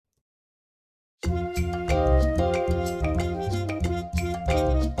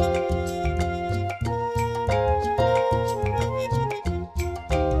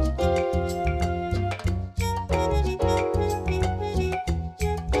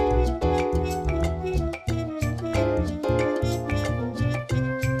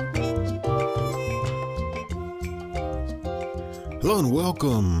Hello and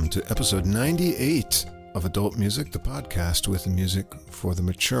welcome to episode 98 of Adult Music, the podcast with music for the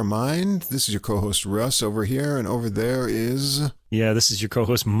mature mind. This is your co-host Russ over here, and over there is... Yeah, this is your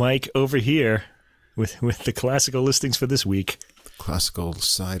co-host Mike over here with the classical listings for this week. The classical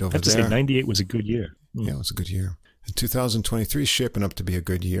side over there. I have to say, 98 was a good year. Yeah, it was a good year. And 2023 is shaping up to be a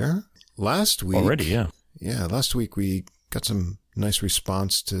good year. Last week... Already, yeah. Yeah, last week we got some nice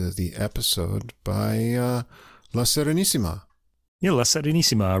response to the episode by La Serenissima. Yeah, La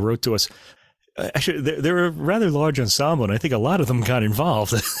Serenissima wrote to us. Actually, they're a rather large ensemble, and I think a lot of them got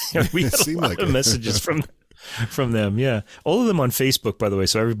involved. We had a lot of messages from them, yeah. All of them on Facebook, by the way.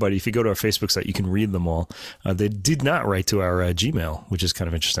 So everybody, if you go to our Facebook site, you can read them all. They did not write to our Gmail, which is kind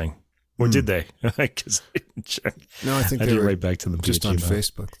of interesting. Or did they? Because I didn't check. No, I think I they did were write back to them just on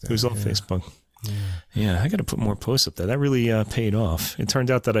Facebook. It was on Facebook. Yeah, I got to put more posts up there. That really paid off. It turned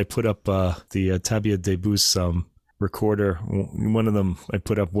out that I put up the Tabia Debus recorder. One of them I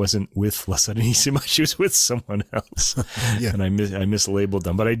put up wasn't with La Serenissima. She was with someone else. Yeah. And I mislabeled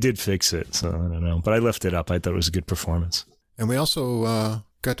them, but I did fix it. So I don't know. But I left it up. I thought it was a good performance. And we also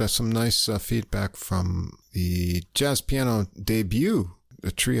got some nice feedback from the jazz piano debut,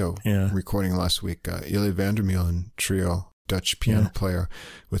 the trio recording last week. Ilya Vandermeulen trio, Dutch piano player,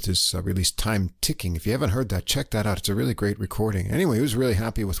 with his release Time Ticking. If you haven't heard that, check that out. It's a really great recording. Anyway, he was really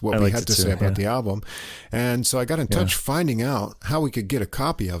happy with what we had to say about the album. And so I got in touch finding out how we could get a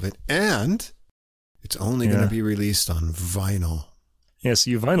copy of it. And it's only going to be released on vinyl. Yeah,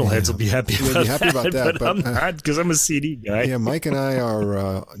 so you vinyl heads will be happy about that. But I'm not, because I'm a CD guy. Yeah, Mike and I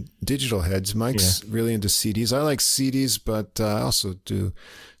are digital heads. Mike's really into CDs. I like CDs, but I also do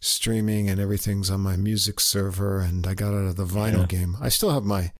streaming, and everything's on my music server, and I got out of the vinyl game. I still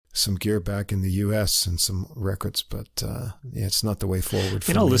have some gear back in the U.S. and some records, but it's not the way forward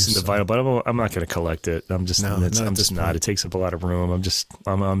for me. I'll listen to vinyl, but I'm not going to collect it. I'm just not. It takes up a lot of room.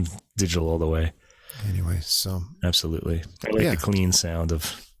 I'm digital all the way. Anyway, so... Absolutely. I like the clean sound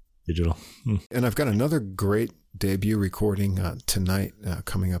of digital. And I've got another great debut recording tonight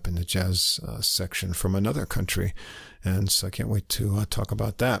coming up in the jazz section from another country. And so I can't wait to talk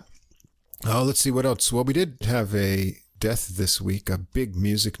about that. Let's see what else. Well, we did have a death this week, a big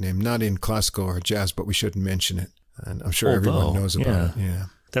music name, not in classical or jazz, but we shouldn't mention it. And I'm sure everyone knows about it. Yeah.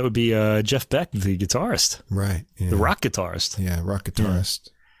 That would be Jeff Beck, the guitarist. Right. Yeah. The rock guitarist. Yeah, rock guitarist.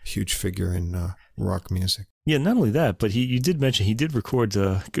 Yeah. Huge figure in rock music. Yeah, not only that, but you did mention he did record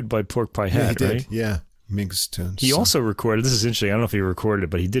Goodbye Pork Pie Hat, right? Yeah, Mig's tunes. He also recorded, this is interesting, I don't know if he recorded it,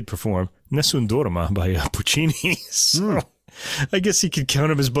 but he did perform Nessun Dorma by Puccini. So I guess he could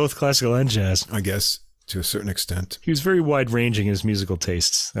count him as both classical and jazz. I guess, to a certain extent. He was very wide-ranging in his musical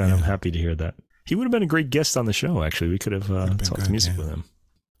tastes, and I'm happy to hear that. He would have been a great guest on the show, actually. We could have talked music with him.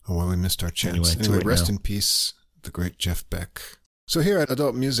 Oh, well, we missed our chance. Anyway, rest in peace, the great Jeff Beck. So here at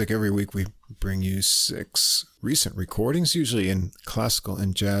Adult Music, every week we bring you 6 recent recordings, usually in classical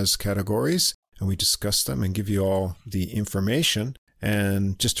and jazz categories, and we discuss them and give you all the information.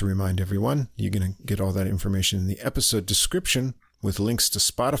 And just to remind everyone, you're going to get all that information in the episode description with links to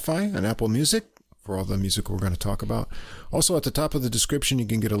Spotify and Apple Music for all the music we're going to talk about. Also, at the top of the description, you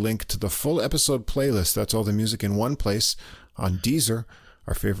can get a link to the full episode playlist. That's all the music in one place on Deezer,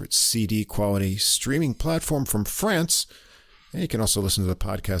 our favorite CD quality streaming platform from France. And you can also listen to the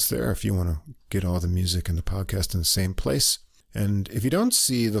podcast there if you want to get all the music and the podcast in the same place. And if you don't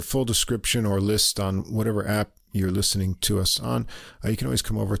see the full description or list on whatever app you're listening to us on, you can always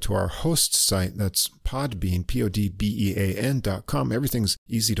come over to our host site. That's Podbean, PODBEAN.com. Everything's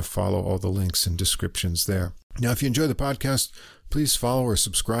easy to follow, all the links and descriptions there. Now, if you enjoy the podcast, please follow or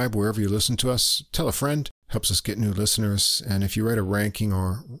subscribe wherever you listen to us. Tell a friend. Helps us get new listeners. And if you write a ranking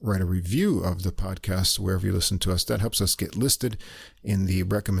or write a review of the podcast wherever you listen to us, that helps us get listed in the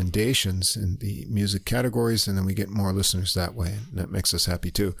recommendations in the music categories, and then we get more listeners that way. And that makes us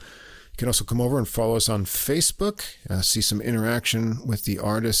happy too. You can also come over and follow us on Facebook, see some interaction with the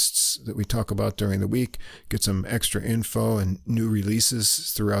artists that we talk about during the week, get some extra info and new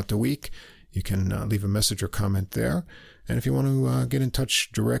releases throughout the week. You can leave a message or comment there. And if you want to get in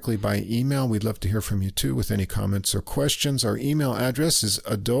touch directly by email, we'd love to hear from you too with any comments or questions. Our email address is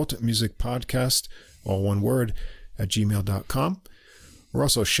adultmusicpodcast, all one word, @gmail.com. We're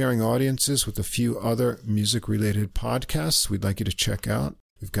also sharing audiences with a few other music-related podcasts we'd like you to check out.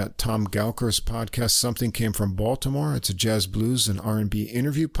 We've got Tom Gauker's podcast, Something Came from Baltimore. It's a jazz, blues, and R&B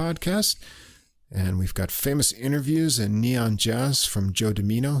interview podcast. And we've got Famous Interviews and Neon Jazz from Joe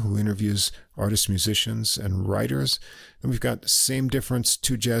Domino, who interviews artists, musicians, and writers. And we've got Same Difference,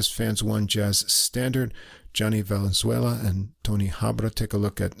 Two Jazz Fans, One Jazz Standard, Johnny Valenzuela and Tony Habra take a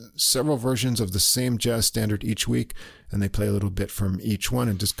look at several versions of the same jazz standard each week, and they play a little bit from each one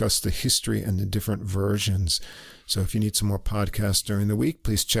and discuss the history and the different versions. So if you need some more podcasts during the week,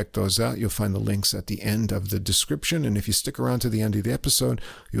 please check those out. You'll find the links at the end of the description, and if you stick around to the end of the episode,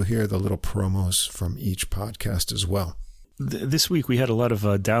 you'll hear the little promos from each podcast as well. This week we had a lot of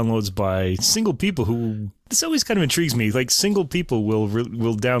downloads by single people who, this always kind of intrigues me, like single people will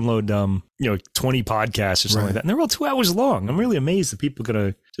download 20 podcasts or something like that, and they're all 2 hours long. I'm really amazed that people are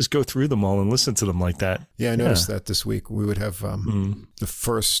going to just go through them all and listen to them like that. Yeah, I noticed that this week. We would have the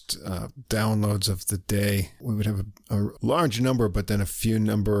first downloads of the day. We would have a large number, but then a few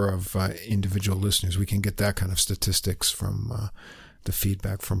number of individual listeners. We can get that kind of statistics from the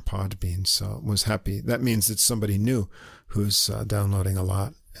feedback from Podbean. So I was happy. That means it's somebody new who's downloading a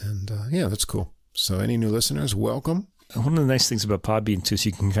lot. And yeah, that's cool. So any new listeners, welcome. One of the nice things about Podbean too is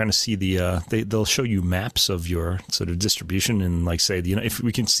you can kind of see they'll show you maps of your sort of distribution, and like say, if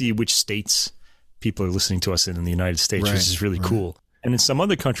we can see which states people are listening to us in the United States, which is really cool. And in some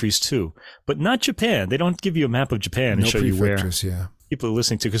other countries too, but not Japan. They don't give you a map of Japan and show you where people are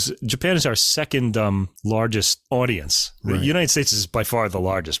listening to, because Japan is our second largest audience. The United States is by far the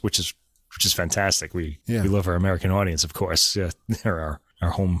largest, which is fantastic. We love our American audience, of course. They're our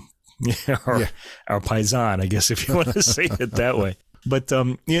home, our paisan, I guess, if you want to say it that way. But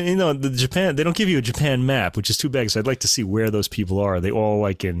the Japan, they don't give you a Japan map, which is too bad. So I'd like to see where those people are. Are they all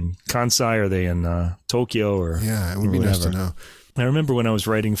like in Kansai? Are they in Tokyo? Or it would be nice to know. I remember when I was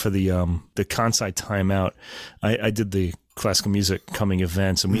writing for the Kansai Time Out, I did the classical music coming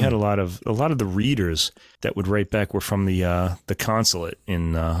events, and we had a lot of the readers that would write back were from the consulate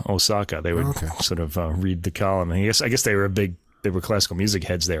in Osaka. They would sort of read the column. And I guess they were classical music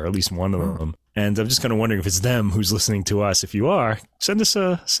heads there, at least one of them. And I'm just kind of wondering if it's them who's listening to us. If you are, send us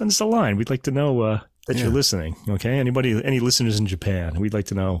a line. We'd like to know that you're listening. Okay, any listeners in Japan? We'd like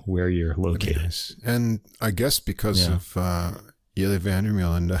to know where you're located. Nice. And I guess because of Jelle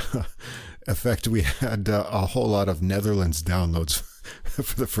Vandermeulen and effect, we had a whole lot of Netherlands downloads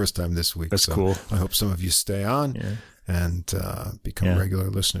for the first time this week. That's cool. I hope some of you stay on and become regular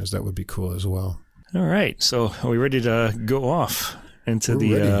listeners. That would be cool as well. All right. So are we ready to go off into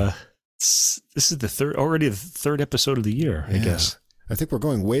this is the third episode of the year, I guess. I think we're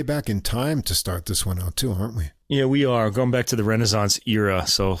going way back in time to start this one out too, aren't we? Yeah, we are going back to the Renaissance era.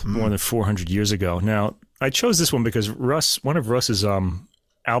 So more than 400 years ago. Now, I chose this one because one of Russ's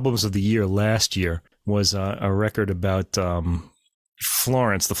albums of the year last year was a record about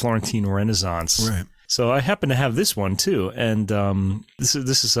Florence, the Florentine Renaissance. Right. So I happen to have this one too, and this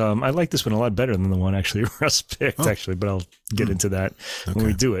is I like this one a lot better than the one actually Russ picked actually, but I'll get into that when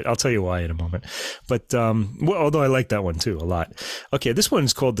we do it. I'll tell you why in a moment. But although I like that one too a lot. Okay, this one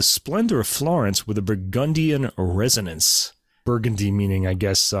is called "The Splendor of Florence with a Burgundian Resonance." Burgundy meaning, I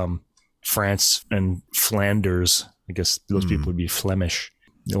guess, France and Flanders. I guess those people would be Flemish.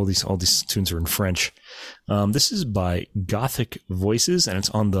 All these tunes are in French. This is by Gothic Voices, and it's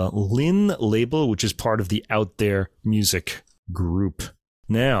on the Lin label, which is part of the Out There Music group.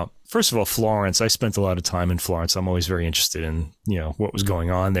 Now, first of all, Florence. I spent a lot of time in Florence. I'm always very interested in what was going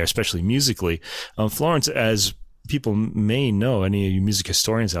on there, especially musically. Florence, as people may know, any of you music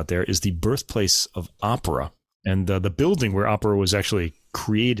historians out there, is the birthplace of opera, and the building where opera was actually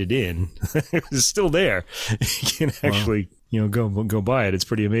created in is still there. You can actually go by it. It's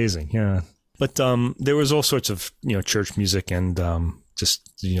pretty amazing. Yeah. But there was all sorts of church music and just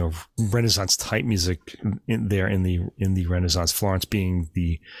Renaissance type music in the Renaissance. Florence being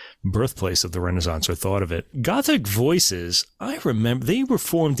the birthplace of the Renaissance, or thought of it. Gothic Voices, I remember they were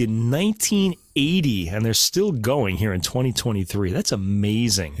formed in 1980 and they're still going here in 2023. That's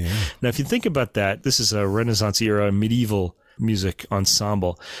amazing. Yeah. Now, if you think about that, this is a Renaissance era medieval music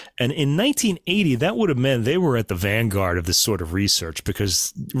ensemble. And in 1980, that would have meant they were at the vanguard of this sort of research,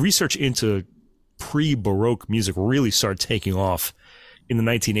 because research into pre-Baroque music really started taking off in the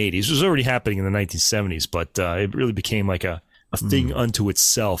 1980s. It was already happening in the 1970s, but it really became like a thing unto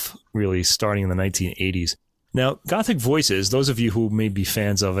itself, really starting in the 1980s. Now, Gothic Voices, those of you who may be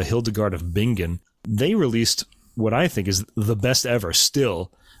fans of Hildegard of Bingen, they released what I think is the best ever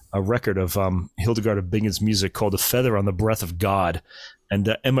still, a record of Hildegard of Bingen's music called A Feather on the Breath of God.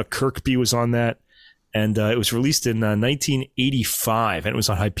 And Emma Kirkby was on that. And it was released in 1985, and it was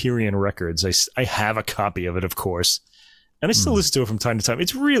on Hyperion Records. I have a copy of it, of course. And I still listen to it from time to time.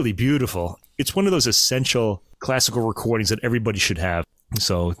 It's really beautiful. It's one of those essential classical recordings that everybody should have.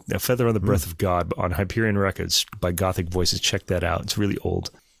 So A Feather on the Breath of God on Hyperion Records by Gothic Voices. Check that out. It's really old.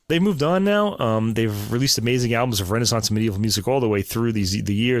 They've moved on now. They've released amazing albums of Renaissance and medieval music all the way through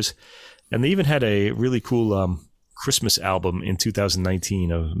the years. And they even had a really cool Christmas album in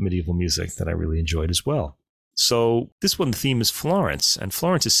 2019 of medieval music that I really enjoyed as well. So this one, the theme is Florence, and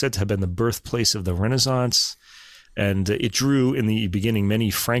Florence is said to have been the birthplace of the Renaissance, and it drew in the beginning many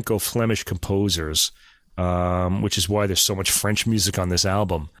Franco-Flemish composers, which is why there's so much French music on this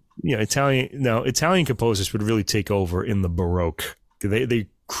album. Italian composers would really take over in the Baroque. They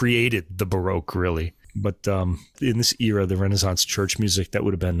created the Baroque, really. But in this era, the Renaissance church music, that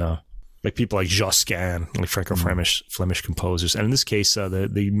would have been like people like Josquin, like Franco-Flemish composers. And in this case,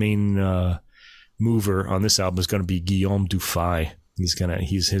 the main mover on this album is going to be Guillaume Dufay.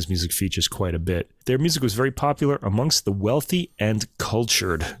 His music features quite a bit. Their music was very popular amongst the wealthy and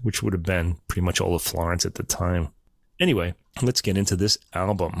cultured, which would have been pretty much all of Florence at the time. Anyway, let's get into this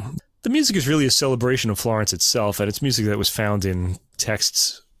album. The music is really a celebration of Florence itself, and it's music that was found in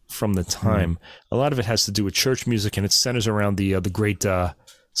texts from the time. A lot of it has to do with church music, and it centers around the great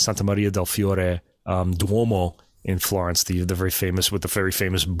Santa Maria del Fiore Duomo in Florence, the very famous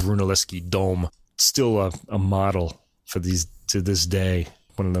Brunelleschi dome. Still a model for to this day,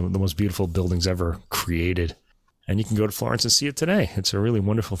 one of the most beautiful buildings ever created. And you can go to Florence and see it today. It's a really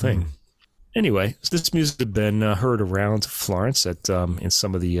wonderful thing. Anyway, so this music had been heard around Florence at in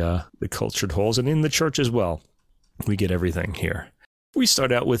some of the cultured halls and in the church as well. We get everything here. We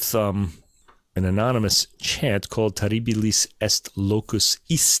start out with an anonymous chant called Terribilis est locus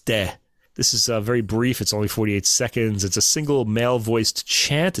iste. This is very brief. It's only 48 seconds. It's a single male-voiced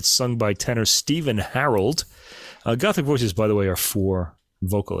chant. It's sung by tenor Stephen Harold. Gothic voices, by the way, are 4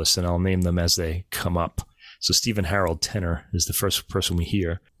 vocalists, and I'll name them as they come up. So Stephen Harold, tenor, is the first person we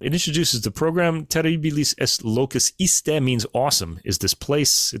hear. It introduces the program. Terribilis est locus iste means awesome is this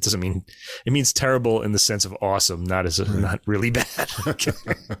place. It means terrible in the sense of awesome, not really bad. Okay.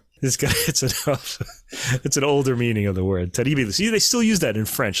 It's an older meaning of the word. Terribilis. See, they still use that in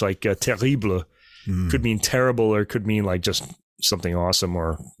French, like terrible could mean terrible, or could mean like just something awesome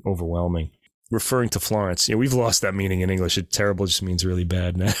or overwhelming. Referring to Florence. We've lost that meaning in English. Terrible just means really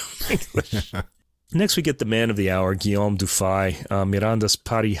bad now in English. Next, we get the man of the hour, Guillaume Dufay, Mirandas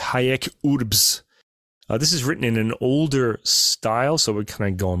pari haec urbs. This is written in an older style, so we're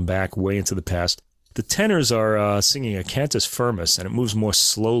kind of going back way into the past. The tenors are singing a cantus firmus, and it moves more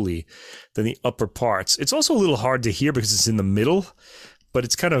slowly than the upper parts. It's also a little hard to hear because it's in the middle, but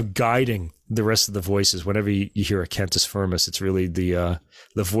it's kind of guiding the rest of the voices. Whenever you hear a cantus firmus, it's really the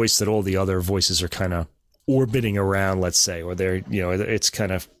voice that all the other voices are kind of orbiting around, let's say, or it's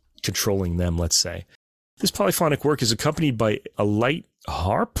kind of controlling them, let's say. This polyphonic work is accompanied by a light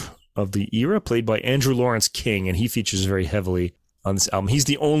harp of the era played by Andrew Lawrence King, and he features very heavily on this album. He's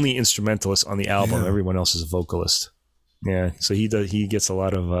the only instrumentalist on the album. Yeah. Everyone else is a vocalist. Yeah, so he gets a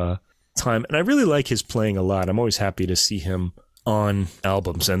lot of time, and I really like his playing a lot. I'm always happy to see him on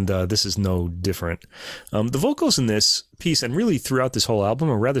albums, and this is no different. The vocals in this piece, and really throughout this whole album,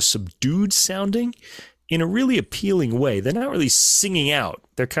 are rather subdued sounding in a really appealing way. They're not really singing out.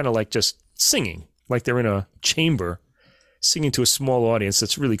 They're kind of like just singing, like they're in a chamber, singing to a small audience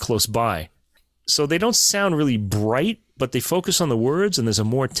that's really close by. So they don't sound really bright, but they focus on the words, and there's a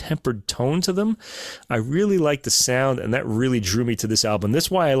more tempered tone to them. I really like the sound, and that really drew me to this album. That's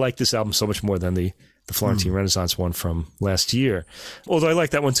why I like this album so much more than the Florentine Renaissance one from last year. Although I like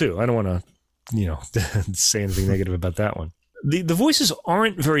that one too. I don't want to, say anything negative about that one. The voices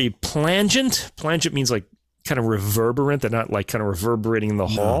aren't very plangent. Plangent means like kind of reverberant. They're not like kind of reverberating in the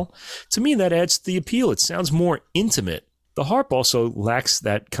hall. To me, that adds to the appeal. It sounds more intimate. The harp also lacks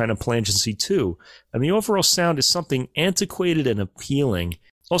that kind of plangency too. And the overall sound is something antiquated and appealing.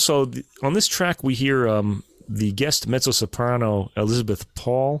 Also, on this track, we hear the guest mezzo-soprano Elizabeth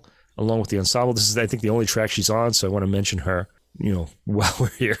Paul along with the ensemble. This is, I think, the only track she's on, so I want to mention her, while we're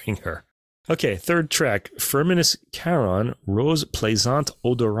hearing her. Okay, third track, Firminus Charon, Rose Plaisante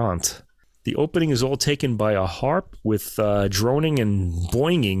Odorante. The opening is all taken by a harp with droning and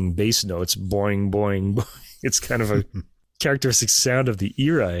boinging bass notes. Boing, boing, boing. It's kind of a characteristic sound of the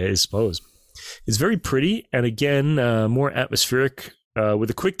era, I suppose. It's very pretty, and again, more atmospheric, with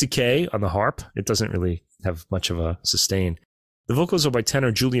a quick decay on the harp. It doesn't really have much of a sustain. The vocals are by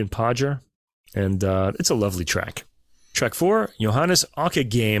tenor Julian Podger, and it's a lovely track. Track 4, Johannes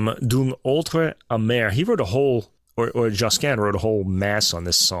Ockeghem dung Oltre Amer. He wrote a whole, or Josquin wrote a whole mass on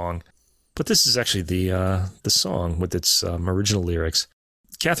this song, but this is actually the song with its original lyrics.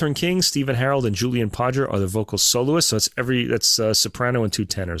 Catherine King, Stephen Harold, and Julian Podger are the vocal soloists, so that's soprano and 2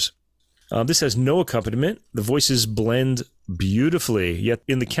 tenors. This has no accompaniment. The voices blend beautifully, yet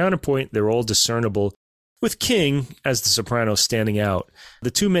in the counterpoint, they're all discernible. with King as the soprano standing out.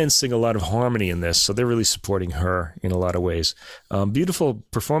 The two men sing a lot of harmony in this, so they're really supporting her in a lot of ways. Beautiful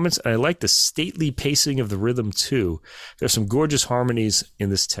performance, and I like the stately pacing of the rhythm too. There's some gorgeous harmonies in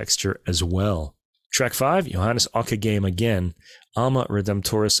this texture as well. Track 5, Johannes Ockeghem again, Alma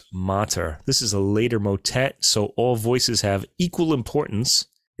Redemptoris Mater. This is a later motet, so all voices have equal importance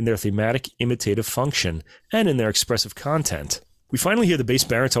in their thematic imitative function and in their expressive content. We finally hear the bass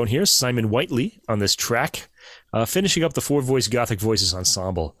baritone here, Simon Whiteley, on this track, finishing up the four-voice Gothic Voices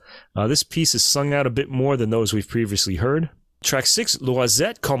ensemble. This piece is sung out a bit more than those we've previously heard. Track 6,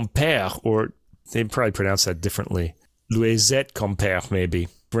 Loisette Compère, or they probably pronounce that differently. Loisette Compère, maybe.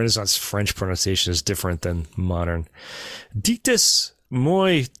 Renaissance French pronunciation is different than modern. Dites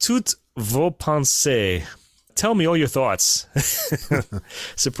moi toutes vos pensées. Tell me all your thoughts.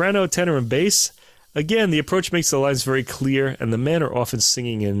 Soprano, tenor, and bass. Again, the approach makes the lines very clear, and the men are often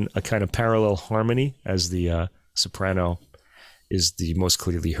singing in a kind of parallel harmony, as the soprano is the most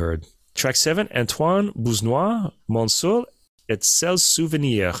clearly heard. Track 7, Antoine Bouznois, Mon Seul et Seul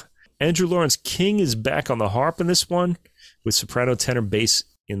Souvenir. Andrew Lawrence King is back on the harp in this one, with soprano, tenor, bass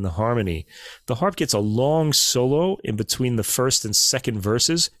in the harmony. The harp gets a long solo in between the first and second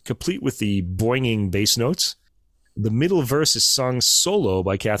verses, complete with the boinging bass notes. The middle verse is sung solo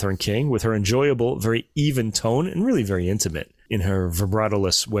by Catherine King with her enjoyable, very even tone and really very intimate in her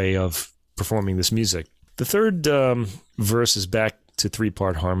vibratoless way of performing this music. The third verse is back to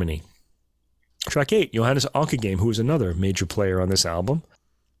three-part harmony. Track 8, Johannes Ockeghem, who is another major player on this album.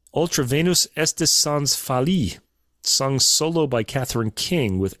 Ultra Venus Estes Sans Folie, sung solo by Catherine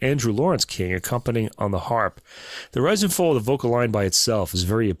King with Andrew Lawrence King accompanying on the harp. The rise and fall of the vocal line by itself is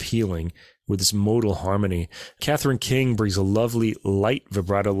very appealing with its modal harmony. Catherine King brings a lovely, light,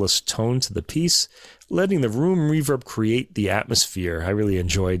 vibratoless tone to the piece, letting the room reverb create the atmosphere. I really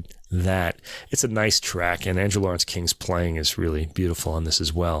enjoyed that. It's a nice track, and Andrew Lawrence King's playing is really beautiful on this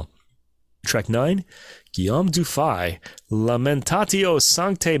as well. Track 9, Guillaume Dufay, Lamentatio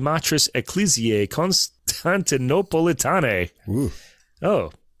Sanctae Matris Ecclesiae Constantinopolitane. Ooh.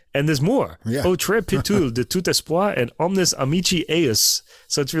 Oh, and there's more. Yeah. O Tre Pitul de Tout Espoir and Omnes Amici Eus.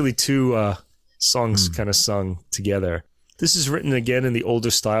 So it's really two songs kind of sung together. This is written again in the older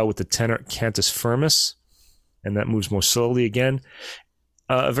style with the tenor cantus firmus, and that moves more slowly again.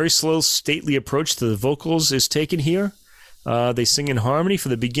 A very slow, stately approach to the vocals is taken here. They sing in harmony for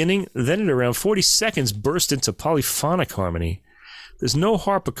the beginning, then at around 40 seconds burst into polyphonic harmony. There's no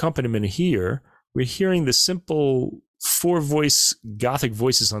harp accompaniment here. We're hearing the simple four-voice Gothic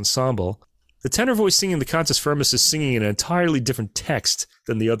Voices ensemble. The tenor voice singing the cantus firmus is singing an entirely different text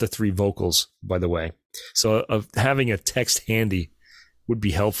than the other three vocals, by the way. So having a text handy would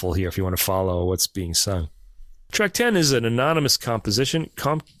be helpful here if you want to follow what's being sung. Track 10 is an anonymous composition,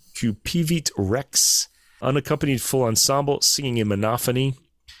 Concupivit Rex, unaccompanied full ensemble singing in monophony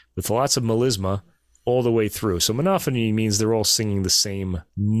with lots of melisma all the way through. So monophony means they're all singing the same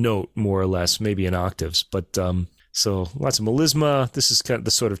note, more or less, maybe in octaves. But so lots of melisma. This is kind of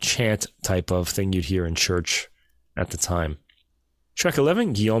the sort of chant type of thing you'd hear in church at the time. Track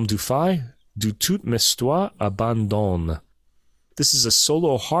 11, Guillaume Dufay, Du tout m'histoire abandonne. This is a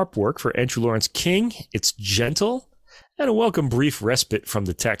solo harp work for Andrew Lawrence King. It's gentle and a welcome brief respite from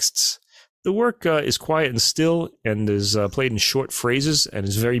the texts. The work is quiet and still and is played in short phrases and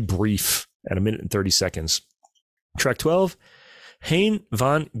is very brief at 1 minute and 30 seconds. Track 12, Hein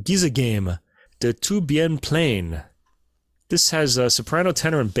van Gisegem, De Tout Bien Plain. This has soprano,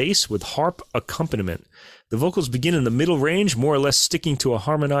 tenor, and bass with harp accompaniment. The vocals begin in the middle range, more or less sticking to a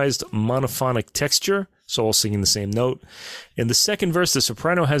harmonized monophonic texture, so all singing the same note. In the second verse, the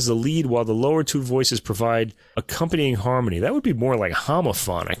soprano has the lead while the lower two voices provide accompanying harmony. That would be more like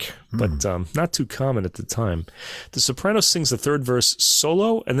homophonic, but not too common at the time. The soprano sings the third verse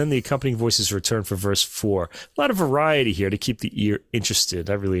solo, and then the accompanying voices return for verse 4. A lot of variety here to keep the ear interested.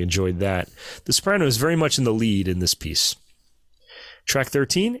 I really enjoyed that. The soprano is very much in the lead in this piece. Track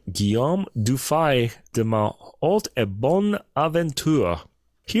 13, Guillaume Dufay de ma haute et bonne aventure.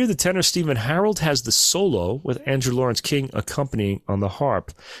 Here, the tenor Stephen Harold has the solo with Andrew Lawrence King accompanying on the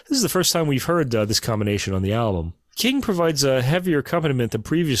harp. This is the first time we've heard this combination on the album. King provides a heavier accompaniment than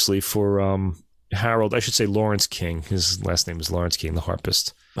previously for Harold. I should say Lawrence King. His last name is Lawrence King, the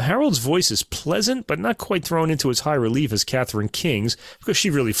harpist. Harold's voice is pleasant, but not quite thrown into as high relief as Catherine King's, because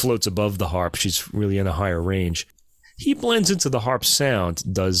she really floats above the harp. She's really in a higher range. He blends into the harp sound,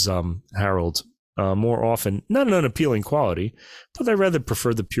 does Harold, more often. Not an unappealing quality, but I rather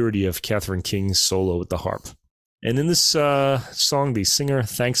prefer the purity of Catherine King's solo with the harp. And in this song, the singer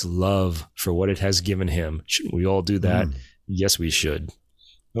thanks love for what it has given him. Shouldn't we all do that? Yes, we should.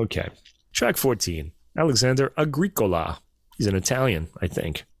 Okay. Track 14. Alexander Agricola. He's an Italian, I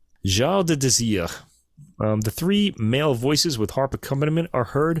think. Joie de Désir. The three male voices with harp accompaniment are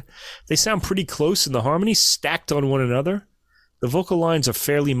heard. They sound pretty close in the harmony, stacked on one another. The vocal lines are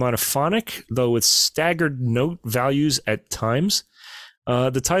fairly monophonic, though with staggered note values at times.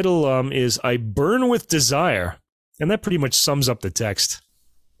 The title is I Burn with Desire, and that pretty much sums up the text.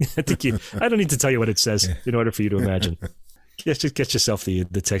 I don't need to tell you what it says in order for you to imagine. Just get yourself the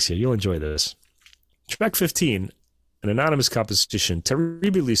text here. You'll enjoy this. Track 15, an anonymous composition,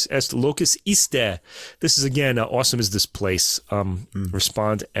 Terribilis est locus iste. This is, again, Awesome is This Place,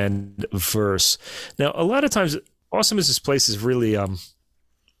 respond and verse. Now, a lot of times, Awesome is This Place is really,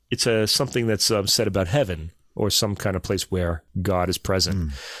 it's something that's said about heaven or some kind of place where God is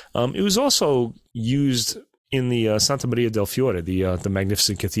present. It was also used in the Santa Maria del Fiore, the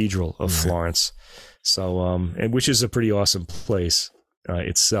magnificent cathedral of Florence. So, and which is a pretty awesome place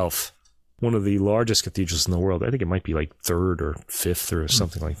itself. One of the largest cathedrals in the world. I think it might be like third or fifth or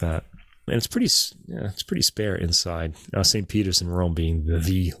something like that. And it's pretty spare inside. St. Peter's in Rome being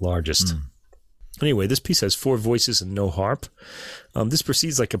the largest. Anyway, this piece has 4 voices and no harp. This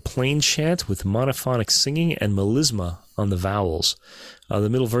proceeds like a plain chant with monophonic singing and melisma on the vowels. The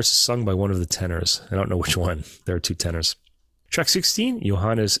middle verse is sung by one of the tenors. I don't know which one. There are 2 tenors. Track 16,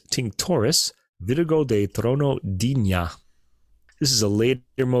 Johannes Tinctoris, Virgo de Trono Digna. This is a later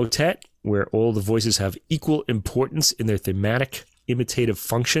motet where all the voices have equal importance in their thematic, imitative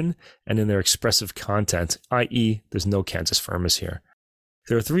function and in their expressive content, i.e., there's no cantus firmus here.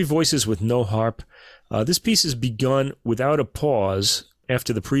 There are 3 voices with no harp. This piece is begun without a pause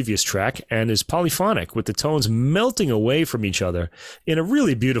after the previous track and is polyphonic with the tones melting away from each other in a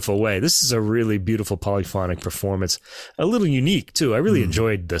really beautiful way. This is a really beautiful polyphonic performance. A little unique, too. I really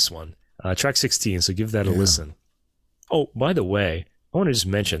enjoyed this one. Track 16, so give that a listen. Oh, by the way, I want to just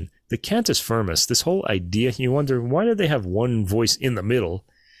mention the cantus firmus, this whole idea, you wonder, why do they have one voice in the middle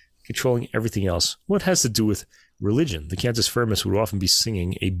controlling everything else? Well, it has to do with religion. The cantus firmus would often be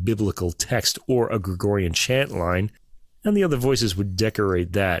singing a biblical text or a Gregorian chant line, and the other voices would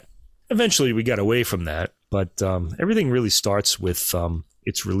decorate that. Eventually, we got away from that, but everything really starts with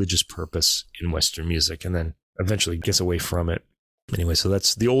its religious purpose in Western music, and then eventually gets away from it. Anyway, so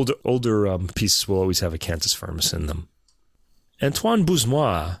that's the older pieces will always have a cantus firmus in them. Antoine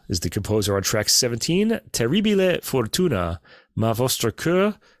Bousmois is the composer on track 17, Terribile Fortuna, Ma Vostre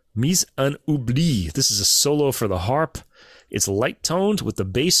Coeur, Mise en Oubli. This is a solo for the harp. It's light-toned with the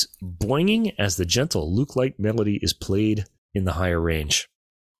bass boinging as the gentle Luke-like melody is played in the higher range.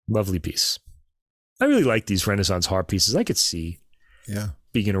 Lovely piece. I really like these Renaissance harp pieces. I could see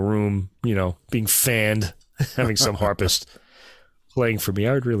being in a room, being fanned, having some harpist playing for me.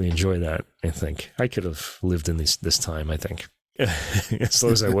 I would really enjoy that, I think. I could have lived in this time, I think. As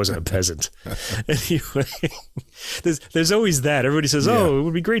long as I wasn't a peasant. Anyway, there's always that. Everybody says, it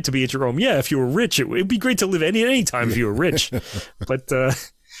would be great to be at your home. Yeah, if you were rich, it would be great to live any time if you were rich. But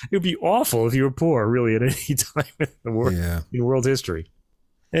it would be awful if you were poor, really, at any time in the world, in world history.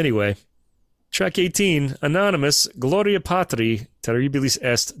 Anyway, track 18, Anonymous, Gloria Patri, Terribilis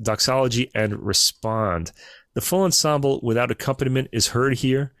Est, Doxology, and Respond. The full ensemble without accompaniment is heard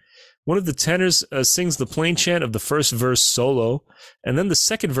here. One of the tenors sings the plain chant of the first verse solo, and then the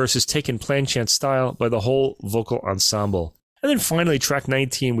second verse is taken plain chant style by the whole vocal ensemble. And then finally, track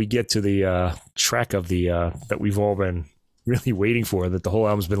 19, we get to the track of the that we've all been really waiting for, that the whole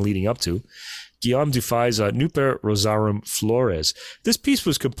album's been leading up to. Guillaume Dufay's Nuper Rosarum Flores. This piece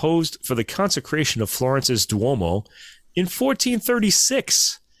was composed for the consecration of Florence's Duomo in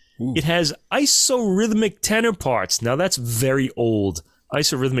 1436. Ooh. It has isorhythmic tenor parts. Now that's very old.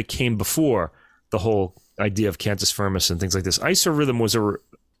 Isorhythmic came before the whole idea of cantus firmus and things like this. Isorhythm was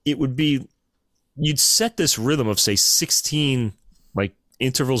you'd set this rhythm of, say, 16 like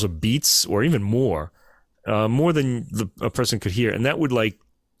intervals of beats or even more than a person could hear. And that would like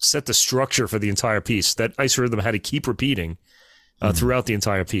set the structure for the entire piece. That isorhythm had to keep repeating throughout the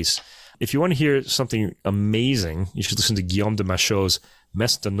entire piece. If you want to hear something amazing, you should listen to Guillaume de Machaut's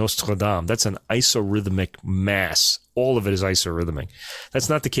Messe de Notre Dame. That's an isorhythmic mass. All of it is isorhythmic. That's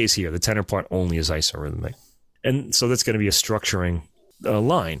not the case here. The tenor part only is isorhythmic. And so that's going to be a structuring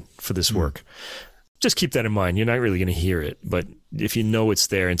line for this work. Just keep that in mind. You're not really going to hear it, but if you know it's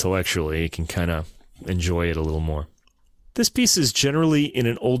there intellectually, you can kind of enjoy it a little more. This piece is generally in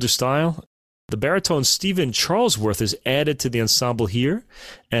an older style. The baritone Stephen Charlesworth is added to the ensemble here,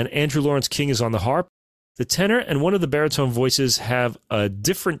 and Andrew Lawrence King is on the harp. The tenor and one of the baritone voices have a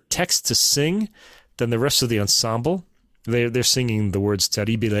different text to sing than the rest of the ensemble. They're singing the words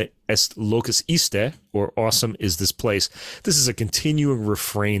Terribile est locus iste, or Awesome is this place. This is a continuing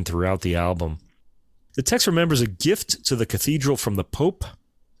refrain throughout the album. The text remembers a gift to the cathedral from the Pope,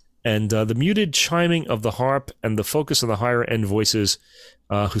 and the muted chiming of the harp and the focus on the higher-end voices,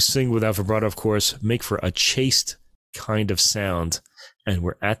 who sing without vibrato, of course, make for a chaste kind of sound. And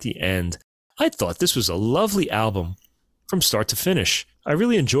we're at the end. I thought this was a lovely album from start to finish. I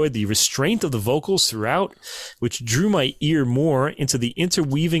really enjoyed the restraint of the vocals throughout, which drew my ear more into the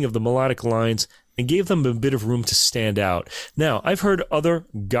interweaving of the melodic lines and gave them a bit of room to stand out. Now, I've heard other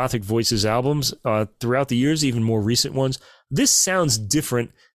Gothic Voices albums throughout the years, even more recent ones. This sounds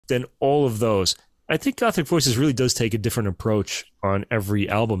different than all of those. I think Gothic Voices really does take a different approach on every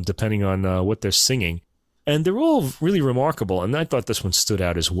album, depending on what they're singing. And they're all really remarkable, and I thought this one stood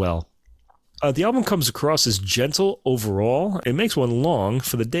out as well. The album comes across as gentle overall. It makes one long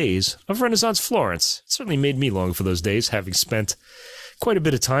for the days of Renaissance Florence. It certainly made me long for those days, having spent quite a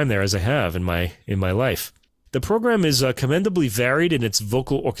bit of time there as I have in my life. The program is commendably varied in its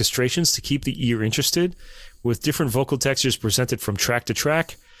vocal orchestrations to keep the ear interested, with different vocal textures presented from track to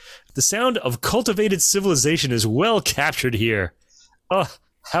track. The sound of cultivated civilization is well captured here. Oh,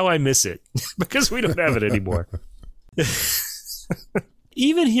 how I miss it, because we don't have it anymore.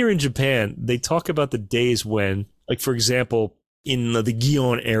 Even here in Japan, they talk about the days when, like, for example, in the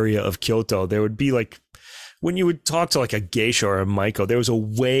Gion area of Kyoto, there would be, like, when you would talk to, like, a geisha or a maiko, there was a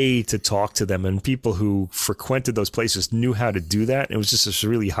way to talk to them, and people who frequented those places knew how to do that. It was just this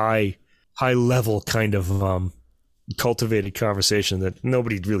really high-level kind of cultivated conversation that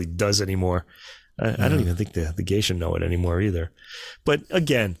nobody really does anymore. I don't even think the geisha know it anymore either. But,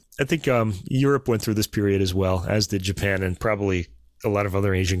 again, I think Europe went through this period as well, as did Japan, and probably a lot of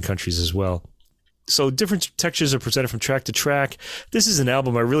other Asian countries as well. So different textures are presented from track to track. This is an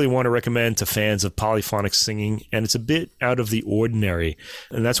album I really want to recommend to fans of polyphonic singing, and it's a bit out of the ordinary,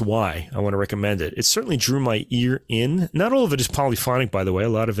 and that's why I want to recommend it. It certainly drew my ear in. Not all of it is polyphonic, by the way. A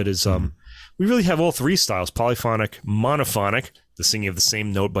lot of it is, we really have all three styles: polyphonic, monophonic, the singing of the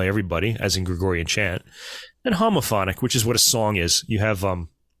same note by everybody, as in Gregorian chant, and homophonic, which is what a song is. You have a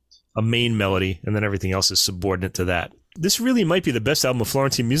main melody, and then everything else is subordinate to that. This really might be the best album of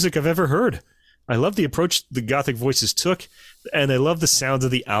Florentine music I've ever heard. I love the approach the Gothic Voices took, and I love the sound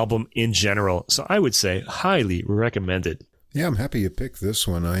of the album in general. So I would say highly recommended. Yeah, I'm happy you picked this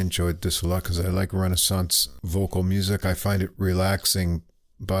one. I enjoyed this a lot because I like Renaissance vocal music. I find it relaxing,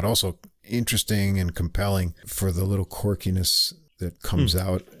 but also interesting and compelling for the little quirkiness that comes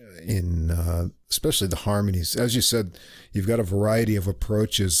out in especially the harmonies. As you said, you've got a variety of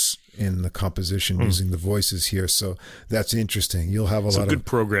approaches in the composition using the voices here, so that's interesting. You'll have a lot of good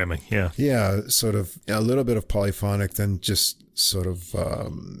programming. Yeah, sort of a little bit of polyphonic, then just sort of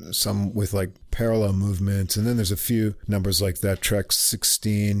some with like parallel movements, and then there's a few numbers like that, track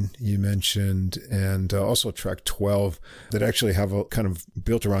 16 you mentioned, and also track 12 that actually have a kind of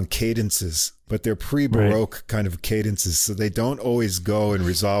built around cadences, but they're pre-Baroque kind of cadences, so they don't always go and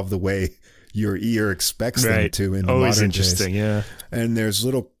resolve the way your ear expects them to in the always modern interesting days. Yeah, and there's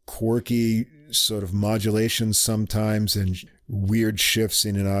little quirky sort of modulations sometimes and weird shifts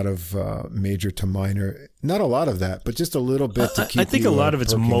in and out of major to minor. Not a lot of that, but just a little bit to keep. I think a lot of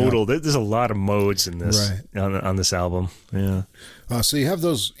it's modal. There's a lot of modes in this on this album. Yeah. So you have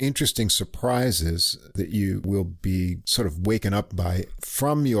those interesting surprises that you will be sort of waken up by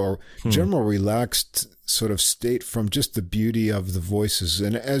from your general relaxed sort of state from just the beauty of the voices.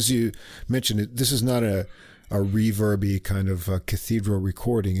 And as you mentioned, this is not a reverby kind of cathedral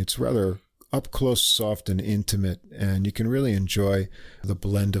recording. It's rather up close, soft, and intimate, and you can really enjoy the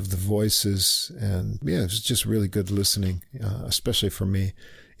blend of the voices. And yeah, it's just really good listening, especially for me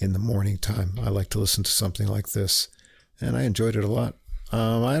in the morning time. I like to listen to something like this, and I enjoyed it a lot.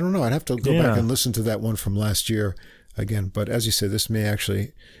 I don't know. I'd have to go back and listen to that one from last year again. But as you say, this may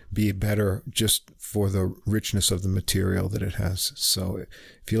actually be better just for the richness of the material that it has. So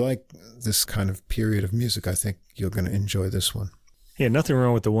if you like this kind of period of music, I think you're going to enjoy this one. Yeah, nothing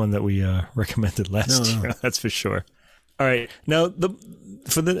wrong with the one that we recommended last year. That's for sure. All right, now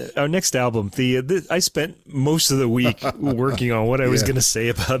for our next album, I spent most of the week working on what I was going to say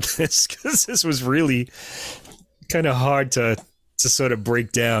about this, because this was really kind of hard to sort of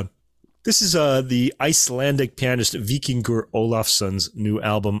break down. This is the Icelandic pianist Víkingur Ólafsson's new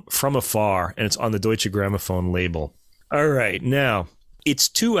album, From Afar, and it's on the Deutsche Grammophon label. All right, now, it's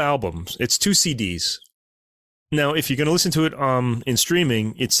 2 albums. It's 2 CDs. Now, if you're going to listen to it in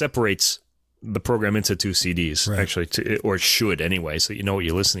streaming, it separates the program into 2 CDs, actually, or it should anyway, so you know what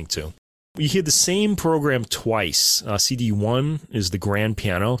you're listening to. You hear the same program twice. CD 1 is the grand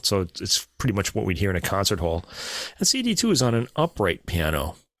piano, so it's pretty much what we'd hear in a concert hall. And CD 2 is on an upright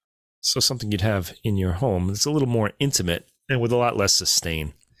piano, so something you'd have in your home. It's a little more intimate and with a lot less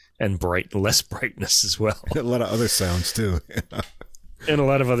sustain. and less brightness as well. A lot of other sounds too. And a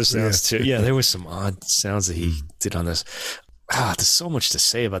lot of other sounds too. Yeah, there was some odd sounds that he did on this. There's so much to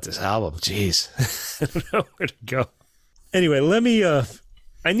say about this album. Jeez. I don't know where to go. Anyway,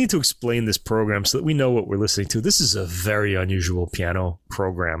 I need to explain this program so that we know what we're listening to. This is a very unusual piano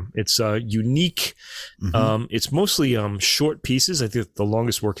program. It's unique. Mm-hmm. It's mostly short pieces. I think the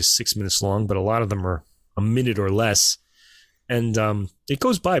longest work is 6 minutes long, but a lot of them are a minute or less. And it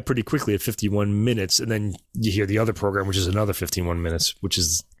goes by pretty quickly at 51 minutes. And then you hear the other program, which is another 51 minutes, which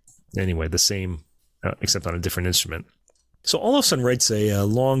is, anyway, the same, except on a different instrument. So Olafsson writes a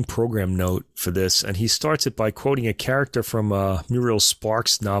long program note for this, and he starts it by quoting a character from Muriel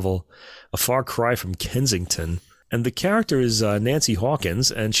Sparks' novel, A Far Cry from Kensington. And the character is Nancy Hawkins,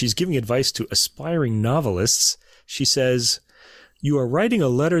 and she's giving advice to aspiring novelists. She says, "You are writing a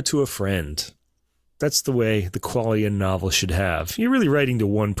letter to a friend. That's the way the quality a novel should have. You're really writing to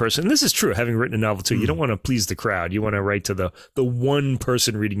one person." And this is true, having written a novel too. You don't want to please the crowd. You want to write to the one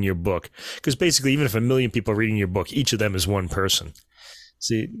person reading your book. Because basically, even if 1 million people are reading your book, each of them is one person.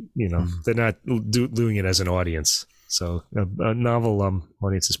 See, they're not doing it as an audience. So a novel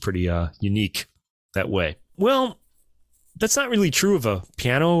audience is pretty unique that way. Well, that's not really true of a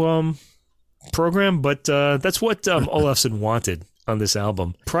piano program, but that's what Olafsson wanted on this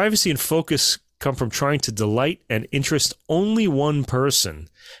album. Privacy and focus come from trying to delight and interest only one person.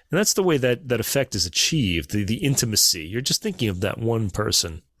 And that's the way that effect is achieved, the intimacy. You're just thinking of that one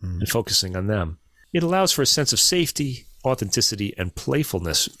person and focusing on them. It allows for a sense of safety, authenticity, and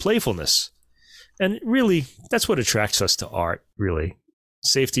playfulness. And really, that's what attracts us to art, really.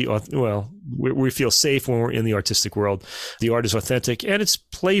 Safety, well, we feel safe when we're in the artistic world. The art is authentic, and it's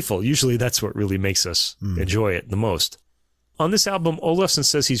playful. Usually that's what really makes us enjoy it the most. On this album, Olafsson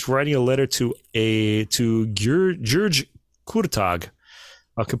says he's writing a letter to György Kurtág,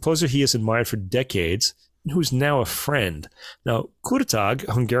 a composer he has admired for decades and who's now a friend. Now, Kurtág,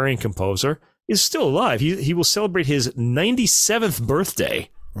 a Hungarian composer, is still alive. He will celebrate his 97th birthday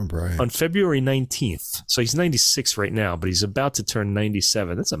on February 19th. So he's 96 right now, but he's about to turn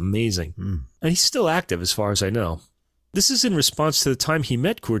 97. That's amazing. And he's still active as far as I know. This is in response to the time he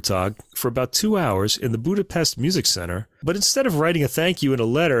met Kurtág for about 2 hours in the Budapest Music Center. But instead of writing a thank you in a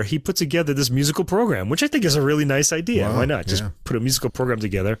letter, he put together this musical program, which I think is a really nice idea. Wow, why not? Just put a musical program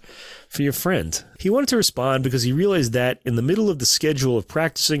together for your friend. He wanted to respond because he realized that in the middle of the schedule of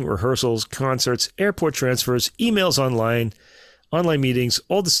practicing, rehearsals, concerts, airport transfers, emails online meetings,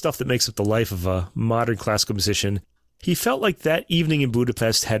 all the stuff that makes up the life of a modern classical musician, he felt like that evening in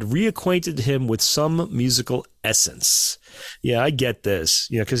Budapest had reacquainted him with some musical essence. Yeah, I get this.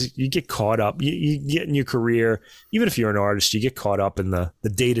 Because you get caught up. You get in your career, even if you're an artist, you get caught up in the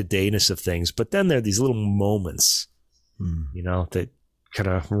day-to-dayness of things. But then there are these little moments, that kind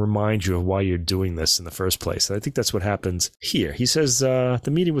of remind you of why you're doing this in the first place. And I think that's what happens here. He says the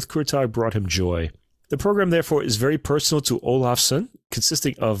meeting with Kurtág brought him joy. The program, therefore, is very personal to Olafsson,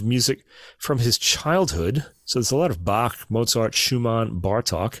 consisting of music from his childhood. So there's a lot of Bach, Mozart, Schumann,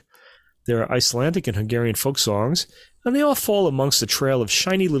 Bartók. There are Icelandic and Hungarian folk songs, and they all fall amongst a trail of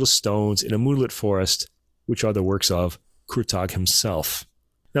shiny little stones in a moonlit forest, which are the works of Kurtág himself.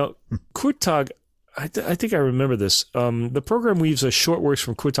 Now, Kurtág, I think I remember this. The program weaves short works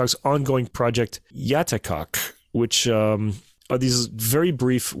from Kurtág's ongoing project, Játékok, which are these very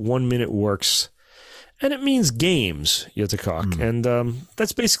brief 1-minute works. And it means games, Játékok. And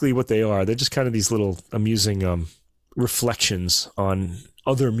that's basically what they are. They're just kind of these little amusing reflections on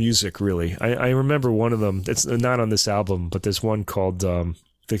other music, really. I remember one of them. It's not on this album, but there's one called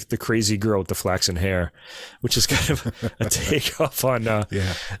the Crazy Girl with the Flaxen Hair, which is kind of a takeoff on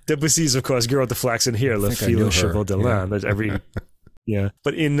Debussy's, of course, Girl with the Flaxen Hair, La Fille Chevaux de Lin.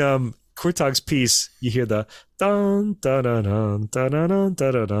 But in Kurtág's piece, you hear the dun dun dun dun dun dun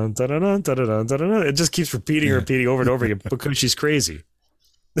dun dun dun dun dun dun. It just keeps repeating over and over again because she's crazy.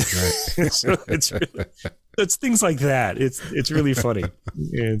 Right. So it's things like that. It's really funny.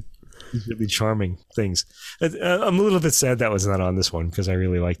 And really charming things. I'm a little bit sad that was not on this one because I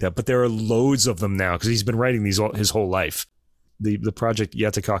really like that. But there are loads of them now because he's been writing these his whole life. The project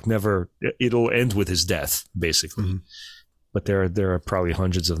Játékok it'll end with his death, basically. Mm-hmm. But there are probably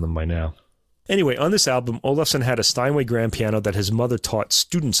hundreds of them by now. Anyway, on this album, Olafsson had a Steinway grand piano that his mother taught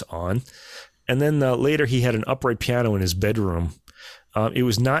students on. And then later he had an upright piano in his bedroom. It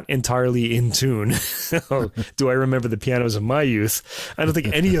was not entirely in tune. Do I remember the pianos of my youth? I don't think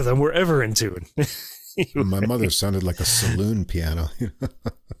any of them were ever in tune. My mother sounded like a saloon piano.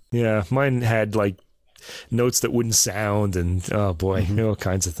 Yeah, mine had like notes that wouldn't sound and, oh boy, all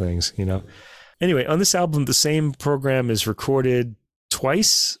kinds of things, Anyway, on this album, the same program is recorded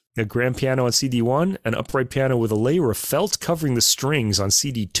twice, a grand piano on CD1, an upright piano with a layer of felt covering the strings on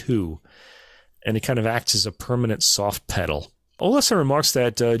CD2. And it kind of acts as a permanent soft pedal. Olafsson remarks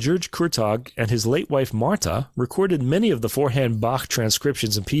that George Kurtag and his late wife Marta recorded many of the forehand Bach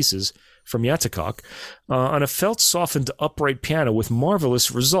transcriptions and pieces from Jattekock on a felt-softened upright piano with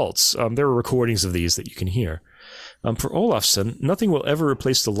marvelous results. There are recordings of these that you can hear. For Olafsson, nothing will ever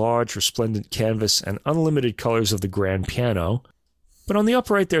replace the large, resplendent canvas and unlimited colors of the grand piano. But on the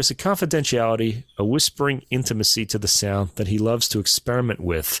upright, there's a confidentiality, a whispering intimacy to the sound that he loves to experiment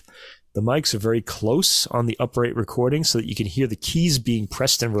with. The mics are very close on the upright recording so that you can hear the keys being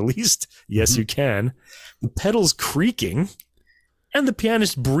pressed and released. Yes, you can. The pedals creaking and the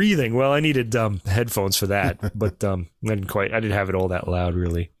pianist breathing. Well, I needed headphones for that, but I didn't have it all that loud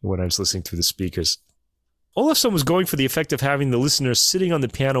really when I was listening through the speakers. Olafsson was going for the effect of having the listener sitting on the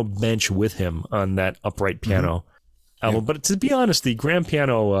piano bench with him on that upright piano album. But to be honest, the grand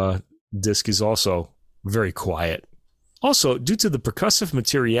piano disc is also very quiet. Also, due to the percussive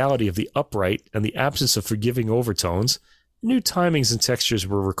materiality of the upright and the absence of forgiving overtones, new timings and textures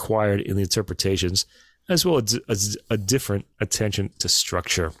were required in the interpretations, as well as a different attention to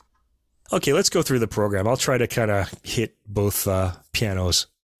structure. Okay, let's go through the program. I'll try to kind of hit both pianos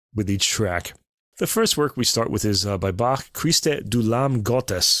with each track. The first work we start with is by Bach, Christe du Lamm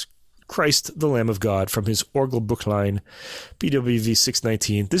Gottes, Christ the Lamb of God, from his Orgelbuchlein, BWV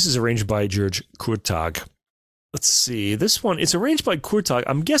 619. This is arranged by George Kurtag. Let's see, this one, it's arranged by Kurtag.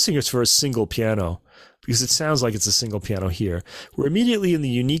 I'm guessing it's for a single piano, because it sounds like it's a single piano here. We're immediately in the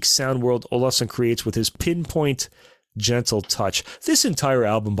unique sound world Olafsson creates with his pinpoint, gentle touch. This entire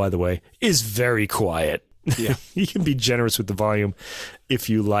album, by the way, is very quiet. Yeah. You can be generous with the volume if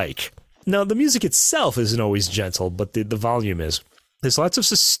you like. Now, the music itself isn't always gentle, but the volume is. There's lots of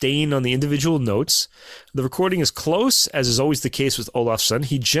sustain on the individual notes. The recording is close, as is always the case with Olafsson.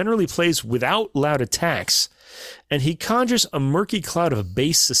 He generally plays without loud attacks, and he conjures a murky cloud of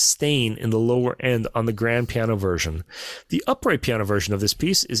bass sustain in the lower end on the grand piano version. The upright piano version of this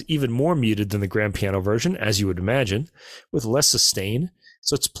piece is even more muted than the grand piano version, as you would imagine, with less sustain,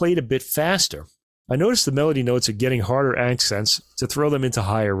 so it's played a bit faster. I noticed the melody notes are getting harder accents to throw them into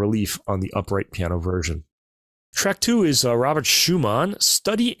higher relief on the upright piano version. Track 2 is Robert Schumann,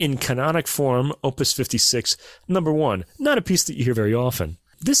 Study in Canonic Form, Opus 56, number 1. Not a piece that you hear very often.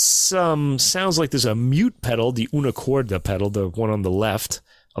 This sounds like there's a mute pedal, the una corda pedal, the one on the left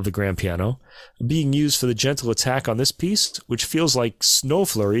of the grand piano, being used for the gentle attack on this piece, which feels like snow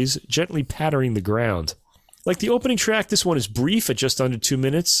flurries gently pattering the ground. Like the opening track, this one is brief at just under 2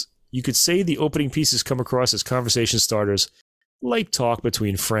 minutes. You could say the opening pieces come across as conversation starters, light talk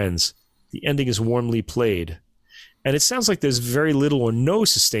between friends. The ending is warmly played. And it sounds like there's very little or no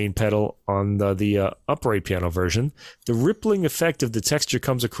sustain pedal on the upright piano version. The rippling effect of the texture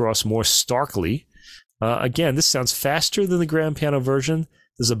comes across more starkly. Again, this sounds faster than the grand piano version.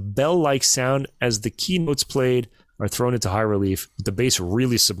 There's a bell-like sound as the key notes played are thrown into high relief, with the bass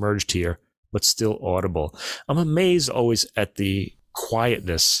really submerged here, but still audible. I'm amazed always at the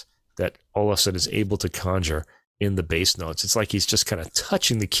quietness that Olafsson is able to conjure in the bass notes. It's like he's just kind of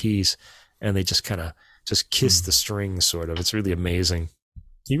touching the keys, and they just kind of kiss the strings, sort of. It's really amazing.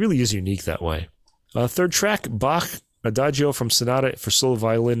 He really is unique that way. Third track, Bach, Adagio from Sonata for Solo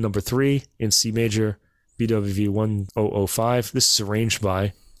Violin number 3 in C major, BWV 1005. This is arranged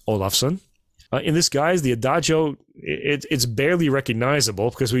by Olafsson. In this, guys, the Adagio, it's barely recognizable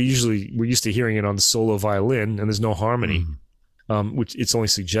because we're used to hearing it on the solo violin, and there's no harmony, which it's only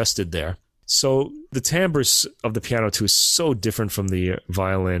suggested there. So the timbre of the piano, too, is so different from the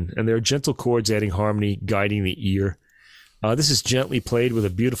violin, and there are gentle chords adding harmony, guiding the ear. This is gently played with a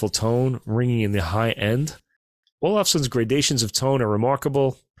beautiful tone, ringing in the high end. Olafsson's gradations of tone are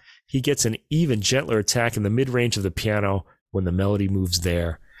remarkable. He gets an even gentler attack in the mid-range of the piano when the melody moves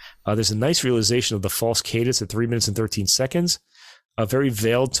there. There's a nice realization of the false cadence at 3 minutes and 13 seconds. A very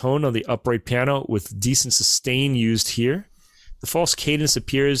veiled tone on the upright piano with decent sustain used here. The false cadence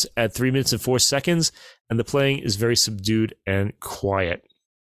appears at 3 minutes and 4 seconds, and the playing is very subdued and quiet.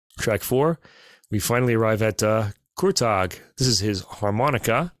 Track 4, we finally arrive at Kurtag. This is his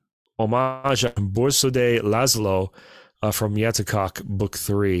harmonica, Homage à Borsode Laszlo from Jattekock, Book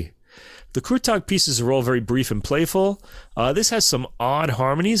 3. The Kurtag pieces are all very brief and playful. This has some odd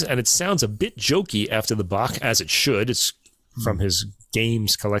harmonies, and it sounds a bit jokey after the Bach, as it should. It's from his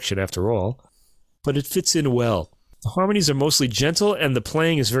games collection after all. But it fits in well. The harmonies are mostly gentle, and the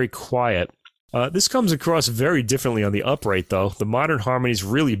playing is very quiet. This comes across very differently on the upright, though. The modern harmonies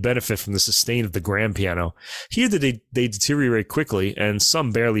really benefit from the sustain of the grand piano. Here they deteriorate quickly, and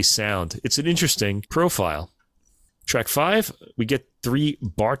some barely sound. It's an interesting profile. Track 5, we get 3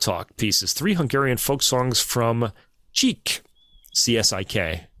 Bartók pieces, 3 Hungarian folk songs from Csík,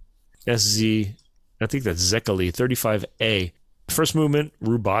 C-S-I-K. S-Z, I think that's Zekeli, 35A. First movement,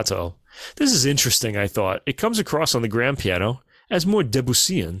 rubato. This is interesting, I thought. It comes across on the grand piano as more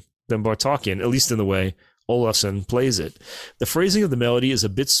Debussyan than Bartókian, at least in the way Olafsson plays it. The phrasing of the melody is a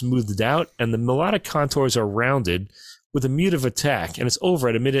bit smoothed out, and the melodic contours are rounded with a muted attack, and it's over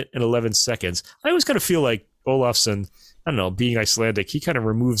at 1 minute and 11 seconds. I always kind of feel like Olafsson, I don't know, being Icelandic, he kind of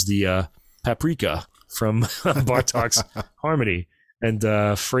removes the paprika from Bartók's harmony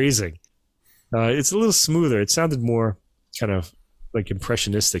and phrasing. It's a little smoother. It sounded more kind of like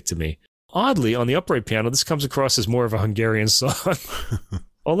impressionistic to me. Oddly, on the upright piano, this comes across as more of a Hungarian song.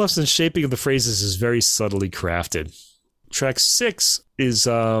 Olafsson's shaping of the phrases is very subtly crafted. Track 6 is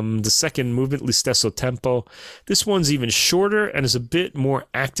the second movement, Listesso Tempo. This one's even shorter and is a bit more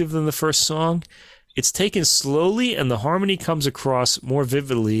active than the first song. It's taken slowly, and the harmony comes across more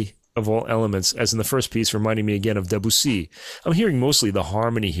vividly of all elements, as in the first piece, reminding me again of Debussy. I'm hearing mostly the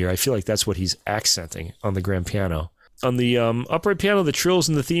harmony here. I feel like that's what he's accenting on the grand piano. On the upright piano, the trills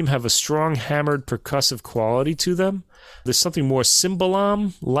in the theme have a strong hammered percussive quality to them. There's something more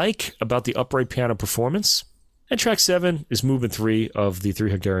cymbalom-like about the upright piano performance. And track 7 is movement 3 of the 3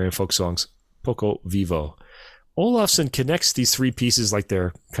 Hungarian folk songs, Poco Vivo. Olafsson connects these 3 pieces like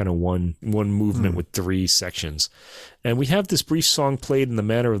they're kind of one movement with 3 sections. And we have this brief song played in the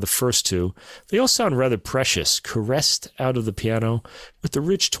manner of the first 2. They all sound rather precious, caressed out of the piano, with the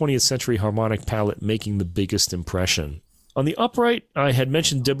rich 20th century harmonic palette making the biggest impression. On the upright, I had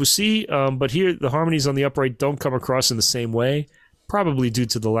mentioned Debussy, but here the harmonies on the upright don't come across in the same way, probably due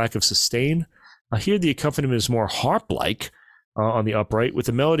to the lack of sustain. Here the accompaniment is more harp-like on the upright, with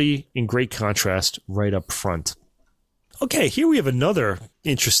the melody in great contrast right up front. Okay, here we have another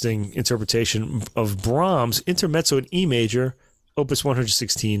interesting interpretation of Brahms' Intermezzo in E major, Opus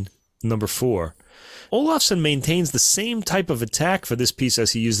 116, number 4. Olafsson maintains the same type of attack for this piece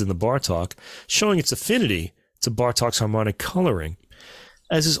as he used in the Bartók, showing its affinity to Bartók's harmonic coloring.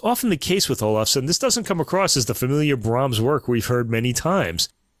 As is often the case with Olafsson, this doesn't come across as the familiar Brahms work we've heard many times.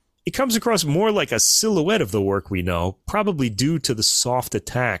 It comes across more like a silhouette of the work we know, probably due to the soft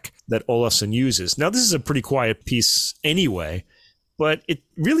attack that Olafsson uses. Now, this is a pretty quiet piece anyway, but it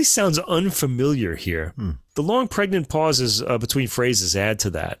really sounds unfamiliar here. The long, pregnant pauses between phrases add to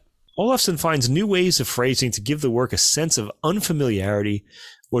that. Olafsson finds new ways of phrasing to give the work a sense of unfamiliarity,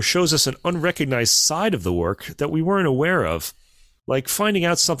 or shows us an unrecognized side of the work that we weren't aware of, like finding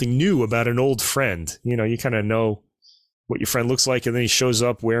out something new about an old friend. You know, you kind of know what your friend looks like, and then he shows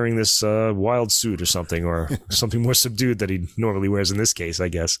up wearing this wild suit or something more subdued that he normally wears in this case, I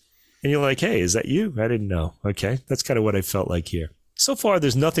guess. And you're like, hey, is that you? I didn't know. Okay, that's kind of what I felt like here. So far,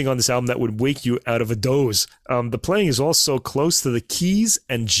 there's nothing on this album that would wake you out of a doze. The playing is also close to the keys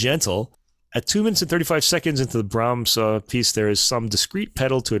and gentle. At 2 minutes and 35 seconds into the Brahms piece, there is some discrete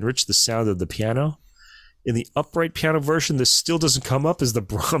pedal to enrich the sound of the piano. In the upright piano version, this still doesn't come up as the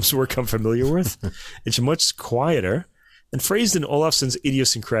Brahms work I'm familiar with. It's much quieter and phrased in Olafsson's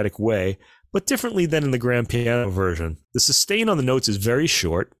idiosyncratic way, but differently than in the grand piano version. The sustain on the notes is very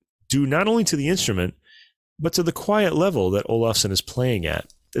short, due not only to the instrument, but to the quiet level that Olafsson is playing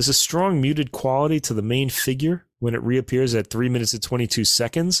at. There's a strong muted quality to the main figure when it reappears at 3 minutes and 22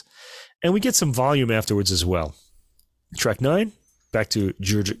 seconds, and we get some volume afterwards as well. Track 9, back to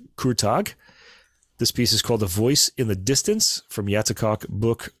György Kurtag. This piece is called A Voice in the Distance from Játszók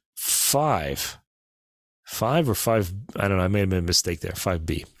Book 5. 5 or 5, I don't know, I may have made a mistake there,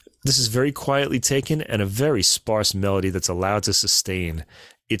 5B. This is very quietly taken and a very sparse melody that's allowed to sustain.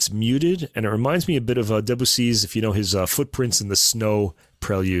 It's muted, and it reminds me a bit of Debussy's, if you know his Footprints in the Snow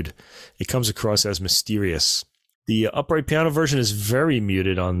prelude. It comes across as mysterious. The upright piano version is very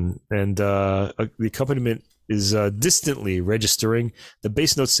muted and the accompaniment is distantly registering, the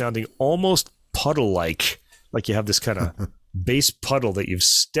bass notes sounding almost puddle-like you have this kind of bass puddle that you've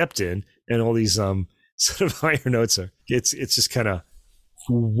stepped in, and all these sort of higher notes it's just kind of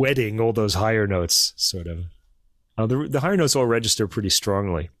wetting all those higher notes, sort of. The higher notes all register pretty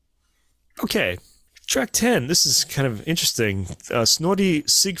strongly. Okay, track 10. This is kind of interesting. Snorri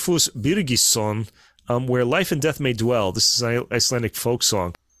Sigfús Birgisson, Where Life and Death May Dwell. This is an Icelandic folk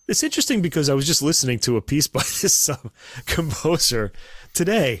song. It's interesting because I was just listening to a piece by this composer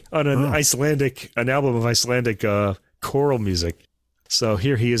today on an album of Icelandic choral music. So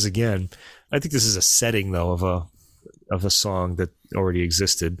here he is again. I think this is a setting, though, of a song that already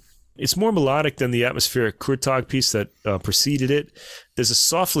existed. It's more melodic than the atmospheric Kurtag piece that preceded it. There's a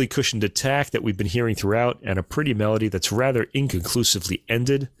softly cushioned attack that we've been hearing throughout, and a pretty melody that's rather inconclusively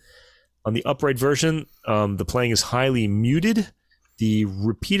ended. On the upright version, the playing is highly muted. The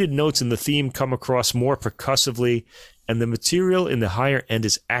repeated notes in the theme come across more percussively, and the material in the higher end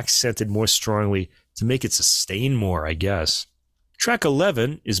is accented more strongly to make it sustain more, I guess. Track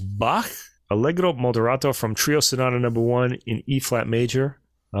 11 is Bach, Allegro Moderato from Trio Sonata No. 1 in E-flat major,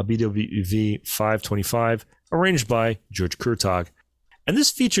 BWV 525, arranged by George Kurtag. And this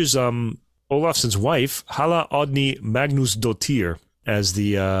features Olafsson's wife, Halla Oddny Magnusdottir, as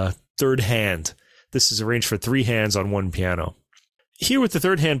the third hand. This is arranged for 3 hands on 1 piano. Here with the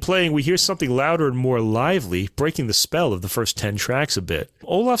third hand playing, we hear something louder and more lively, breaking the spell of the first 10 tracks a bit.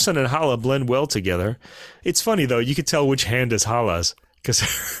 Olafsson and Halla blend well together. It's funny, though, you can tell which hand is Halla's,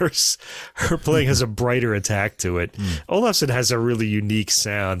 because her playing has a brighter attack to it. Olafsson has a really unique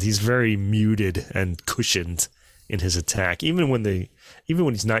sound. He's very muted and cushioned in his attack, even when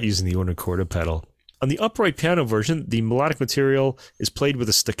he's not using the unicorda pedal. On the upright piano version, the melodic material is played with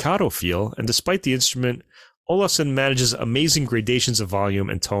a staccato feel, and despite the instrument, Olafsson manages amazing gradations of volume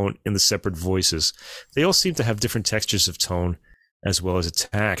and tone in the separate voices. They all seem to have different textures of tone as well as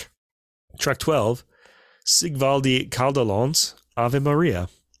attack. Track 12, Sigvaldi Kaldalóns, Ave Maria,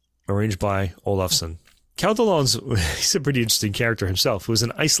 arranged by Olafsson. Kaldalóns, he's a pretty interesting character himself, who was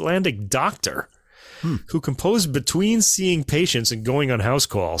an Icelandic doctor who composed between seeing patients and going on house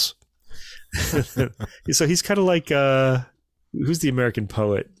calls. So he's kind of like, who's the American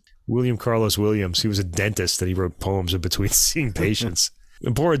poet? William Carlos Williams. He was a dentist and he wrote poems in between seeing patients.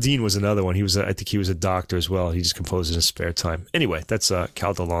 And Borodin was another one. I think he was a doctor as well. He just composed in his spare time. Anyway, that's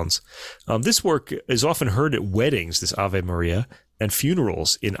Kaldalóns. This work is often heard at weddings, this Ave Maria, and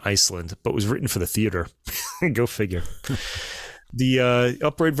funerals in Iceland, but was written for the theater. Go figure. The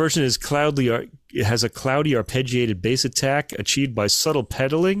upright version is it has a cloudy arpeggiated bass attack achieved by subtle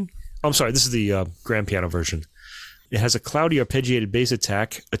pedaling. I'm sorry, this is the grand piano version. It has a cloudy arpeggiated bass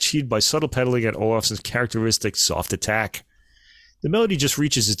attack achieved by subtle pedaling at Olafsson's characteristic soft attack. The melody just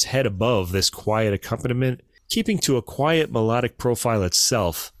reaches its head above this quiet accompaniment, keeping to a quiet melodic profile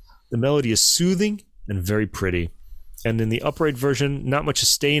itself. The melody is soothing and very pretty. And in the upright version, not much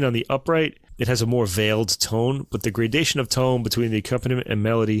sustain on the upright. It has a more veiled tone, but the gradation of tone between the accompaniment and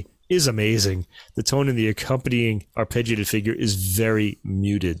melody is amazing. The tone in the accompanying arpeggiated figure is very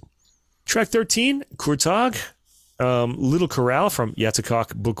muted. Track 13, Kurtag, Little Chorale from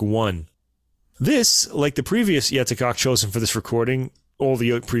Jættr Book 1. This, like the previous Jættr chosen for this recording, all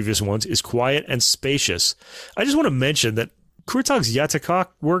the previous ones, is quiet and spacious. I just want to mention that Kurtag's Jættr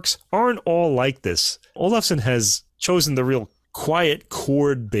works aren't all like this. Olafsson has chosen the real quiet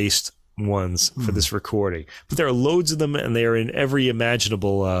chord-based ones for this recording, but there are loads of them and they are in every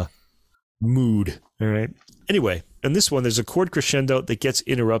imaginable mood. All right. Anyway, in this one, there's a chord crescendo that gets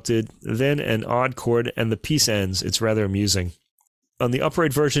interrupted, then an odd chord, and the piece ends. It's rather amusing. On the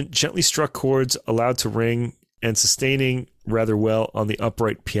upright version, gently struck chords allowed to ring and sustaining rather well on the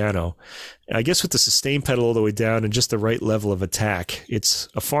upright piano. I guess with the sustain pedal all the way down and just the right level of attack, it's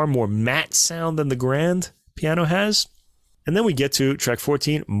a far more matte sound than the grand piano has. And then we get to track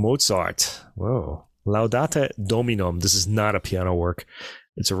 14, Mozart. Whoa. Laudate Dominum. This is not a piano work.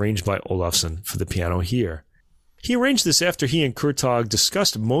 It's arranged by Olafsson for the piano here. He arranged this after he and Kurtag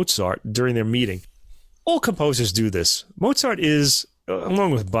discussed Mozart during their meeting. All composers do this. Mozart is,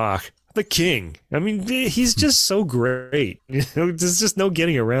 along with Bach, the king. I mean, he's just so great. There's just no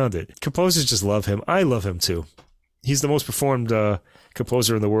getting around it. Composers just love him. I love him too. He's the most performed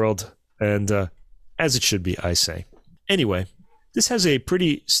composer in the world, and as it should be, I say. Anyway, this has a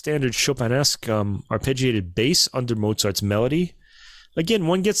pretty standard Chopinesque arpeggiated bass under Mozart's melody. Again,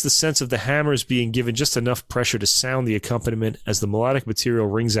 one gets the sense of the hammers being given just enough pressure to sound the accompaniment as the melodic material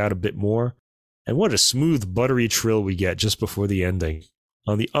rings out a bit more. And what a smooth, buttery trill we get just before the ending.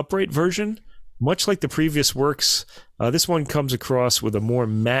 On the upright version, much like the previous works, this one comes across with a more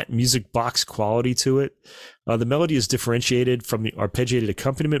matte music box quality to it. The melody is differentiated from the arpeggiated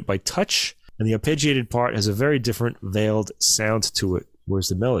accompaniment by touch, and the arpeggiated part has a very different veiled sound to it, whereas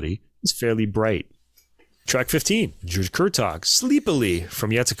the melody is fairly bright. Track 15, George Kurtag, Sleepily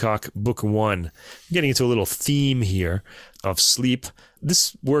from Jættr Book 1. I'm getting into a little theme here of sleep.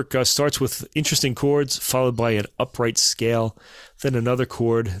 This work starts with interesting chords, followed by an upright scale, then another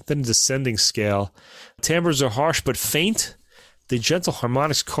chord, then a descending scale. Timbres are harsh but faint. The gentle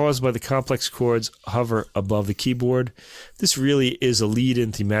harmonics caused by the complex chords hover above the keyboard. This really is a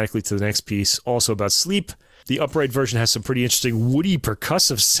lead-in thematically to the next piece, also about sleep. The upright version has some pretty interesting woody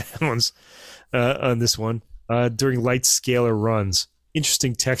percussive sounds on this one during light scalar runs.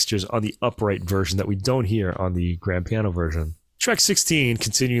 Interesting textures on the upright version that we don't hear on the grand piano version. Track 16,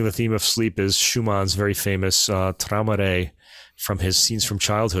 continuing the theme of sleep, is Schumann's very famous Traumare from his Scenes from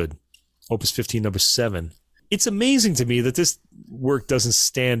Childhood, Opus 15, number 7. It's amazing to me that this work doesn't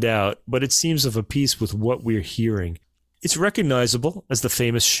stand out, but it seems of a piece with what we're hearing. It's recognizable as the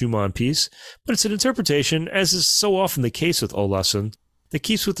famous Schumann piece, but it's an interpretation, as is so often the case with Olafsson, that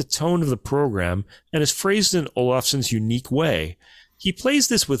keeps with the tone of the program and is phrased in Olafsson's unique way. He plays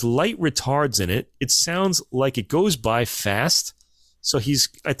this with light retards in it. It sounds like it goes by fast. So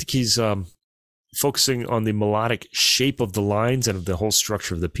I think he's focusing on the melodic shape of the lines and of the whole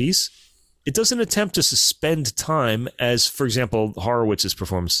structure of the piece. It doesn't attempt to suspend time as, for example, Horowitz's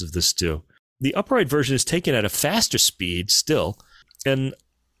performances of this do. The upright version is taken at a faster speed still, and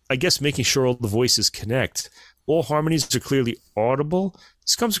I guess making sure all the voices connect. All harmonies are clearly audible.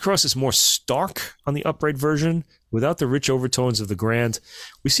 This comes across as more stark on the upright version, without the rich overtones of the grand.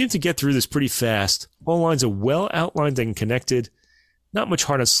 We seem to get through this pretty fast. All lines are well outlined and connected. Not much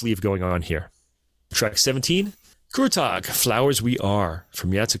heart on sleeve going on here. Track 17, Kurtag, Flowers We Are,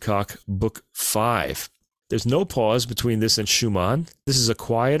 from Jatsikok, Book 5. There's no pause between this and Schumann. This is a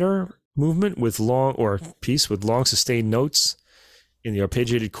quieter movement with piece with long sustained notes in the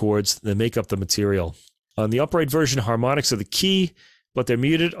arpeggiated chords that make up the material. On the upright version, harmonics are the key, but they're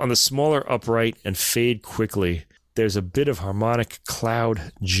muted on the smaller upright and fade quickly. There's a bit of harmonic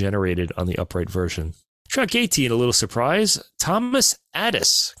cloud generated on the upright version. Track 18, a little surprise. Thomas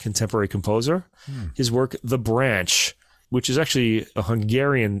Adis, contemporary composer. His work, The Branch, which is actually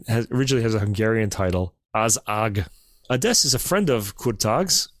originally has a Hungarian title, Az Ag. Adis is a friend of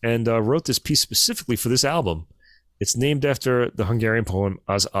Kurtag's and wrote this piece specifically for this album. It's named after the Hungarian poem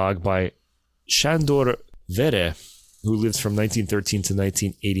Az Ag by Sándor Vere, who lived from 1913 to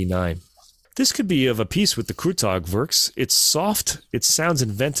 1989. This could be of a piece with the Kurtag works. It's soft, it sounds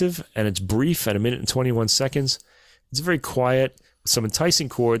inventive, and it's brief at 1 minute and 21 seconds. It's very quiet, with some enticing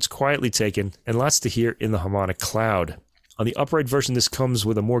chords, quietly taken, and lots to hear in the harmonic cloud. On the upright version, this comes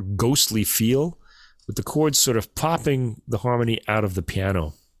with a more ghostly feel, with the chords sort of popping the harmony out of the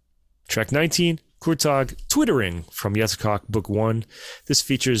piano. Track 19, Kurtag, Twittering, from Jatsikok, Book 1. This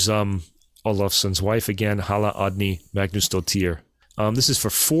features Olafsson's wife again, Halla Odni Magnusdottir. This is for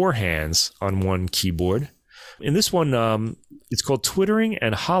 4 hands on one keyboard. In this one, it's called Twittering,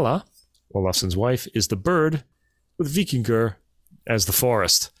 and Halla, Olafsson's wife, is the bird, with Vikingur as the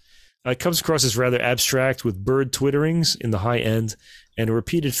forest. It comes across as rather abstract, with bird twitterings in the high end and a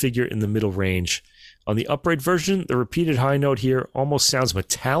repeated figure in the middle range. On the upright version, the repeated high note here almost sounds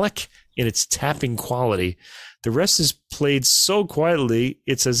metallic in its tapping quality. The rest is played so quietly,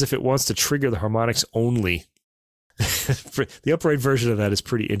 it's as if it wants to trigger the harmonics only. The upright version of that is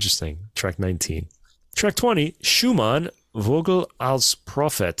pretty interesting. Track 19. Track 20, Schumann, Vogel als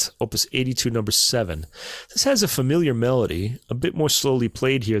Prophet, Opus 82, number 7. This has a familiar melody, a bit more slowly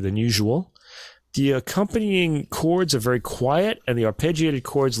played here than usual. The accompanying chords are very quiet, and the arpeggiated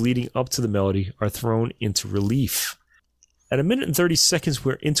chords leading up to the melody are thrown into relief. At 1 minute and 30 seconds,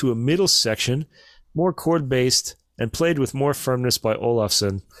 we're into a middle section, more chord-based, and played with more firmness by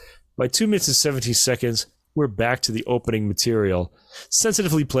Olafsson. By 2 minutes and 17 seconds, we're back to the opening material,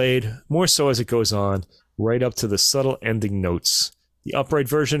 sensitively played, more so as it goes on, right up to the subtle ending notes. The upright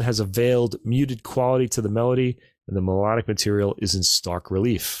version has a veiled, muted quality to the melody, and the melodic material is in stark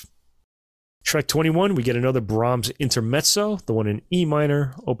relief. Track 21, we get another Brahms intermezzo, the one in E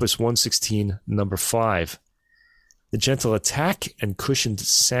minor, Opus 116, number 5. The gentle attack and cushioned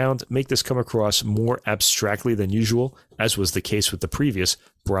sound make this come across more abstractly than usual, as was the case with the previous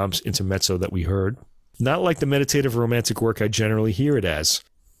Brahms intermezzo that we heard. Not like the meditative romantic work I generally hear it as.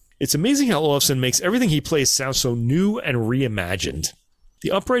 It's amazing how Olafsson makes everything he plays sound so new and reimagined.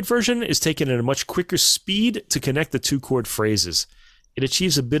 The upright version is taken at a much quicker speed to connect the 2 chord phrases. It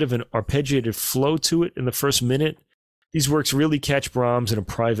achieves a bit of an arpeggiated flow to it in the first minute. These works really catch Brahms in a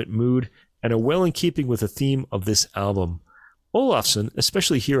private mood and are well in keeping with the theme of this album. Olafsson,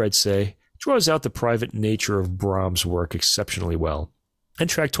 especially here I'd say, draws out the private nature of Brahms' work exceptionally well. And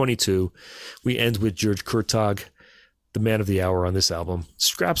track 22, we end with George Kurtag, the man of the hour on this album.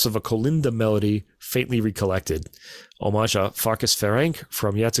 Scraps of a Kolinda melody, faintly recollected. Homage à Farkas Ferenc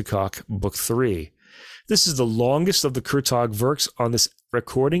from Jatsikok, Book 3. This is the longest of the Kurtag works on this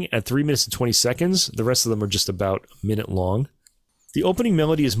recording at 3 minutes and 20 seconds. The rest of them are just about a minute long. The opening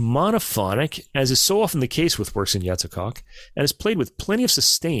melody is monophonic, as is so often the case with works in Jatsikok, and is played with plenty of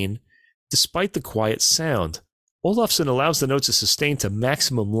sustain despite the quiet sound. Olafsson allows the notes to sustain to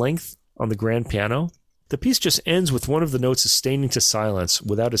maximum length on the grand piano. The piece just ends with one of the notes sustaining to silence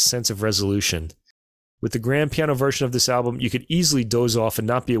without a sense of resolution. With the grand piano version of this album, you could easily doze off and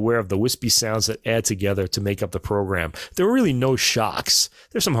not be aware of the wispy sounds that add together to make up the program. There are really no shocks.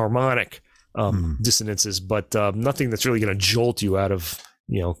 There's some harmonic dissonances, but nothing that's really going to jolt you out of,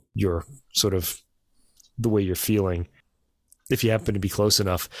 your sort of the way you're feeling, if you happen to be close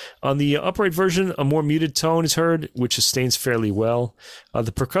enough. On the upright version, a more muted tone is heard, which sustains fairly well.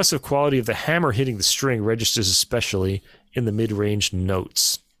 The percussive quality of the hammer hitting the string registers especially in the mid-range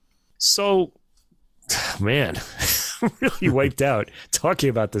notes. So, man, really wiped out talking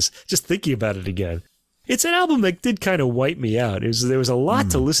about this, just thinking about it again. It's an album that did kind of wipe me out. There was a lot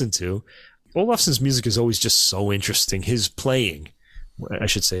to listen to. Olafson's music is always just so interesting. His playing, I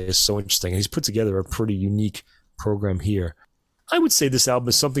should say, is so interesting. He's put together a pretty unique program here. I would say this album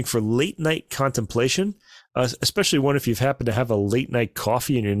is something for late night contemplation, especially one if you've happened to have a late night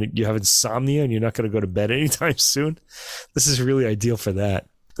coffee and you have insomnia and you're not going to go to bed anytime soon. This is really ideal for that.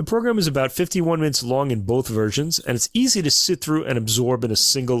 The program is about 51 minutes long in both versions, and it's easy to sit through and absorb in a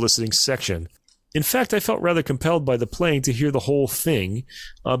single listening section. In fact, I felt rather compelled by the playing to hear the whole thing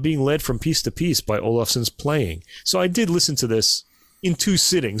being led from piece to piece by Olafson's playing. So I did listen to this in 2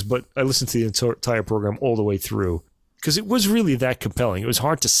 sittings, but I listened to the entire program all the way through because it was really that compelling. It was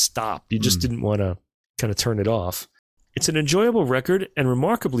hard to stop. You just didn't want to kind of turn it off. It's an enjoyable record and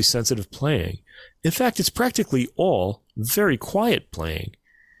remarkably sensitive playing. In fact, it's practically all very quiet playing.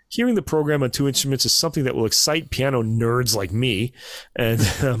 Hearing the program on 2 instruments is something that will excite piano nerds like me. And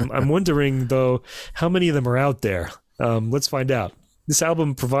I'm wondering, though, how many of them are out there. Let's find out. This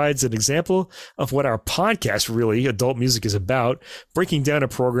album provides an example of what our podcast, really, Adult Music, is about, breaking down a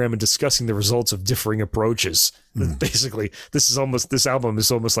program and discussing the results of differing approaches. Basically, this album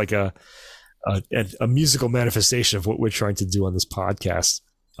is almost like a musical manifestation of what we're trying to do on this podcast.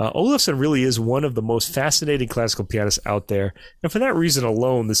 Olafson really is one of the most fascinating classical pianists out there, and for that reason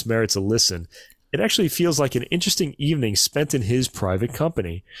alone, this merits a listen. It actually feels like an interesting evening spent in his private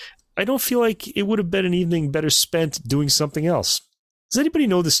company. I don't feel like it would have been an evening better spent doing something else. Does anybody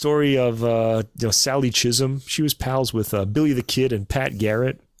know the story of Sally Chisholm? She was pals with Billy the Kid and Pat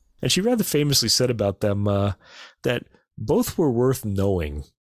Garrett, and she rather famously said about them that both were worth knowing.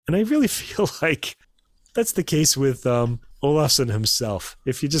 And I really feel like that's the case with Olafson himself.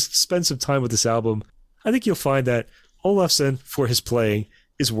 If you just spend some time with this album, I think you'll find that Olafson, for his playing,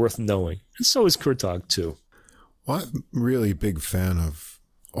 is worth knowing. And so is Kurtag, too. Well, I'm really a big fan of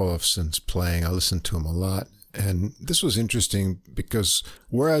Olafson's playing. I listen to him a lot. And this was interesting because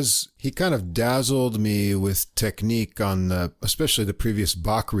whereas he kind of dazzled me with technique on especially the previous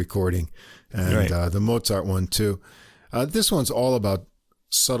Bach recording and the Mozart one too, this one's all about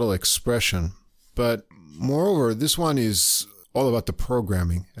subtle expression. But moreover, this one is all about the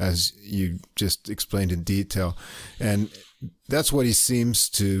programming, as you just explained in detail. And that's what he seems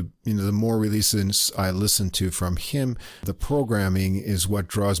to, the more releases I listen to from him, the programming is what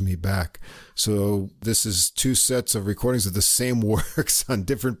draws me back. So this is 2 sets of recordings of the same works on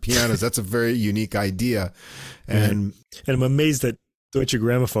different pianos. That's a very unique idea. And I'm amazed that Deutsche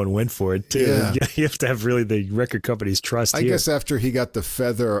Grammophon went for it, too. Yeah. You have to have really the record company's trust I guess after he got the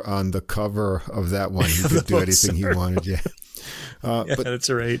feather on the cover of that one, he could do anything he wanted, but that's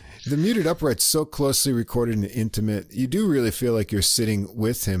right. The muted upright's so closely recorded and intimate, you do really feel like you're sitting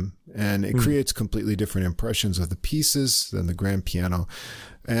with him, and it creates completely different impressions of the pieces than the grand piano.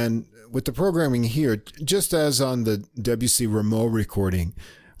 And with the programming here, just as on the Debussy Rameau recording,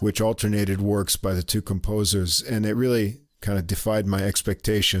 which alternated works by the 2 composers, and it really kind of defied my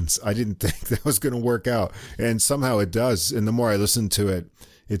expectations. I didn't think that was going to work out, and somehow it does. And the more I listen to it,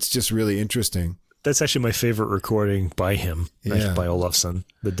 it's just really interesting. That's actually my favorite recording by him, by Olafson,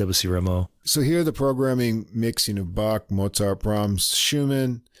 the Debussy Rameau. So here the programming mix, Bach, Mozart, Brahms,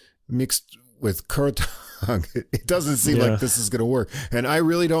 Schumann, mixed with Kurtag. It doesn't seem like this is going to work. And I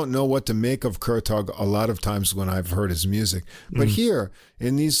really don't know what to make of Kurtag a lot of times when I've heard his music. But here,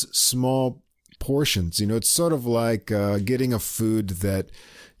 in these small portions, it's sort of like getting a food that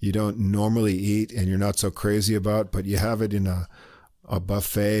you don't normally eat and you're not so crazy about, but you have it in a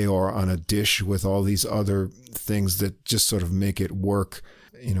buffet or on a dish with all these other things that just sort of make it work,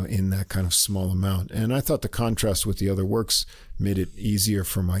 in that kind of small amount. And I thought the contrast with the other works made it easier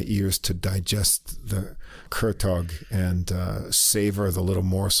for my ears to digest the Kurtag and savor the little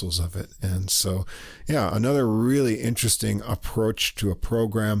morsels of it. And so, another really interesting approach to a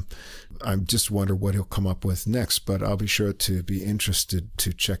program. I just wonder what he'll come up with next, but I'll be sure to be interested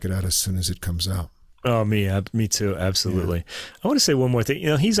to check it out as soon as it comes out. Oh, me too. Absolutely. Yeah. I want to say one more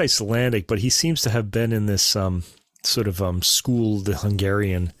thing. He's Icelandic, but he seems to have been in this sort of schooled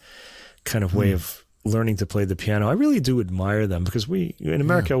Hungarian kind of way of learning to play the piano. I really do admire them because in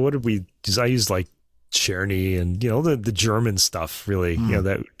America, what did we use? I used like Czerny and, the German stuff, really,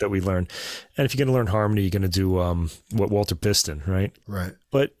 that we learn. And if you're going to learn harmony, you're going to do Walter Piston, right? Right.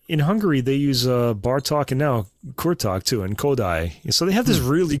 But in Hungary, they use Bartók and now Kurtág, too, and Kodály. So they have this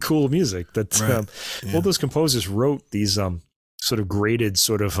really cool music that all those composers wrote these sort of graded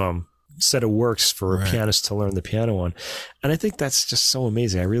sort of set of works for pianists to learn the piano on. And I think that's just so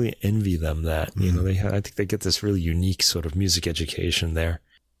amazing. I really envy them that. I think they get this really unique sort of music education there.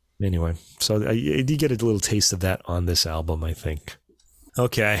 Anyway, so I did get a little taste of that on this album, I think.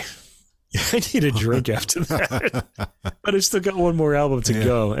 Okay. I need a drink after that. But I've still got one more album to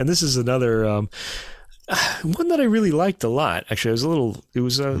go. And this is another one that I really liked a lot. Actually, it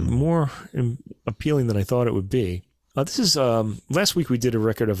was more appealing than I thought it would be. This is, last week we did a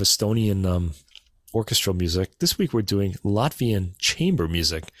record of Estonian orchestral music. This week we're doing Latvian chamber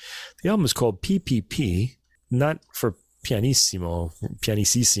music. The album is called PPP, not for pianissimo,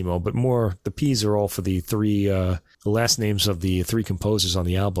 but more, the P's are all for the the last names of the three composers on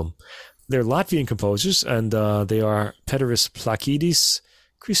the album. They're Latvian composers, and they are Pēteris Plakīdis,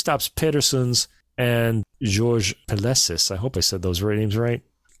 Kristaps Pētersons, and George Pelesis. I hope I said those names right.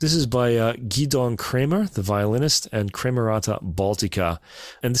 This is by Gidon Kramer, the violinist, and Kramerata Baltica.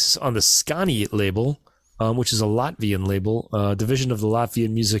 And this is on the Skani label, which is a Latvian label, division of the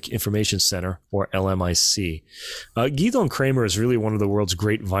Latvian Music Information Center, or LMIC. Gidon Kramer is really one of the world's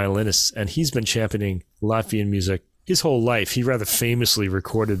great violinists, and he's been championing Latvian music his whole life. He rather famously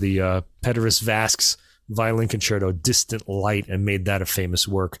recorded the Pēteris Vasks violin concerto Distant Light and made that a famous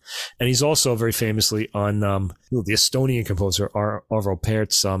work. And he's also very famously on the Estonian composer Arvo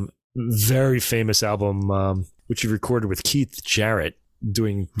Pärt's very famous album, which he recorded with Keith Jarrett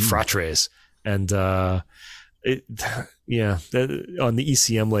doing Fratres. And on the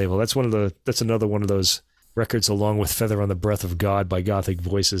ECM label, that's another one of those records, along with Feather on the Breath of God by Gothic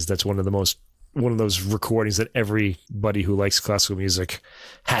Voices. That's one of those recordings that everybody who likes classical music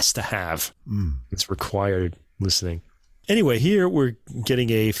has to have. It's required listening. Anyway, here we're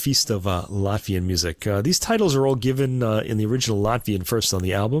getting a feast of Latvian music. These titles are all given in the original Latvian first on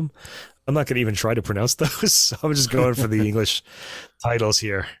the album. I'm not going to even try to pronounce those. So I'm just going for the English titles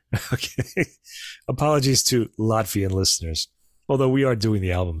here. Okay. Apologies to Latvian listeners, although we are doing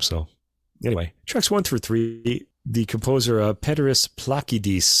the album. So anyway, tracks 1 through 3, the composer Pēteris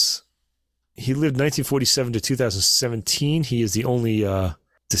Plakīdis. He lived 1947 to 2017. He is the only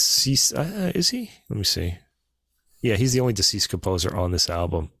deceased. Is he? Let me see. Yeah, he's the only deceased composer on this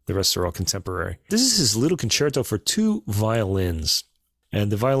album. The rest are all contemporary. This is his little concerto for 2 violins. And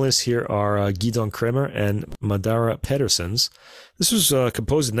the violinists here are Gidon Kramer and Madara Pētersons. This was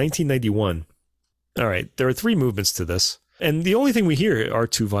composed in 1991. All right, there are 3 movements to this. And the only thing we hear are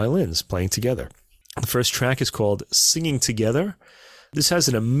 2 violins playing together. The first track is called Singing Together. This has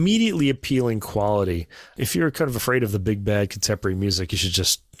an immediately appealing quality. If you're kind of afraid of the big bad contemporary music, you should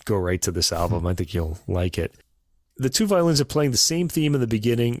just go right to this album. I think you'll like it. The 2 violins are playing the same theme in the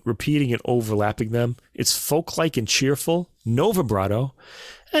beginning, repeating and overlapping them. It's folk-like and cheerful, no vibrato,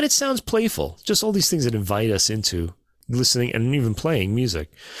 and it sounds playful. Just all these things that invite us into listening and even playing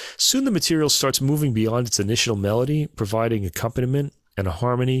music. Soon the material starts moving beyond its initial melody, providing accompaniment and a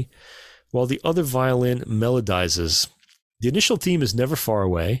harmony, while the other violin melodizes. The initial theme is never far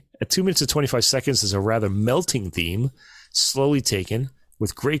away. At 2 minutes and 25 seconds is a rather melting theme, slowly taken,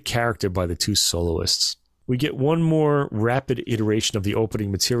 with great character by the 2 soloists. We get one more rapid iteration of the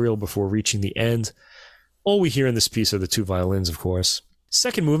opening material before reaching the end. All we hear in this piece are the 2 violins, of course.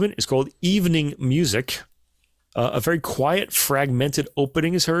 Second movement is called Evening Music. A very quiet, fragmented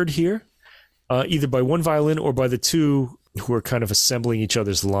opening is heard here, either by one violin or by the 2 who are kind of assembling each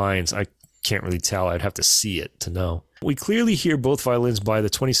other's lines. I can't really tell. I'd have to see it to know. We clearly hear both violins by the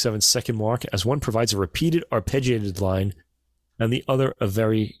 27-second mark, as one provides a repeated arpeggiated line and the other a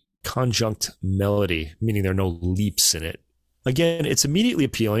very conjunct melody, meaning there are no leaps in it. Again, it's immediately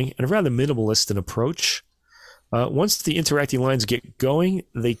appealing and rather minimalist in approach. Once the interacting lines get going,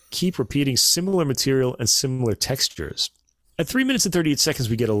 they keep repeating similar material and similar textures. At 3 minutes and 38 seconds,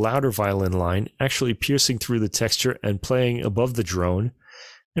 we get a louder violin line, actually piercing through the texture and playing above the drone,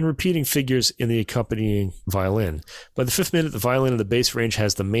 and repeating figures in the accompanying violin. By the 5th minute, the violin in the bass range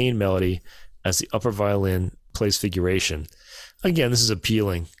has the main melody as the upper violin plays figuration. Again, this is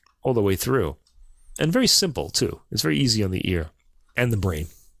appealing all the way through. And very simple, too. It's very easy on the ear and the brain.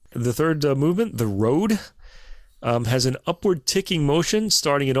 The third movement, the Road, has an upward ticking motion,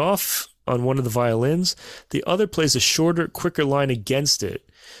 starting it off on one of the violins. The other plays a shorter, quicker line against it.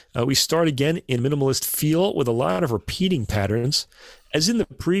 We start again in minimalist feel with a lot of repeating patterns. As in the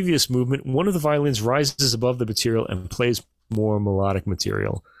previous movement, one of the violins rises above the material and plays more melodic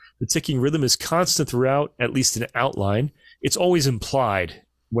material. The ticking rhythm is constant throughout, at least in outline. It's always implied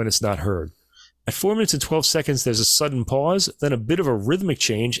when it's not heard. At 4 minutes and 12 seconds, there's a sudden pause, then a bit of a rhythmic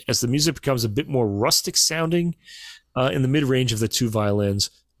change as the music becomes a bit more rustic sounding in the mid-range of the two violins,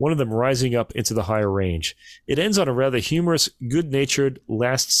 one of them rising up into the higher range. It ends on a rather humorous, good-natured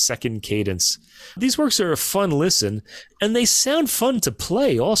last-second cadence. These works are a fun listen, and they sound fun to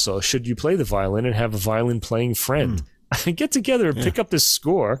play also, should you play the violin and have a violin-playing friend. Get together and pick up this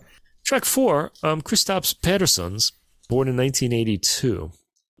score. Track 4, Kristaps Pedersen's, born in 1982.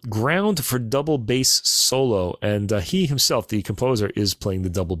 Ground for double bass solo, and he himself, the composer, is playing the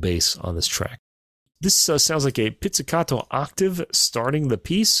double bass on this track. This sounds like a pizzicato octave starting the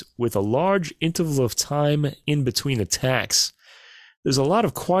piece with a large interval of time in between attacks. There's a lot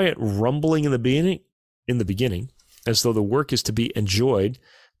of quiet rumbling in the beginning, as though the work is to be enjoyed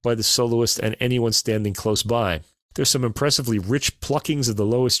by the soloist and anyone standing close by. There's some impressively rich pluckings of the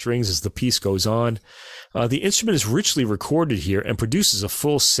lowest strings as the piece goes on. The instrument is richly recorded here and produces a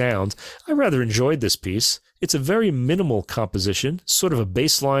full sound. I rather enjoyed this piece. It's a very minimal composition, sort of a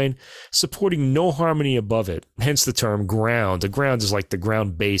bass line, supporting no harmony above it, hence the term ground. A ground is like the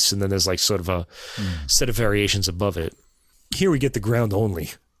ground bass, and then there's like sort of a set of variations above it. Here we get the ground only.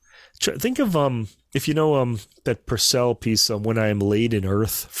 Think of, if you know that Purcell piece, When I Am Laid in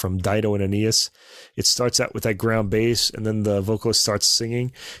Earth from Dido and Aeneas. It starts out with that ground bass, and then the vocalist starts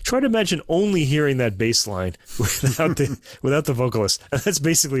singing. Try to imagine only hearing that bass line without the vocalist. And that's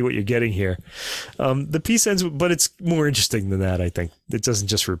basically what you're getting here. The piece ends, but it's more interesting than that, I think. It doesn't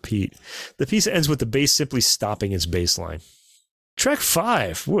just repeat. The piece ends with the bass simply stopping its bass line. Track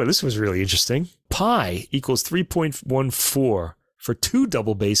 5. Whoa, this was really interesting. Pi equals 3.14 for two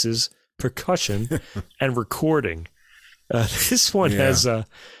double basses, percussion, and recording. This one has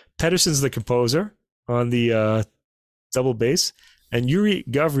Pedersen's the composer on the double bass, and Yuri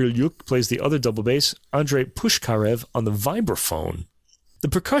Gavrilyuk plays the other double bass, Andrei Pushkarev on the vibraphone. The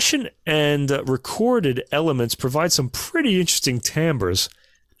percussion and recorded elements provide some pretty interesting timbres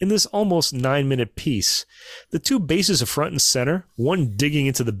in this almost 9-minute piece. The two basses are front and center, one digging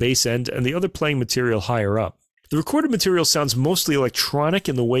into the bass end and the other playing material higher up. The recorded material sounds mostly electronic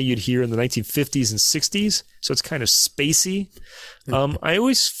in the way you'd hear in the 1950s and 60s, so it's kind of spacey. I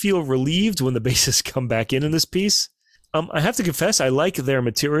always feel relieved when the basses come back in this piece. I have to confess, I like their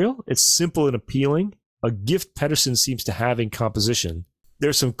material. It's simple and appealing, a gift Pedersen seems to have in composition.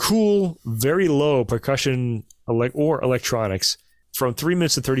 There's some cool, very low percussion or electronics from 3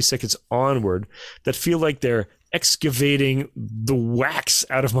 minutes and 30 seconds onward that feel like they're excavating the wax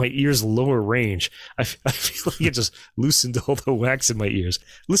out of my ears' lower range. I feel like it just loosened all the wax in my ears.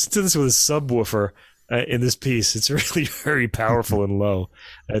 Listen to this with a subwoofer in this piece. It's really very powerful and low.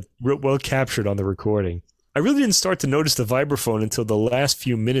 Well captured on the recording. I really didn't start to notice the vibraphone until the last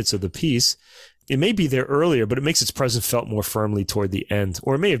few minutes of the piece. It may be there earlier, but it makes its presence felt more firmly toward the end,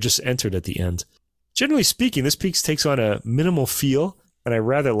 or it may have just entered at the end. Generally speaking, this piece takes on a minimal feel, and I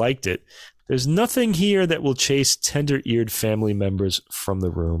rather liked it. There's nothing here that will chase tender-eared family members from the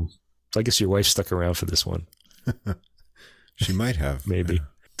room. So I guess your wife stuck around for this one. She might have. Maybe. Yeah.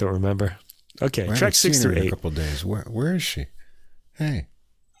 Don't remember. Okay, well, track 6 through 8. In a couple of days. Where is she? Hey.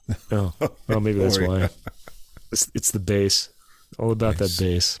 Oh, well, maybe that's why. It's the bass. All about that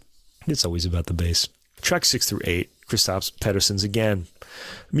bass. It's always about the bass. Track 6 through 8. Kristaps Pedersen's again.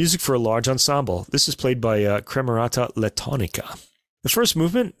 Music for a large ensemble. This is played by Kremerata Letonica. The first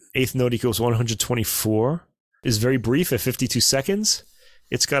movement, 8th note equals 124, is very brief at 52 seconds.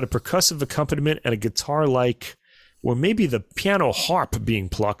 It's got a percussive accompaniment and a guitar-like, or maybe the piano harp being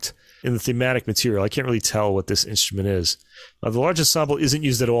plucked in the thematic material. I can't really tell what this instrument is. The large ensemble isn't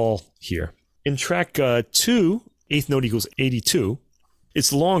used at all here. In track 2, 8th note equals 82,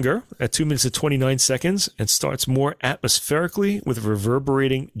 it's longer at 2 minutes and 29 seconds and starts more atmospherically with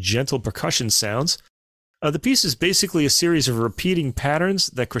reverberating, gentle percussion sounds. The piece is basically a series of repeating patterns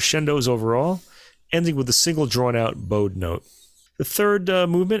that crescendos overall, ending with a single drawn-out bowed note. The third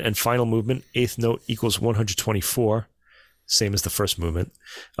movement and final movement, 8th note equals 124, same as the first movement.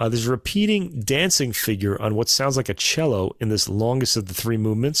 There's a repeating dancing figure on what sounds like a cello in this longest of the three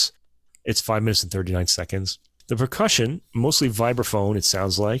movements. It's 5 minutes and 39 seconds. The percussion, mostly vibraphone it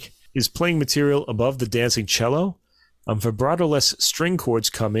sounds like, is playing material above the dancing cello. Vibrato-less string chords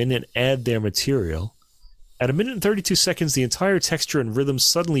come in and add their material. At 1 minute and 32 seconds, the entire texture and rhythm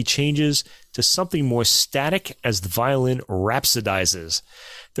suddenly changes to something more static as the violin rhapsodizes.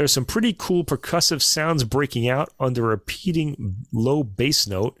 There are some pretty cool percussive sounds breaking out under a repeating low bass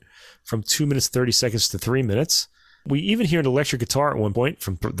note from 2 minutes 30 seconds to 3 minutes. We even hear an electric guitar at one point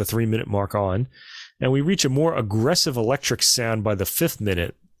from the 3 minute mark on, and we reach a more aggressive electric sound by the 5th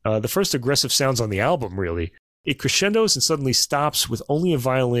minute. The first aggressive sounds on the album, really. It crescendos and suddenly stops with only a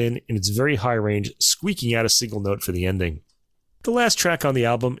violin in its very high range, squeaking out a single note for the ending. The last track on the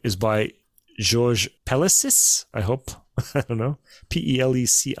album is by Georges Pelecis, I hope, I don't know,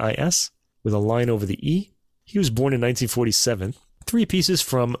 Pelecis, with a line over the E. He was born in 1947. 3 pieces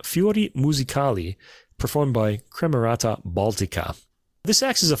from Fiori Musicali, performed by Cremerata Baltica. This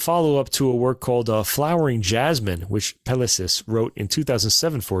acts as a follow-up to a work called Flowering Jasmine, which Pelecis wrote in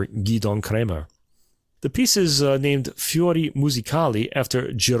 2007 for Gidon Kremer. The piece is named Fiori Musicali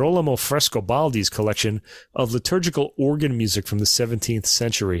after Girolamo Frescobaldi's collection of liturgical organ music from the 17th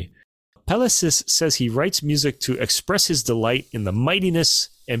century. Pelecis says he writes music to express his delight in the mightiness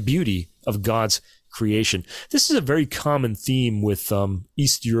and beauty of God's creation. This is a very common theme with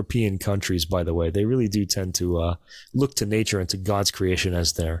East European countries, by the way. They really do tend to look to nature and to God's creation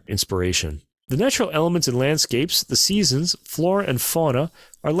as their inspiration. The natural elements and landscapes, the seasons, flora and fauna,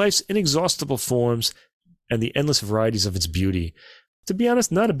 are life's inexhaustible forms and the endless varieties of its beauty. To be honest,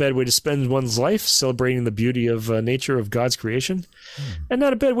 not a bad way to spend one's life, celebrating the beauty of nature of God's creation, and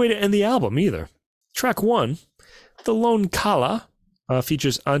not a bad way to end the album either. Track 1, The Lone Kala,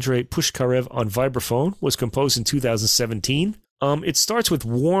 features Andrei Pushkarev on vibraphone, was composed in 2017. It starts with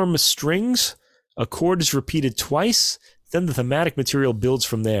warm strings, a chord is repeated twice, then the thematic material builds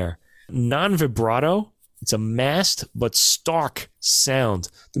from there. Non-vibrato, it's a masked but stark sound.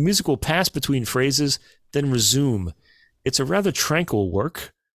 The music will pass between phrases, then resume. It's a rather tranquil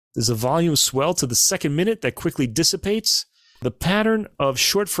work. There's a volume swell to the second minute that quickly dissipates. The pattern of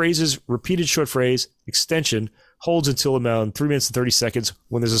short phrases, repeated short phrase, extension, holds until around 3 minutes and 30 seconds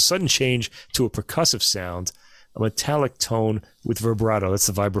when there's a sudden change to a percussive sound, a metallic tone with vibrato. That's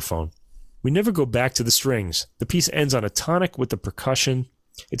the vibraphone. We never go back to the strings. The piece ends on a tonic with the percussion.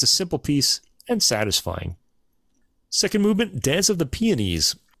 It's a simple piece and satisfying. Second movement, Dance of the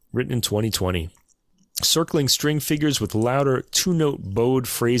Peonies, written in 2020. Circling string figures with louder 2-note bowed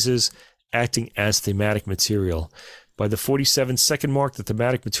phrases acting as thematic material. By the 47-second mark, the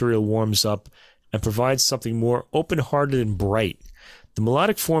thematic material warms up and provides something more open-hearted and bright. The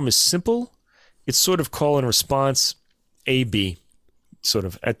melodic form is simple. It's sort of call and response, A-B. Sort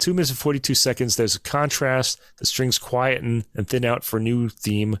of. At 2 minutes and 42 seconds, there's a contrast. The strings quieten and thin out for a new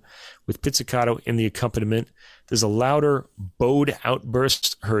theme with pizzicato in the accompaniment. There's a louder bowed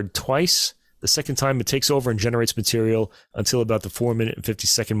outburst heard twice. The second time it takes over and generates material until about the 4 minute and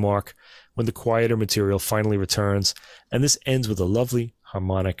 50-second mark when the quieter material finally returns. And this ends with a lovely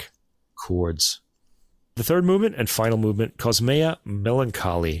harmonic chords. The third movement and final movement, Kosmea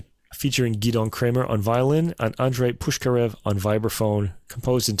Melancholy, featuring Gidon Kremer on violin and Andrei Pushkarev on vibraphone,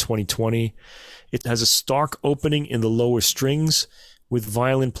 composed in 2020. It has a stark opening in the lower strings, with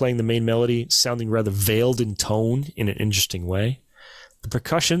violin playing the main melody, sounding rather veiled in tone in an interesting way. The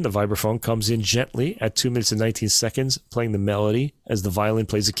percussion, the vibraphone, comes in gently at 2 minutes and 19 seconds, playing the melody as the violin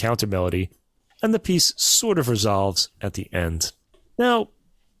plays a counter melody, and the piece sort of resolves at the end. Now,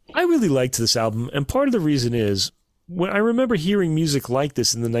 I really liked this album, and part of the reason is, when I remember hearing music like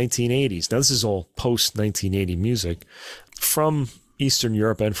this in the 1980s, now this is all post-1980 music, from Eastern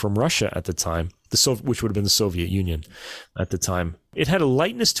Europe and from Russia at the time, which would have been the Soviet Union at the time. It had a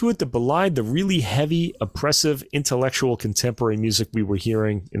lightness to it that belied the really heavy, oppressive, intellectual contemporary music we were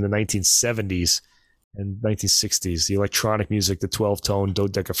hearing in the 1970s and 1960s, the electronic music, the 12-tone,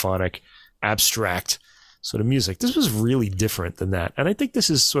 dodecaphonic, abstract sort of music. This was really different than that, and I think this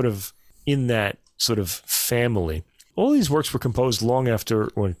is sort of in that sort of family. All these works were composed long after,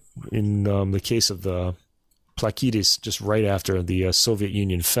 or in the case of the Plakidis, just right after the Soviet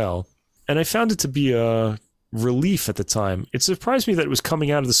Union fell. And I found it to be a relief at the time. It surprised me that it was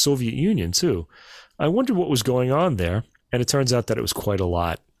coming out of the Soviet Union, too. I wondered what was going on there, and it turns out that it was quite a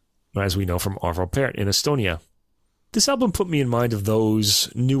lot, as we know from Arvo Pärt in Estonia. This album put me in mind of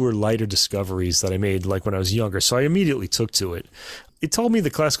those newer, lighter discoveries that I made like when I was younger, so I immediately took to it. It told me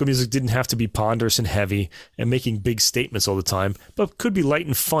that classical music didn't have to be ponderous and heavy and making big statements all the time, but could be light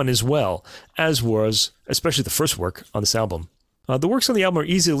and fun as well, as was especially the first work on this album. The works on the album are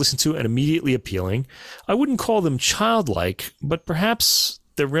easy to listen to and immediately appealing. I wouldn't call them childlike, but perhaps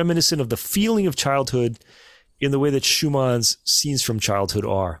they're reminiscent of the feeling of childhood in the way that Schumann's Scenes from Childhood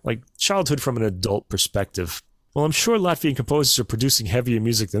are, like childhood from an adult perspective. Well, I'm sure Latvian composers are producing heavier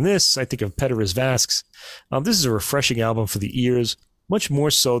music than this. I think of Pēteris Vasks. This is a refreshing album for the ears, much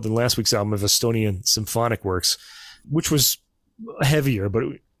more so than last week's album of Estonian symphonic works, which was heavier, but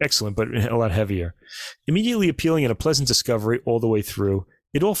excellent, but a lot heavier. Immediately appealing and a pleasant discovery all the way through.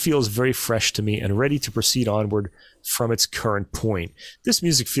 It all feels very fresh to me and ready to proceed onward from its current point. This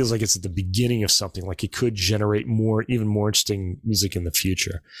music feels like it's at the beginning of something, like it could generate even more interesting music in the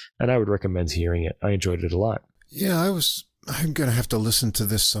future. And I would recommend hearing it. I enjoyed it a lot. Yeah, I'm going to have to listen to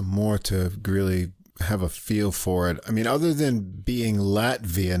this some more to really have a feel for it. I mean, other than being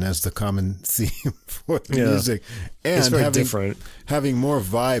Latvian as the common theme for the music, and it's very different. Having more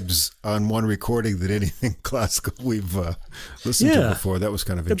vibes on one recording than anything classical we've listened to before. That was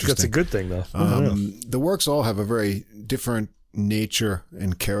kind of interesting. That's a good thing, though. The works all have a very different nature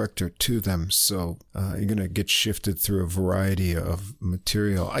and character to them, so you're going to get shifted through a variety of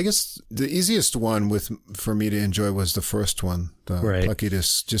material. I guess the easiest one for me to enjoy was the first one, the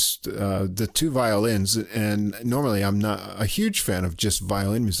Placidus, just the two violins. And normally I'm not a huge fan of just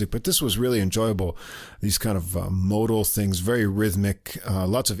violin music, but this was really enjoyable. These kind of modal things, very rhythmic,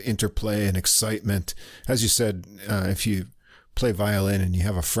 lots of interplay and excitement. As you said, if you play violin and you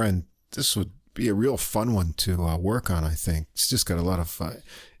have a friend, this would be a real fun one to work on, I think. It's just got a lot of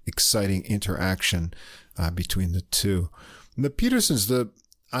exciting interaction between the two. And the Petersons,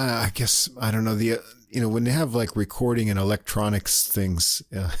 I guess, I don't know, when they have like recording and electronics things,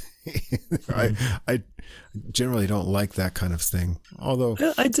 I generally don't like that kind of thing. Although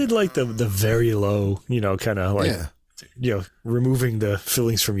I did like the very low, kind of like, removing the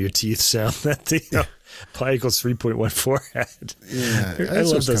fillings from your teeth sound that the Pi equals 3.14 had. Yeah, I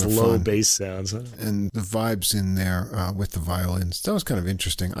love those low bass sounds. And the vibes in there with the violins. That was kind of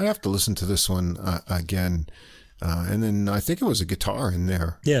interesting. I have to listen to this one again. And then I think it was a guitar in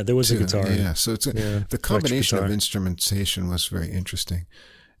there. Yeah, there was a guitar. Yeah, so it's the combination of instrumentation was very interesting.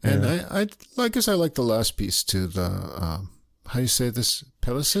 And I guess I like the last piece too, the, how do you say this?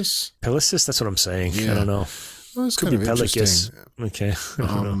 Pelisis? Pelisis, that's what I'm saying. Yeah. I don't know. Well, it's kind of interesting. Okay.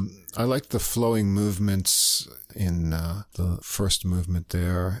 I like the flowing movements in the first movement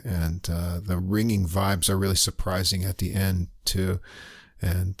there, and the ringing vibes are really surprising at the end too.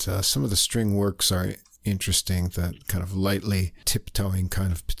 And some of the string works are interesting, that kind of lightly tiptoeing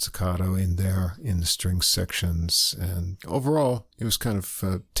kind of pizzicato in there in the string sections. And overall, it was kind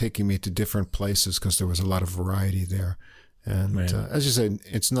of taking me to different places because there was a lot of variety there. And as you said,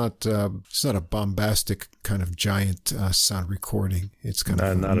 it's not a bombastic kind of giant sound recording. It's kind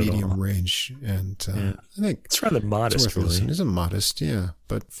of a medium range, and I think it's rather modest. Really, it's modest,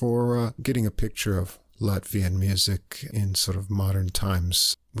 But for getting a picture of Latvian music in sort of modern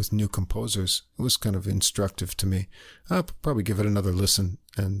times with new composers, it was kind of instructive to me. I'll probably give it another listen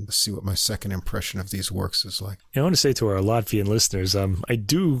and see what my second impression of these works is like. I want to say to our Latvian listeners, I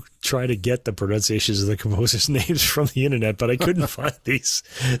do try to get the pronunciations of the composers' names from the internet, but I couldn't find these.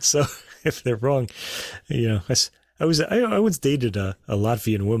 So if they're wrong, I once dated a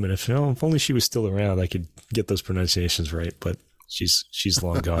Latvian woman. If only she was still around, I could get those pronunciations right. But she's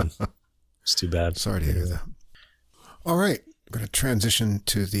long gone. It's too bad. Sorry to hear that. All right. I'm going to transition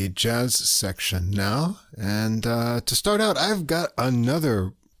to the jazz section now. And to start out, I've got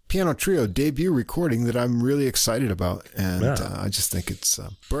another piano trio debut recording that I'm really excited about. And I just think it's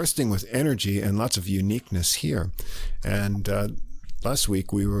bursting with energy and lots of uniqueness here. And last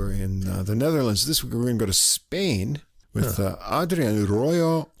week we were in the Netherlands. This week we're going to go to Spain with Adrian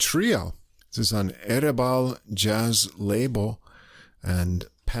Royo Trio. This is on Erebal Jazz label and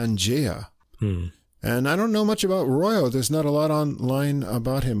Pangea. And I don't know much about Royo. There's not a lot online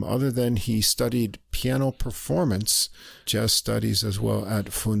about him other than he studied piano performance, jazz studies as well, at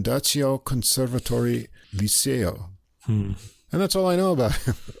Fundació Conservatori Liceo. And that's all I know about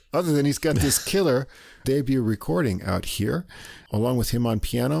him, other than he's got this killer debut recording out here. Along with him on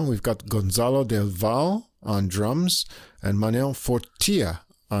piano, we've got Gonzalo del Val on drums and Manel Fortia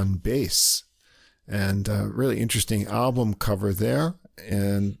on bass. And a really interesting album cover there.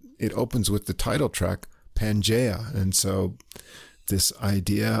 And it opens with the title track, Pangea. And so this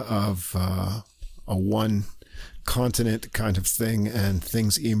idea of a one continent kind of thing and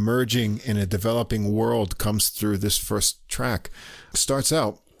things emerging in a developing world comes through this first track. It starts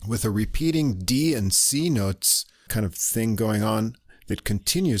out with a repeating D and C notes kind of thing going on that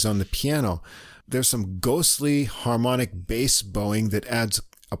continues on the piano. There's some ghostly harmonic bass bowing that adds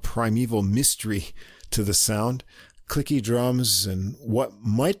a primeval mystery to the sound. Clicky drums and what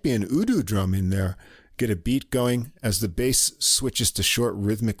might be an udu drum in there get a beat going as the bass switches to short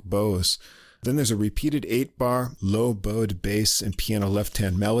rhythmic bows. Then there's a repeated 8-bar low bowed bass and piano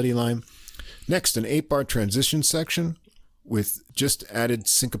left-hand melody line. Next, an 8-bar transition section with just added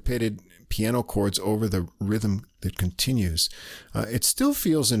syncopated piano chords over the rhythm that continues. It still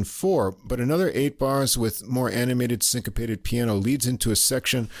feels in 4, but another 8 bars with more animated syncopated piano leads into a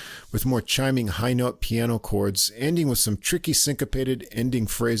section with more chiming high note piano chords, ending with some tricky syncopated ending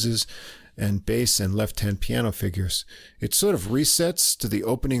phrases and bass and left-hand piano figures. It sort of resets to the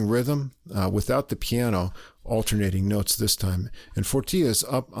opening rhythm without the piano alternating notes this time. And Fortea is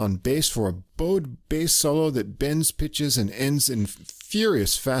up on bass for a bowed bass solo that bends pitches and ends in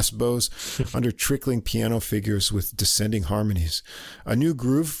furious fast bows under trickling piano figures with descending harmonies. A new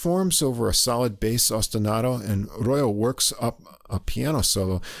groove forms over a solid bass ostinato, and Royo works up a piano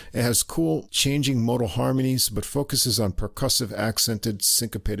solo. It has cool changing modal harmonies, but focuses on percussive accented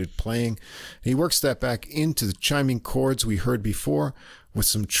syncopated playing. He works that back into the chiming chords we heard before, with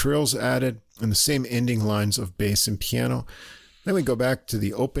some trills added and the same ending lines of bass and piano. Then we go back to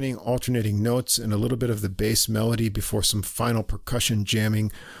the opening alternating notes and a little bit of the bass melody before some final percussion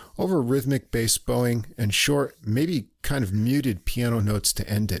jamming over rhythmic bass bowing and short, maybe kind of muted piano notes to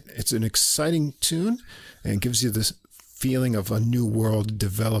end it. It's an exciting tune and gives you this feeling of a new world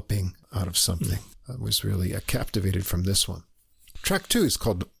developing out of something. I was really captivated from this one. Track 2 is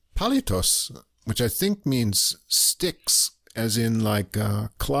called Palitos, which I think means sticks, as in like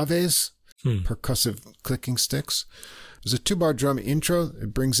claves, percussive clicking sticks. There's a 2-bar drum intro.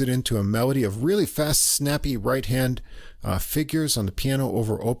 It brings it into a melody of really fast, snappy right-hand figures on the piano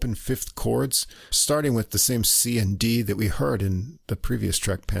over open 5th chords, starting with the same C and D that we heard in the previous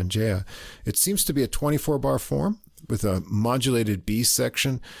track, Pangea. It seems to be a 24-bar form with a modulated B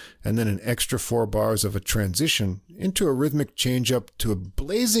section and then an extra 4 bars of a transition into a rhythmic change-up to a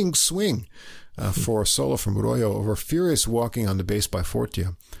blazing swing for a solo from Royo over furious walking on the bass by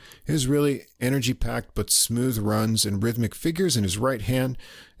Fortea. It is really energy-packed but smooth runs and rhythmic figures in his right hand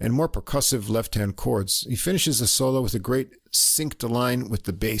and more percussive left-hand chords. He finishes the solo with a great synced line with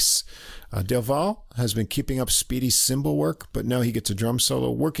the bass. Delval has been keeping up speedy cymbal work, but now he gets a drum solo,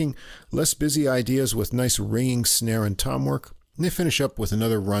 working less busy ideas with nice ringing snare and tom work. And they finish up with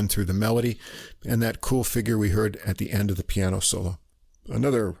another run through the melody and that cool figure we heard at the end of the piano solo.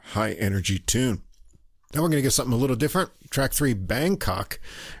 Another high-energy tune. Now we're going to get something a little different. Track 3, Bangkok.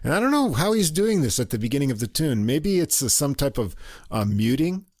 And I don't know how he's doing this at the beginning of the tune. Maybe it's some type of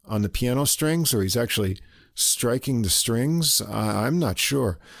muting on the piano strings, or he's actually striking the strings. I'm not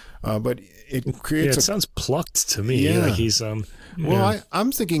sure. But it creates it sounds plucked to me. Yeah. Like he's Well,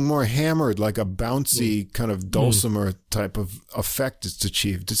 I'm thinking more hammered, like a bouncy kind of dulcimer type of effect is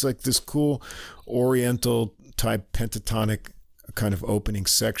achieved. It's like this cool oriental type pentatonic kind of opening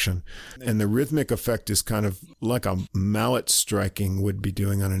section. And the rhythmic effect is kind of like a mallet striking would be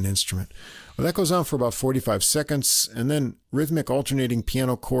doing on an instrument. Well, that goes on for about 45 seconds, and then rhythmic alternating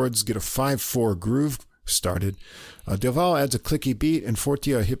piano chords get a 5/4 groove started. Delval adds a clicky beat and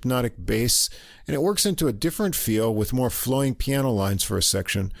Fortea a hypnotic bass, and it works into a different feel with more flowing piano lines for a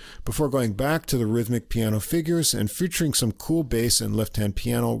section before going back to the rhythmic piano figures and featuring some cool bass and left-hand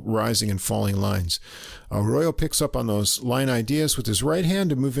piano rising and falling lines. Royo picks up on those line ideas with his right hand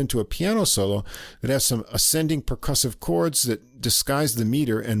to move into a piano solo that has some ascending percussive chords that disguise the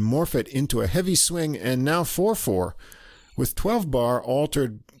meter and morph it into a heavy swing and now 4/4 with 12-bar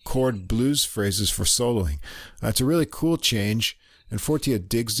altered chord blues phrases for soloing. It's a really cool change, and Fortea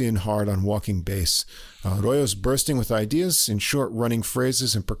digs in hard on walking bass. Royo's bursting with ideas in short running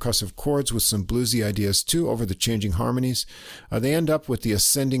phrases and percussive chords with some bluesy ideas too over the changing harmonies. They end up with the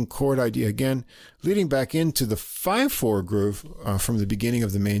ascending chord idea again, leading back into the 5/4 groove from the beginning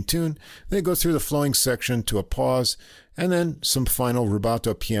of the main tune. They go through the flowing section to a pause, and then some final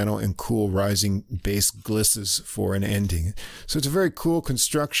rubato piano and cool rising bass glisses for an ending. So it's a very cool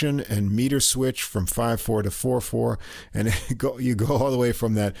construction and meter switch from 5/4 to 4/4, and you go all the way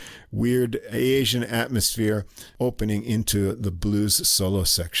from that weird Asian atmosphere opening into the blues solo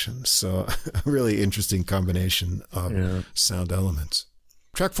section. So a really interesting combination of sound elements.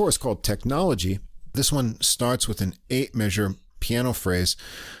 Track 4 is called Technology. This one starts with an 8-measure piano phrase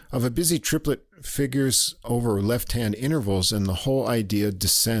of a busy triplet figures over left-hand intervals, and the whole idea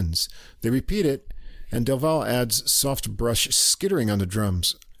descends. They repeat it, and Delval adds soft brush skittering on the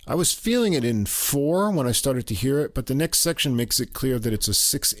drums. I was feeling it in 4 when I started to hear it, but the next section makes it clear that it's a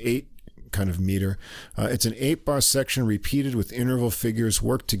 6/8 kind of meter. It's an 8-bar section repeated with interval figures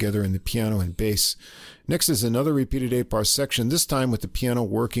worked together in the piano and bass. Next is another repeated 8-bar section, this time with the piano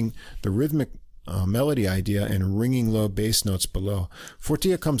working the rhythmic melody idea and ringing low bass notes below.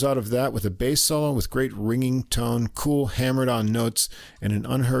 Fortea comes out of that with a bass solo with great ringing tone, cool hammered on notes, and an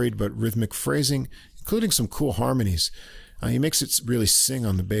unhurried but rhythmic phrasing, including some cool harmonies. He makes it really sing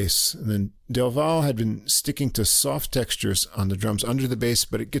on the bass. And then Del Valle had been sticking to soft textures on the drums under the bass,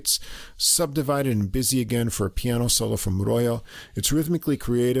 but it gets subdivided and busy again for a piano solo from Royo. It's rhythmically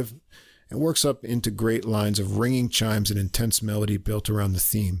creative and works up into great lines of ringing chimes and intense melody built around the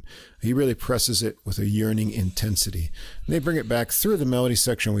theme. He really presses it with a yearning intensity. And they bring it back through the melody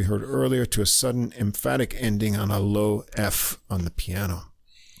section we heard earlier to a sudden emphatic ending on a low F on the piano.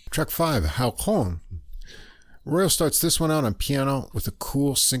 Track 5, Halcón. Royo starts this one out on piano with a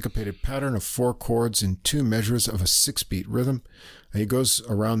cool syncopated pattern of 4 chords in 2 measures of a 6-beat rhythm. He goes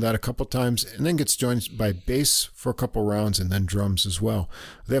around that a couple times and then gets joined by bass for a couple rounds and then drums as well.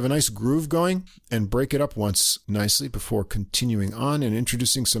 They have a nice groove going and break it up once nicely before continuing on and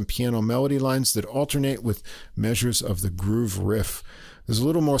introducing some piano melody lines that alternate with measures of the groove riff. There's a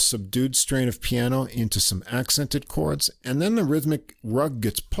little more subdued strain of piano into some accented chords, and then the rhythmic rug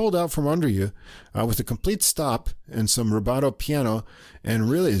gets pulled out from under you with a complete stop and some rubato piano and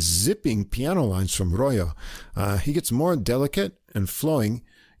really zipping piano lines from Royo. He gets more delicate and flowing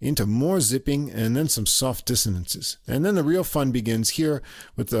into more zipping and then some soft dissonances. And then the real fun begins here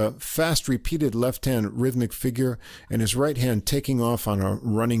with the fast repeated left-hand rhythmic figure and his right hand taking off on a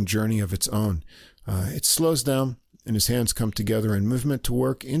running journey of its own. It slows down, and his hands come together in movement to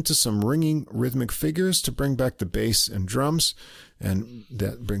work into some ringing rhythmic figures to bring back the bass and drums, and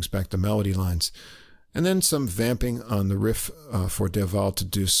that brings back the melody lines. And then some vamping on the riff for Del Valle to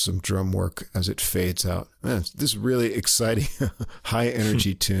do some drum work as it fades out. Man, this is really exciting,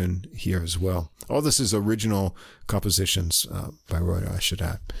 high-energy tune here as well. All this is original compositions by Royo, I should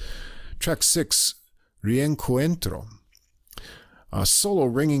add. Track 6, Reencuentro. A solo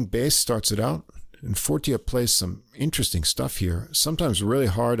ringing bass starts it out. And Fortea plays some interesting stuff here, sometimes really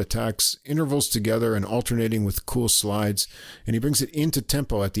hard attacks, intervals together and alternating with cool slides, and he brings it into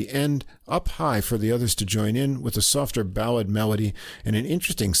tempo at the end, up high for the others to join in with a softer ballad melody and an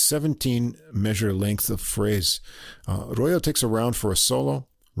interesting 17-measure length of phrase. Royo takes a round for a solo,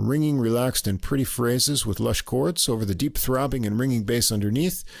 ringing relaxed and pretty phrases with lush chords over the deep throbbing and ringing bass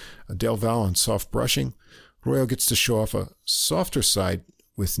underneath, Del Valle on soft brushing. Royo gets to show off a softer side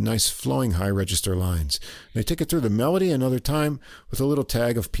with nice flowing high register lines. They take it through the melody another time with a little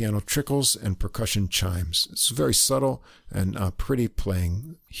tag of piano trickles and percussion chimes. It's very subtle and pretty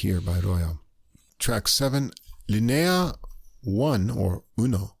playing here by Royo. Track 7, Linea 1 or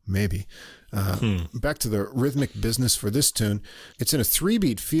Uno, maybe. Back to the rhythmic business for this tune. It's in a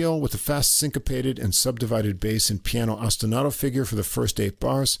 3-beat feel with a fast syncopated and subdivided bass and piano ostinato figure for the first 8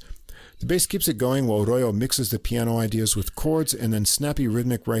 bars. The bass keeps it going while Royo mixes the piano ideas with chords and then snappy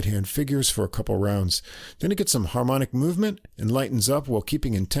rhythmic right-hand figures for a couple rounds. Then it gets some harmonic movement and lightens up while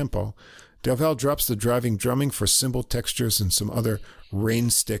keeping in tempo. Del Valle drops the driving drumming for cymbal textures and some other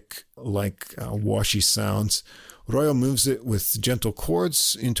rainstick-like washy sounds. Royo moves it with gentle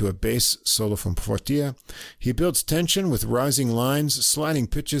chords into a bass solo from Fortea. He builds tension with rising lines, sliding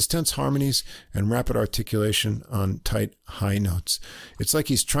pitches, tense harmonies, and rapid articulation on tight high notes. It's like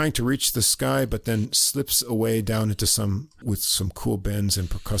he's trying to reach the sky, but then slips away down into some cool bends and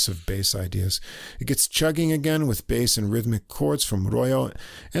percussive bass ideas. It gets chugging again with bass and rhythmic chords from Royo,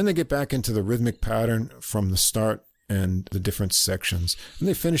 and they get back into the rhythmic pattern from the start and the different sections. And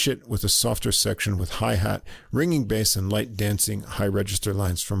they finish it with a softer section with hi-hat, ringing bass, and light dancing high register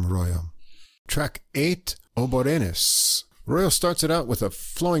lines from Royo. Track 8, Oborenes. Royo starts it out with a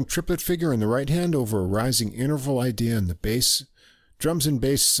flowing triplet figure in the right hand over a rising interval idea in the bass. Drums and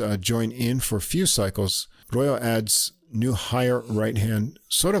bass join in for a few cycles. Royo adds new higher right hand,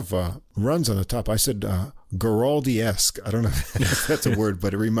 sort of runs on the top. I said Guaraldi-esque. I don't know if that's a word,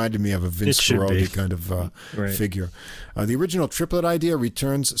 but it reminded me of a Vince Guaraldi kind of figure. The original triplet idea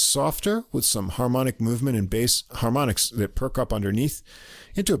returns softer with some harmonic movement and bass harmonics that perk up underneath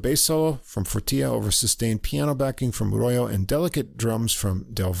into a bass solo from Fortea over sustained piano backing from Royo and delicate drums from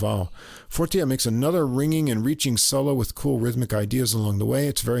Del Valle. Fortea makes another ringing and reaching solo with cool rhythmic ideas along the way.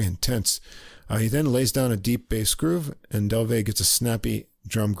 It's very intense. He then lays down a deep bass groove, and Del Valle gets a snappy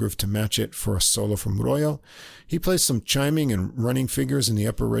drum groove to match it for a solo from Royo. He plays some chiming and running figures in the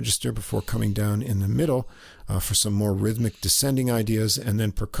upper register before coming down in the middle for some more rhythmic descending ideas and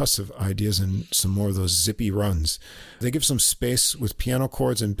then percussive ideas and some more of those zippy runs. They give some space with piano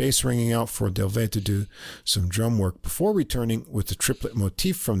chords and bass ringing out for Del Valle to do some drum work before returning with the triplet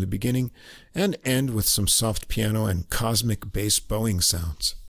motif from the beginning and end with some soft piano and cosmic bass bowing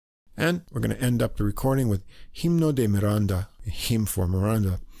sounds. And we're going to end up the recording with Himno de Miranda, a hymn for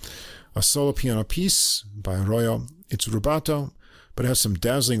Miranda, a solo piano piece by Royo. It's rubato, but has some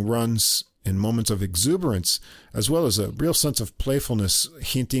dazzling runs and moments of exuberance, as well as a real sense of playfulness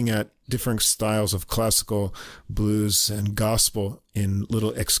hinting at different styles of classical, blues, and gospel in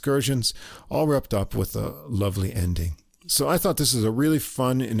little excursions, all wrapped up with a lovely ending. So I thought this is a really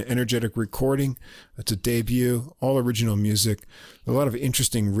fun and energetic recording. It's a debut, all original music, a lot of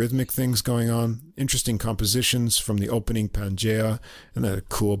interesting rhythmic things going on, interesting compositions from the opening Pangea, and a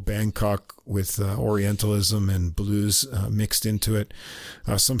cool Bangkok with Orientalism and blues mixed into it.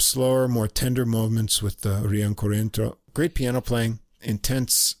 Some slower, more tender moments with Riancorentro. Great piano playing,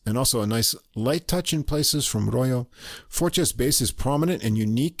 intense, and also a nice light touch in places from Royo. Forte's bass is prominent and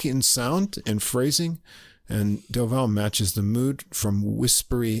unique in sound and phrasing. And Del Valle matches the mood from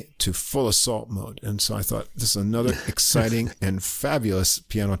whispery to full assault mode. And so I thought this is another exciting and fabulous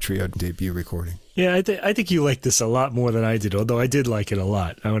piano trio debut recording. Yeah, I think you liked this a lot more than I did, although I did like it a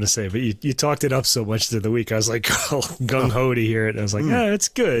lot, I want to say. But you talked it up so much through the week. I was like gung-ho to hear it. And I was like, yeah, it's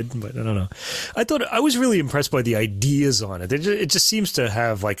good, but I don't know. I was really impressed by the ideas on it. It just seems to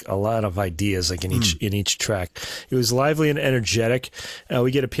have like a lot of ideas like in each track. It was lively and energetic.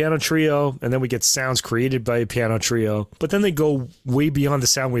 We get a piano trio, and then we get sounds created by a piano trio. But then they go way beyond the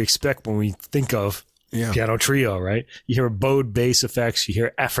sound we expect when we think of piano trio, right? You hear bowed bass effects, you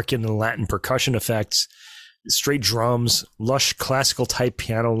hear African and Latin percussion effects, straight drums, lush classical type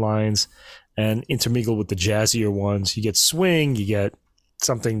piano lines, and intermingled with the jazzier ones. You get swing, you get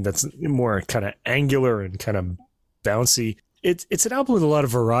something that's more kind of angular and kind of bouncy. It's an album with a lot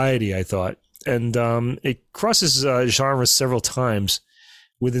of variety, I thought, and it crosses genres several times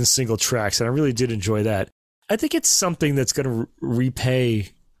within single tracks, and I really did enjoy that. I think it's something that's going to repay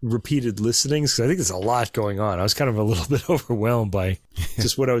repeated listenings, because I think there's a lot going on. I was kind of a little bit overwhelmed by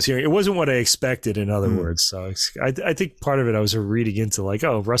just what I was hearing. It wasn't what I expected, in other words. So I think part of it I was reading into like,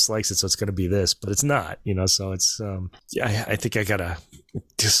 oh, Russ likes it, so it's going to be this, but it's not, so it's, I think I got to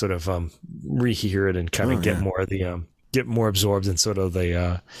just sort of rehear it and kind of get more of the, get more absorbed in sort of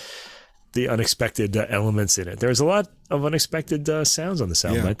the unexpected elements in it. There's a lot of unexpected sounds on this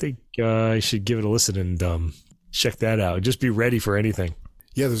album. I think I should give it a listen and check that out. Just be ready for anything.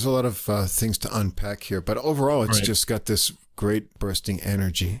 Yeah, there's a lot of things to unpack here, but overall, it's just got this great bursting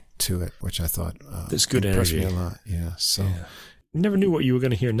energy to it, which I thought there's good energy. Me a lot. Yeah, so you never knew what you were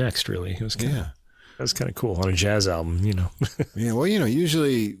going to hear next. Really, it was that was kind of cool on a jazz album, Yeah, well,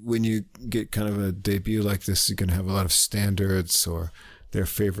 usually when you get kind of a debut like this, you're going to have a lot of standards or their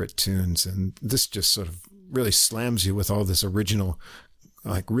favorite tunes, and this just sort of really slams you with all this original,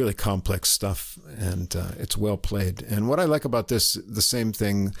 like really complex stuff, and it's well played. And what I like about this, the same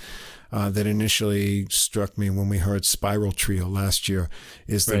thing that initially struck me when we heard Spiral Trio last year,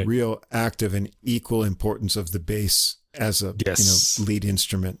 is the real active and equal importance of the bass as a lead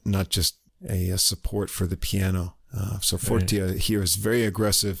instrument, not just a support for the piano. So Forte here is very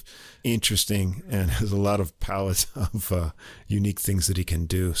aggressive, interesting, and has a lot of palette of unique things that he can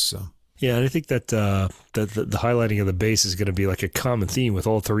do. So. Yeah, and I think that the highlighting of the bass is going to be like a common theme with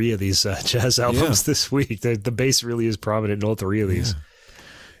all three of these jazz albums this week. The bass really is prominent in all three of these.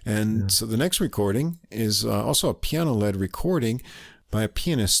 And so the next recording is also a piano-led recording by a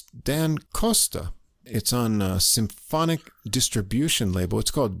pianist, Dan Costa. It's on a symphonic distribution label.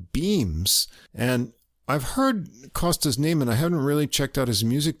 It's called Beams. And I've heard Costa's name, and I haven't really checked out his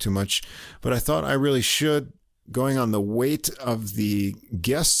music too much, but I thought I really should, going on the weight of the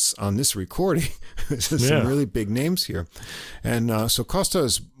guests on this recording. Some really big names here. And so Costa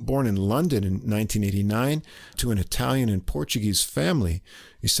was born in London in 1989 to an Italian and Portuguese family.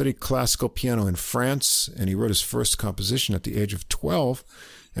 He studied classical piano in France, and he wrote his first composition at the age of 12.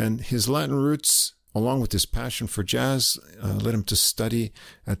 And his Latin roots, along with his passion for jazz, led him to study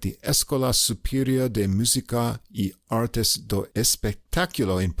at the Escola Superior de Música y Artes do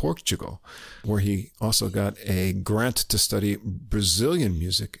Espectáculo in Portugal, where he also got a grant to study Brazilian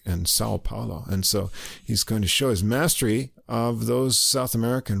music in Sao Paulo. And so he's going to show his mastery of those South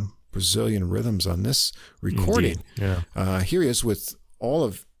American Brazilian rhythms on this recording. Here he is with all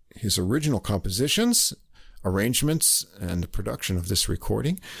of his original compositions, arrangements, and the production of this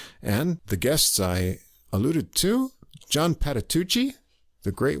recording. And the guests I alluded to, John Patitucci,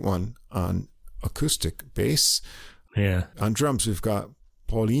 the great one on acoustic bass. On drums, we've got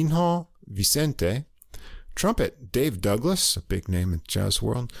Paulinho Vicente. Trumpet, Dave Douglas, a big name in jazz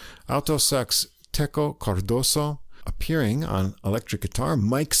world. Alto sax, Teco Cardoso. Appearing on electric guitar,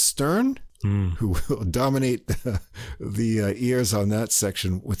 Mike Stern, who will dominate the ears on that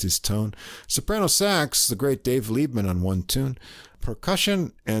section with his tone. Soprano sax, the great Dave Liebman on one tune.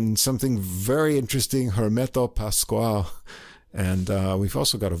 Percussion, and something very interesting, Hermeto Pascual. And we've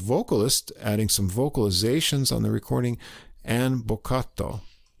also got a vocalist adding some vocalizations on the recording, Anne Boccato.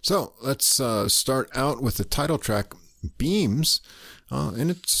 So let's start out with the title track, Beams,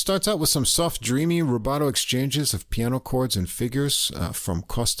 And it starts out with some soft, dreamy rubato exchanges of piano chords and figures from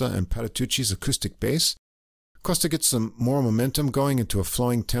Costa and Patitucci's acoustic bass. Costa gets some more momentum going into a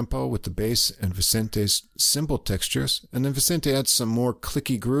flowing tempo with the bass and Vicente's cymbal textures, and then Vicente adds some more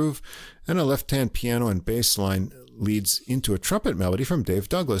clicky groove, and a left-hand piano and bass line leads into a trumpet melody from Dave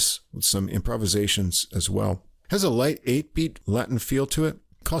Douglas with some improvisations as well. Has a light 8-beat Latin feel to it.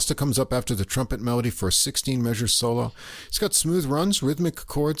 Costa comes up after the trumpet melody for a 16-measure solo. It's got smooth runs, rhythmic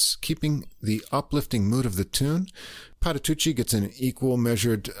chords, keeping the uplifting mood of the tune. Patitucci gets an equal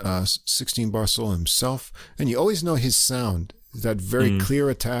measured 16-bar solo himself, and you always know his sound, that very clear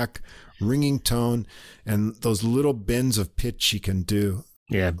attack, ringing tone, and those little bends of pitch he can do.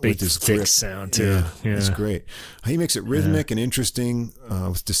 Yeah, big thick sound too. Yeah, it's great. He makes it rhythmic and interesting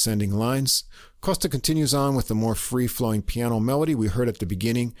with descending lines. Costa continues on with the more free-flowing piano melody we heard at the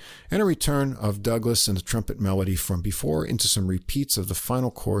beginning, and a return of Douglas and the trumpet melody from before into some repeats of the final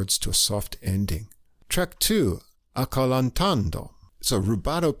chords to a soft ending. Track 2, Acalantando. It's a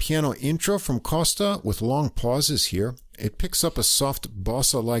rubato piano intro from Costa with long pauses here. It picks up a soft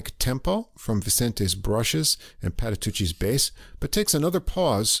bossa-like tempo from Vicente's brushes and Patitucci's bass, but takes another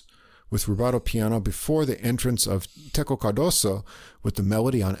pause with rubato piano before the entrance of Teco Cardoso with the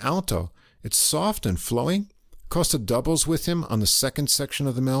melody on alto. It's soft and flowing. Costa doubles with him on the second section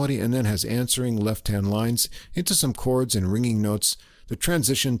of the melody and then has answering left-hand lines into some chords and ringing notes that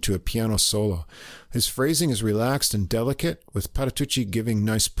transition to a piano solo. His phrasing is relaxed and delicate, with Patitucci giving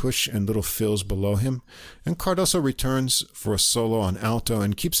nice push and little fills below him, and Cardoso returns for a solo on alto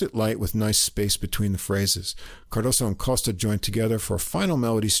and keeps it light with nice space between the phrases. Cardoso and Costa join together for a final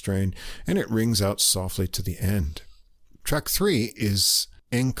melody strain, and it rings out softly to the end. Track 3 is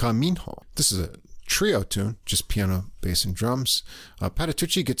En Camino. This is a trio tune, just piano, bass, and drums.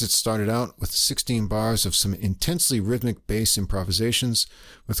 Patitucci gets it started out with 16 bars of some intensely rhythmic bass improvisations,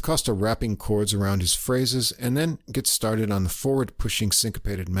 with Costa wrapping chords around his phrases, and then gets started on the forward-pushing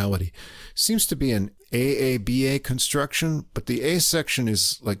syncopated melody. Seems to be an AABA construction, but the A section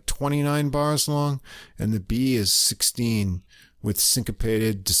is like 29 bars long, and the B is 16, with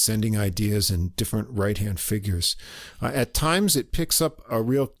syncopated descending ideas and different right-hand figures. At times, it picks up a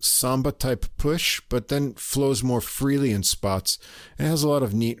real samba-type push, but then flows more freely in spots and has a lot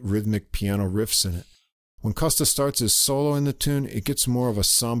of neat rhythmic piano riffs in it. When Costa starts his solo in the tune, it gets more of a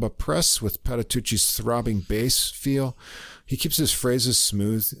samba press with Patitucci's throbbing bass feel. He keeps his phrases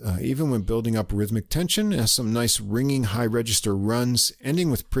smooth, even when building up rhythmic tension, and has some nice ringing high register runs, ending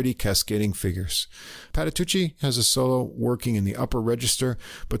with pretty cascading figures. Patitucci has a solo working in the upper register,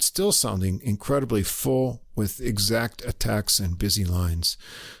 but still sounding incredibly full with exact attacks and busy lines.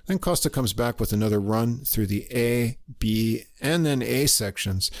 Then Costa comes back with another run through the A, B, and then A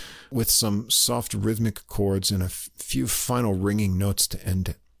sections with some soft rhythmic chords and a few final ringing notes to end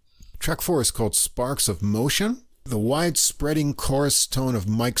it. Track 4 is called Sparks of Motion. The wide-spreading chorus tone of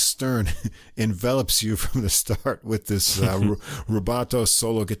Mike Stern envelops you from the start with this rubato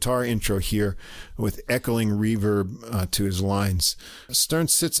solo guitar intro here with echoing reverb to his lines. Stern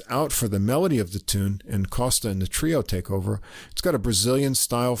sits out for the melody of the tune, and Costa and the trio take over. It's got a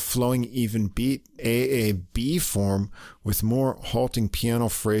Brazilian-style flowing even beat, AAB form, with more halting piano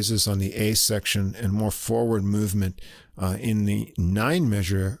phrases on the A section and more forward movement in the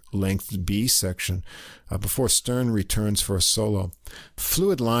 9-measure length B section before Stern returns for a solo.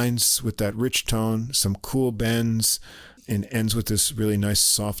 Fluid lines with that rich tone, some cool bends, and ends with this really nice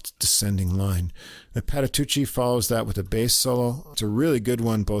soft descending line. The Patitucci follows that with a bass solo. It's a really good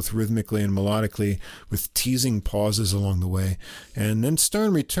one, both rhythmically and melodically, with teasing pauses along the way. And then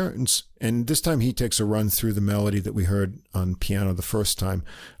Stern returns, and this time he takes a run through the melody that we heard on piano the first time,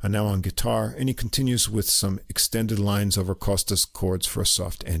 and now on guitar, and he continues with some extended lines over Costa's chords for a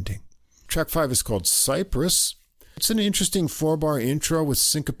soft ending. Track 5 is called Cypress. It's an interesting 4-bar intro with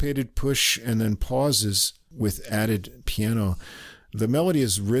syncopated push and then pauses with added piano. The melody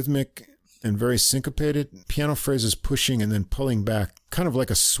is rhythmic and very syncopated. Piano phrases pushing and then pulling back, kind of like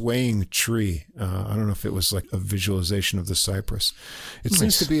a swaying tree. I don't know if it was like a visualization of the cypress. It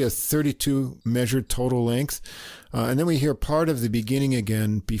seems to be a 32 measured total length. And then we hear part of the beginning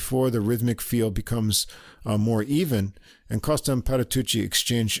again before the rhythmic feel becomes more even. And Costa and Patitucci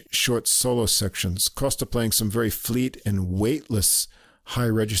exchange short solo sections. Costa playing some very fleet and weightless high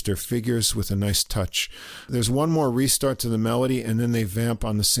register figures with a nice touch. There's one more restart to the melody, and then they vamp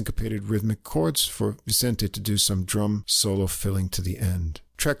on the syncopated rhythmic chords for Vicente to do some drum solo filling to the end.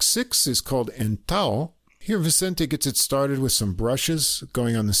 Track 6 is called Entao. Here Vicente gets it started with some brushes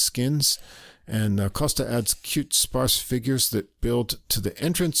going on the skins, and Costa adds cute sparse figures that build to the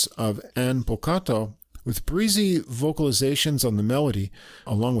entrance of Ann Bocato with breezy vocalizations on the melody,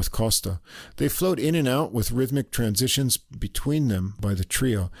 along with Costa. They float in and out with rhythmic transitions between them by the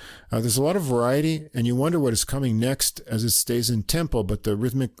trio. There's a lot of variety, and you wonder what is coming next as it stays in tempo, but the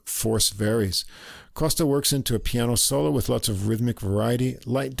rhythmic force varies. Costa works into a piano solo with lots of rhythmic variety,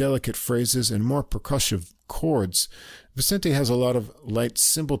 light, delicate phrases, and more percussive chords. Vicente has a lot of light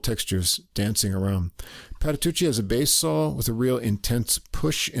cymbal textures dancing around. Patitucci has a bass solo with a real intense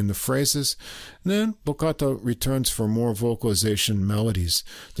push in the phrases. And then Boccato returns for more vocalization melodies.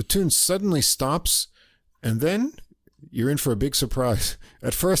 The tune suddenly stops, and then you're in for a big surprise.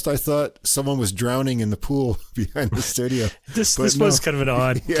 At first, I thought someone was drowning in the pool behind the studio. This was kind of an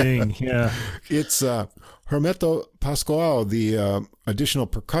odd thing, yeah. It's Hermeto Pascoal, the additional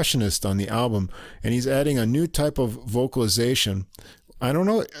percussionist on the album, and he's adding a new type of vocalization. I don't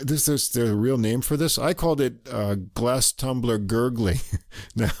know, there's a real name for this. I called it glass tumbler gurgling.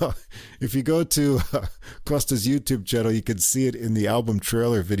 Now, if you go to Costa's YouTube channel, you can see it in the album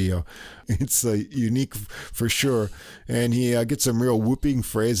trailer video. It's unique for sure. And he gets some real whooping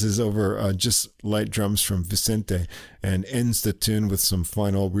phrases over just light drums from Vicente and ends the tune with some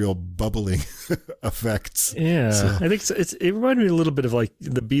final real bubbling effects. Yeah, so, I think it reminded me a little bit of like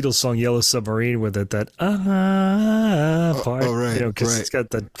the Beatles song Yellow Submarine with that part. Oh, right, because it's got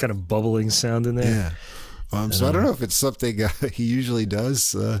that kind of bubbling sound in there. Yeah. So I don't know if it's something he usually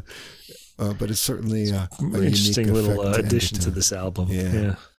does, but it's certainly a interesting little addition to this album.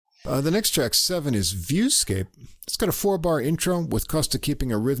 Yeah. The next track, 7, is Viewscape. It's got a 4-bar intro with Costa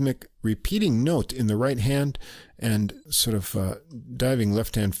keeping a rhythmic repeating note in the right hand and sort of diving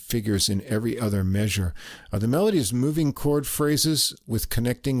left-hand figures in every other measure. The melody is moving chord phrases with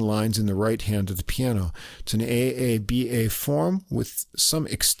connecting lines in the right hand of the piano. It's an AABA form with some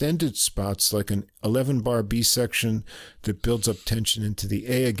extended spots like an 11-bar B section that builds up tension into the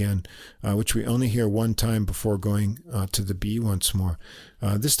A again, which we only hear one time before going to the B once more.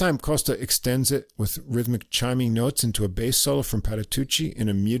 This time Costa extends it with rhythmic chiming notes into a bass solo from Patitucci in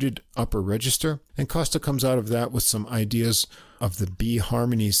a muted upper register, and Costa comes out of that with some ideas of the B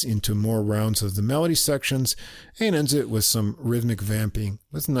harmonies into more rounds of the melody sections, and ends it with some rhythmic vamping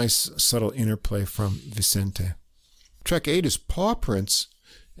with nice subtle interplay from Vicente. Track 8 is Paw Prints,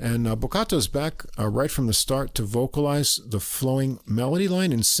 and Boccato's back right from the start to vocalize the flowing melody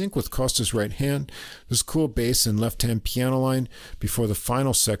line in sync with Costa's right hand. There's cool bass and left-hand piano line before the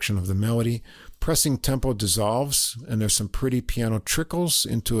final section of the melody. Pressing tempo dissolves, and there's some pretty piano trickles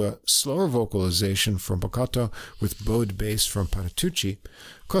into a slower vocalization from Boccato with bowed bass from Patitucci.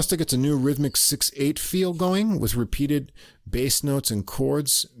 Costa gets a new rhythmic 6/8 feel going with repeated bass notes and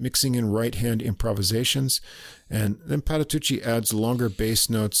chords, mixing in right-hand improvisations. And then Patitucci adds longer bass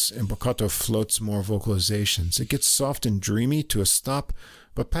notes, and Boccato floats more vocalizations. It gets soft and dreamy to a stop,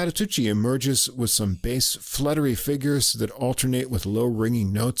 but Patitucci emerges with some bass fluttery figures that alternate with low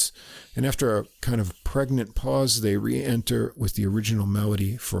ringing notes, and after a kind of pregnant pause, they re-enter with the original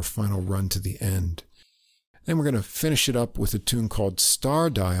melody for a final run to the end. Then we're going to finish it up with a tune called Star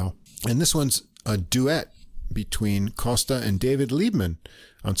Dial, and this one's a duet between Costa and David Liebman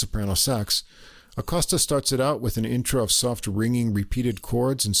on soprano sax. Costa starts it out with an intro of soft ringing repeated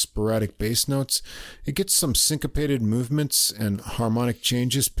chords and sporadic bass notes. It gets some syncopated movements and harmonic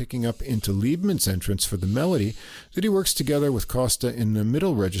changes picking up into Liebman's entrance for the melody that he works together with Costa in the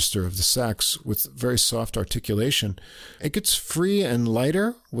middle register of the sax with very soft articulation. It gets free and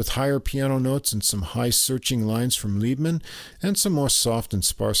lighter with higher piano notes and some high searching lines from Liebman and some more soft and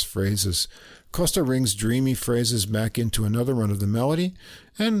sparse phrases. Costa rings dreamy phrases back into another run of the melody,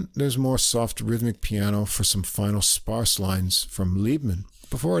 and there's more soft rhythmic piano for some final sparse lines from Liebman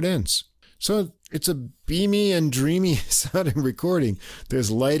before it ends. So it's a beamy and dreamy sounding recording.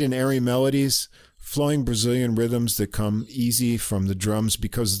 There's light and airy melodies, flowing Brazilian rhythms that come easy from the drums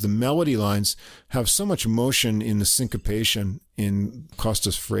because the melody lines have so much motion in the syncopation in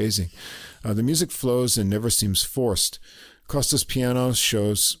Costa's phrasing. The music flows and never seems forced. Costa's piano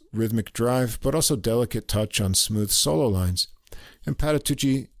shows rhythmic drive, but also delicate touch on smooth solo lines. And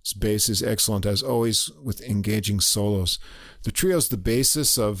Patitucci's bass is excellent, as always, with engaging solos. The trio's the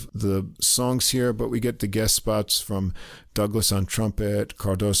basis of the songs here, but we get the guest spots from Douglas on trumpet,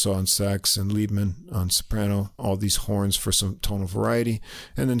 Cardoso on sax, and Liebman on soprano, all these horns for some tonal variety,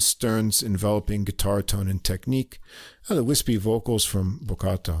 and then Stern's enveloping guitar tone and technique, and the wispy vocals from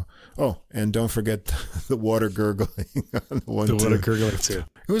Boccato. Oh, and don't forget the water gurgling on the one too. Water gurgling too.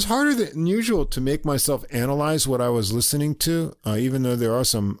 It was harder than usual to make myself analyze what I was listening to, even though there are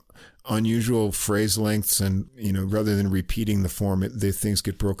some unusual phrase lengths, and rather than repeating the form, the things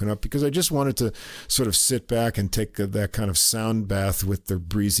get broken up, because I just wanted to sort of sit back and take that kind of sound bath with the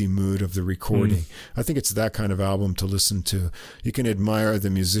breezy mood of the recording. I think it's that kind of album to listen to. You can admire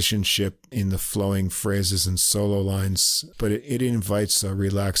the musicianship in the flowing phrases and solo lines, but it invites a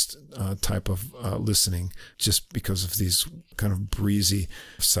relaxed type of listening just because of these kind of breezy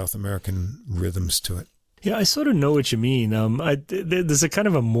South American rhythms to it. Yeah, I sort of know what you mean. There's a kind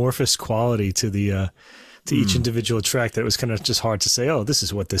of amorphous quality to the to each individual track that was kind of just hard to say, oh, this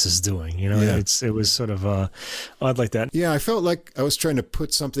is what this is doing. It was sort of odd like that. Yeah, I felt like I was trying to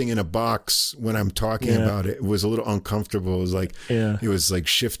put something in a box when I'm talking about it. It was a little uncomfortable. It was like it was like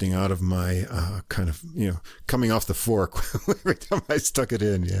shifting out of my kind of coming off the fork every time I stuck it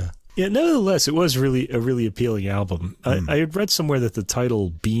in. Yeah. Yeah, nevertheless, it was really a really appealing album. I had read somewhere that the title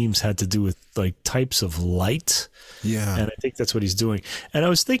Beams had to do with like types of light. Yeah. And I think that's what he's doing. And I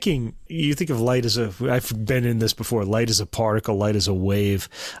was thinking, you think of light as I've been in this before, light as a particle, light as a wave.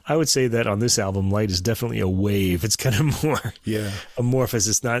 I would say that on this album, light is definitely a wave. It's kind of more amorphous.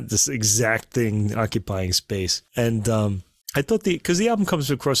 It's not this exact thing occupying space. And, I thought because the album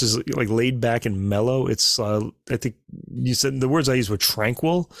comes across as like laid back and mellow. It's I think you said the words I used were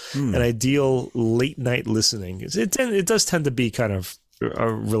tranquil and ideal late night listening. It does tend to be kind of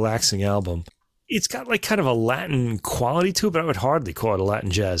a relaxing album. It's got like kind of a Latin quality to it, but I would hardly call it a Latin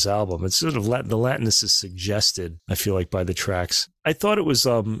jazz album. It's sort of the Latinness is suggested, I feel like, by the tracks. I thought it was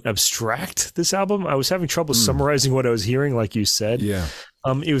abstract, this album. I was having trouble summarizing what I was hearing, like you said. Yeah.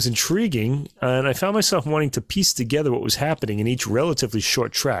 It was intriguing, and I found myself wanting to piece together what was happening in each relatively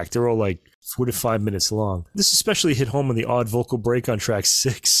short track. They're all like 4 to 5 minutes long. This especially hit home on the odd vocal break on track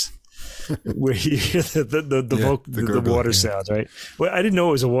 6. Where you hear the water sounds, right? Well, I didn't know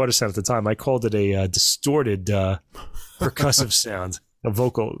it was a water sound at the time. I called it a distorted percussive sound,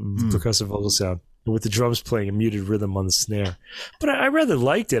 percussive vocal sound, with the drums playing a muted rhythm on the snare. But I rather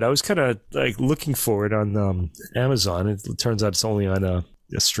liked it. I was kind of like looking for it on Amazon. It turns out it's only on a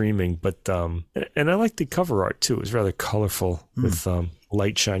streaming, but and I like the cover art too. It was rather colorful with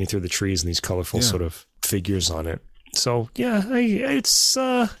light shining through the trees and these colorful sort of figures on it. So yeah, it's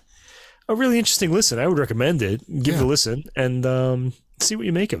a really interesting listen. I would recommend it. Give it a listen and see what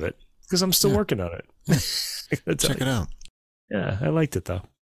you make of it, because I'm still working on it. Check it out. Yeah, I liked it though.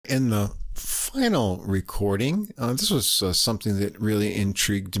 In the final recording, this was something that really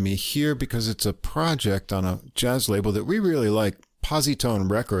intrigued me here, because it's a project on a jazz label that we really like, Positone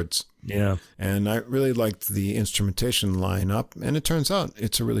Records. Yeah. And I really liked the instrumentation lineup, and it turns out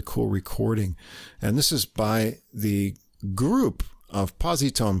it's a really cool recording. And this is by the group of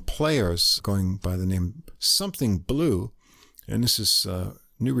Positone players going by the name Something Blue. And this is a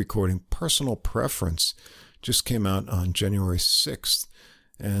new recording, Personal Preference, just came out on January 6th.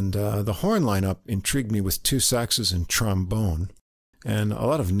 And the horn lineup intrigued me with 2 saxes and trombone, and a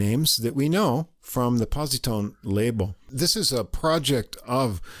lot of names that we know from the Positone label. This is a project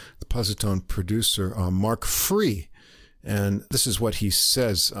of the Positone producer, Mark Free. And this is what he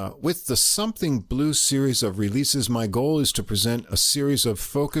says. With the Something Blue series of releases, my goal is to present a series of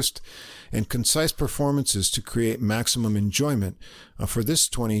focused and concise performances to create maximum enjoyment. For this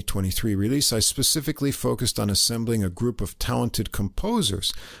 2023 release, I specifically focused on assembling a group of talented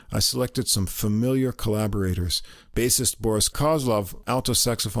composers. I selected some familiar collaborators: bassist Boris Kozlov, alto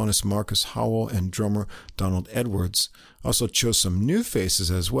saxophonist Marcus Howell, and drummer Donald Edwards. Also chose some new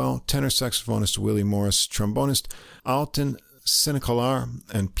faces as well: tenor saxophonist Willie Morris, trombonist Alton Senekalar,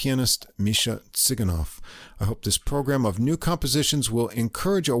 and pianist Misha Tsiganov. I hope this program of new compositions will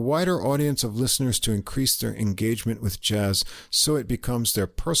encourage a wider audience of listeners to increase their engagement with jazz, so it becomes their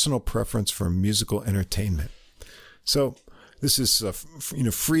personal preference for musical entertainment. So this is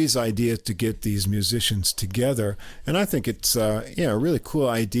Free's idea to get these musicians together, and I think it's a really cool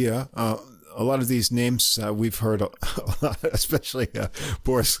idea. A lot of these names we've heard a lot, especially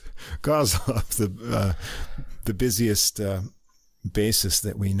Boris Kozlov, the busiest bassist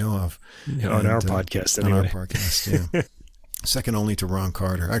that we know of. On our podcast, anyway. On our podcast, yeah. Second only to Ron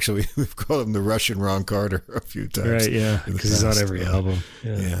Carter. Actually, we've called him the Russian Ron Carter a few times. Right, yeah, because he's on every album.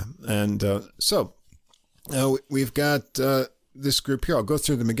 Yeah. And so we've got this group here. I'll go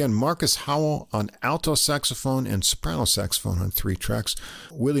through them again. Marcus Howell on alto saxophone and soprano saxophone on 3 tracks.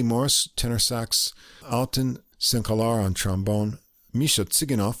 Willie Morris, tenor sax. Alton Senekalar on trombone. Misha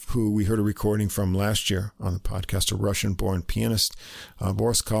Tsiganov, who we heard a recording from last year on the podcast, a Russian-born pianist,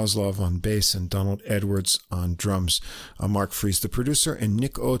 Boris Kozlov on bass, and Donald Edwards on drums. Mark Fries, the producer, and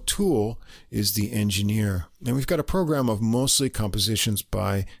Nick O'Toole is the engineer. And we've got a program of mostly compositions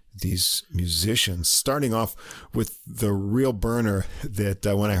by these musicians, starting off with the real burner that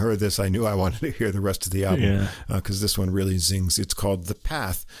when I heard this, I knew I wanted to hear the rest of the album, because this one really zings. It's called The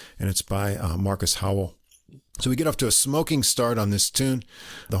Path, and it's by Marcus Howell. So we get off to a smoking start on this tune.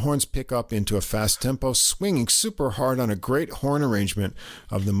 The horns pick up into a fast tempo, swinging super hard on a great horn arrangement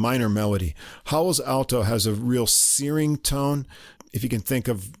of the minor melody. Howell's alto has a real searing tone. If you can think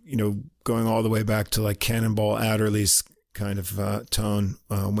of, going all the way back to like Cannonball Adderley's kind of tone,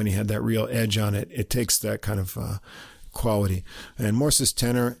 when he had that real edge on it, it takes that kind of quality. And Morse's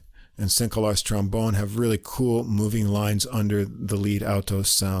tenor and Senkalar's trombone have really cool moving lines under the lead alto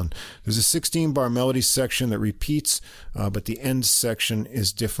sound. There's a 16-bar melody section that repeats, but the end section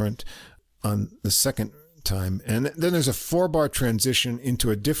is different on the second time. And then there's a 4-bar transition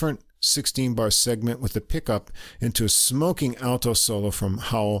into a different 16-bar segment with a pickup into a smoking alto solo from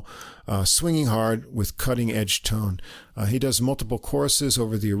Howell, swinging hard with cutting-edge tone. He does multiple choruses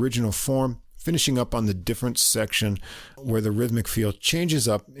over the original form, finishing up on the different section where the rhythmic feel changes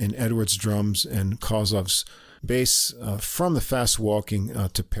up in Edwards' drums and Kozlov's bass from the fast walking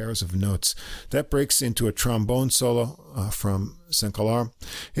to pairs of notes. That breaks into a trombone solo from Senkalar.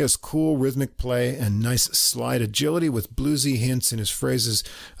 He has cool rhythmic play and nice slide agility with bluesy hints in his phrases,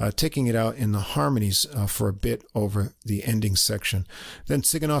 taking it out in the harmonies for a bit over the ending section. Then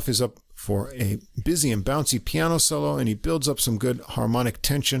Tsiganov is up for a busy and bouncy piano solo, and he builds up some good harmonic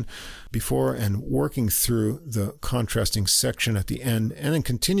tension before and working through the contrasting section at the end, and then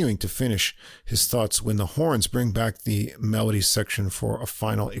continuing to finish his thoughts when the horns bring back the melody section for a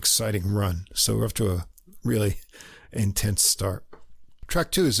final exciting run. So we're up to a really intense start.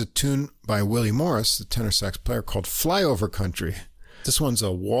 Track 2 is a tune by Willie Morris, the tenor sax player, called Flyover Country. This one's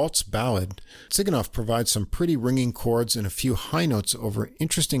a waltz ballad. Tsiganov provides some pretty ringing chords and a few high notes over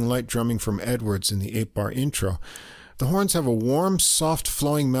interesting light drumming from Edwards in the 8-bar intro. The horns have a warm, soft,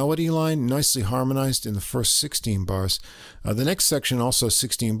 flowing melody line, nicely harmonized in the first 16 bars. The next section, also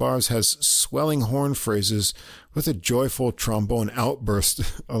 16 bars, has swelling horn phrases with a joyful trombone outburst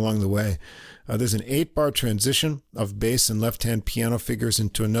along the way. There's an 8-bar transition of bass and left-hand piano figures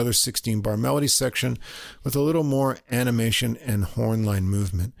into another 16-bar melody section with a little more animation and horn line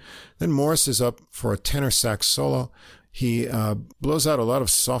movement. Then Morris is up for a tenor sax solo. He blows out a lot of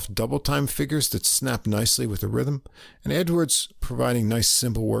soft double-time figures that snap nicely with the rhythm, and Edwards providing nice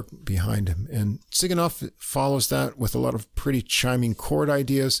cymbal work behind him. And Tsiganov follows that with a lot of pretty chiming chord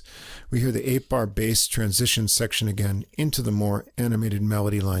ideas. We hear the 8-bar bass transition section again into the more animated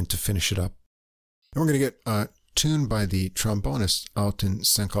melody line to finish it up. And we're going to get a tune by the trombonist Altin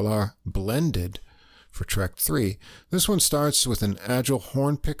Senkalar, Blended, for track 3. This one starts with an agile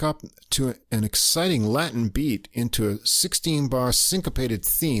horn pickup to an exciting Latin beat into a 16-bar syncopated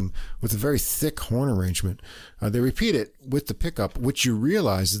theme with a very thick horn arrangement. They repeat it with the pickup, which you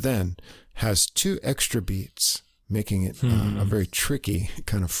realize then has 2 extra beats, making it a very tricky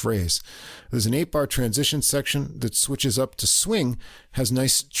kind of phrase. There's an 8-bar transition section that switches up to swing, has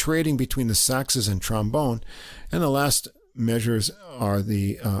nice trading between the saxes and trombone, and the last measures are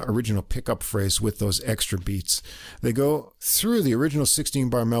the original pickup phrase with those extra beats. They go through the original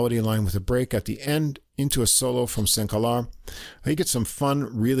 16-bar melody line with a break at the end into a solo from Senkalar. You get some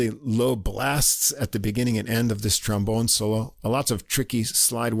fun, really low blasts at the beginning and end of this trombone solo. Lots of tricky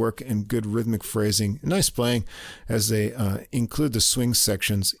slide work and good rhythmic phrasing. Nice playing as they include the swing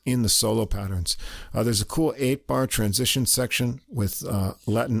sections in the solo patterns. There's a cool 8-bar transition section with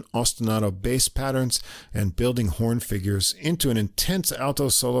Latin ostinato bass patterns and building horn figures into an intense alto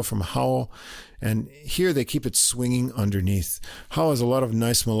solo from Howell. And here they keep it swinging underneath. Howell has a lot of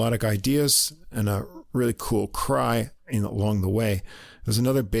nice melodic ideas and a really cool cry along the way. There's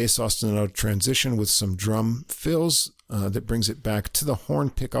another bass ostinato transition with some drum fills that brings it back to the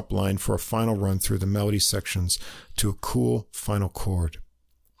horn pickup line for a final run through the melody sections to a cool final chord.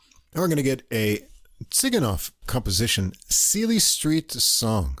 Now we're going to get a Tsiganov composition, Seeley Street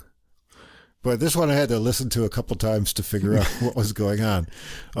Song. But this one I had to listen to a couple times to figure out what was going on.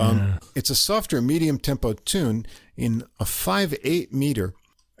 It's a softer medium tempo tune in a 5/8 meter,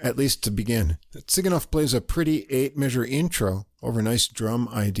 at least to begin. Tsiganov plays a pretty 8-measure intro over nice drum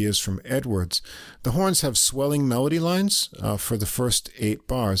ideas from Edwards. The horns have swelling melody lines for the first 8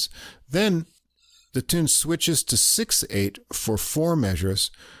 bars. Then the tune switches to 6/8 for 4 measures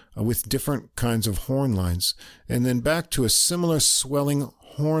with different kinds of horn lines, and then back to a similar swelling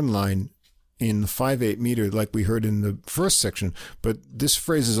horn line in 5/8 meter like we heard in the first section, but this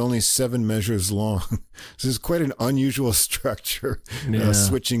phrase is only 7 measures long. This is quite an unusual structure,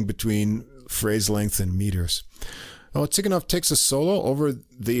 switching between phrase length and meters. Well, Tsiganov takes a solo over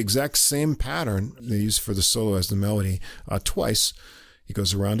the exact same pattern they use for the solo as the melody twice. He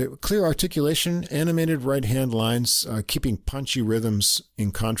goes around it. Clear articulation, animated right-hand lines, keeping punchy rhythms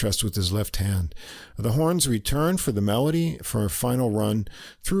in contrast with his left hand. The horns return for the melody for a final run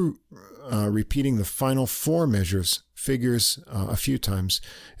through repeating the final 4 measures, figures a few times,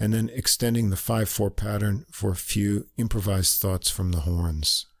 and then extending the 5/4 pattern for a few improvised thoughts from the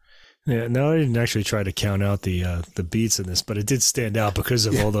horns. Yeah, no, I didn't actually try to count out the beats in this, but it did stand out because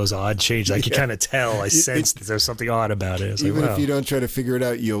of all those odd changes. I could kind of tell. I sensed that there's something odd about it. Even if you don't try to figure it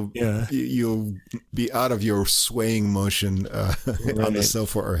out, you'll be out of your swaying motion on the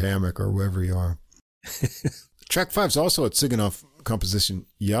sofa or hammock or wherever you are. Track 5 is also a Tsiganov composition,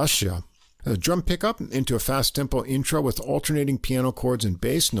 Yasha. A drum pickup into a fast tempo intro with alternating piano chords and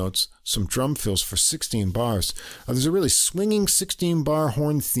bass notes, some drum fills for 16 bars. There's a really swinging 16-bar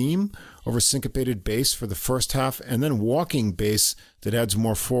horn theme over syncopated bass for the first half, and then walking bass that adds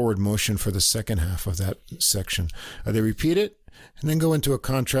more forward motion for the second half of that section. They repeat it, and then go into a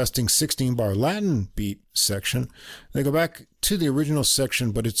contrasting 16-bar Latin beat section. They go back to the original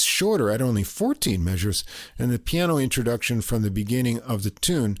section, but it's shorter at only 14 measures, and the piano introduction from the beginning of the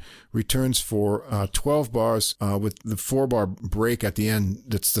tune returns for 12 bars with the 4-bar break at the end.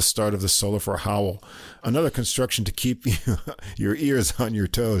 That's the start of the solo for Howl. Another construction to keep your ears on your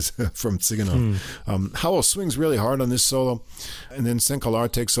toes from Tsiganov. Howl swings really hard on this solo, and then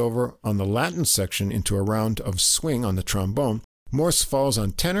Senkalar takes over on the Latin section into a round of swing on the trombone. Morse follows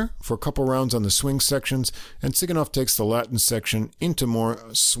on tenor for a couple rounds on the swing sections, and Tsiganov takes the Latin section into more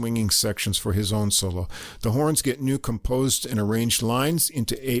swinging sections for his own solo. The horns get new composed and arranged lines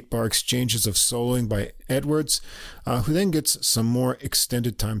into 8-bar exchanges of soloing by Edwards, who then gets some more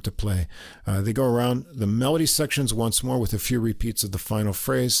extended time to play. They go around the melody sections once more with a few repeats of the final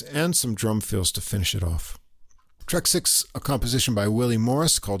phrase and some drum fills to finish it off. Track 6, a composition by Willie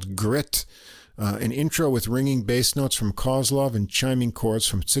Morris called Grit. An intro with ringing bass notes from Kozlov and chiming chords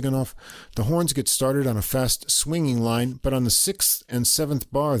from Tsiganov. The horns get started on a fast swinging line, but on the 6th and 7th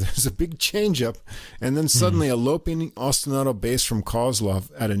bar, there's a big change-up, and then suddenly a loping ostinato bass from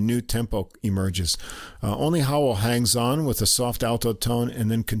Kozlov at a new tempo emerges. Only Howell hangs on with a soft alto tone and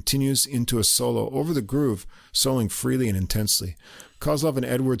then continues into a solo over the groove, soloing freely and intensely. Kozlov and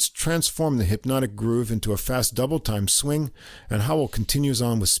Edwards transform the hypnotic groove into a fast double-time swing, and Howell continues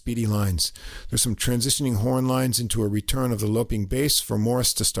on with speedy lines. There's some transitioning horn lines into a return of the loping bass for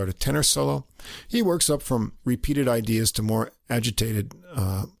Morris to start a tenor solo. He works up from repeated ideas to more agitated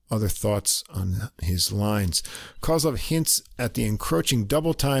other thoughts on his lines. Kozlov hints at the encroaching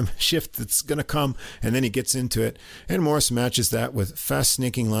double-time shift that's going to come, and then he gets into it, and Morris matches that with fast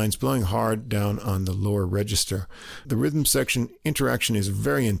snaking lines blowing hard down on the lower register. The rhythm section interaction is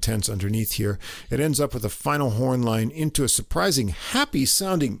very intense underneath here. It ends up with a final horn line into a surprising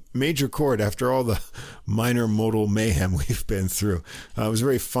happy-sounding major chord after all the minor modal mayhem we've been through. It was a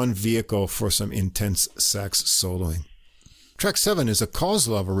very fun vehicle for some intense sax soloing. Track 7 is a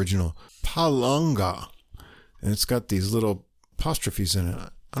Kozlov original, Palanga, and it's got these little apostrophes in it. I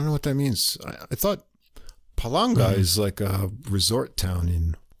don't know what that means. I thought Palanga is like a resort town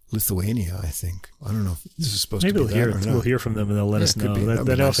in Lithuania, I think. I don't know if this is supposed to be that or not. Maybe we'll hear from them and they'll let us know.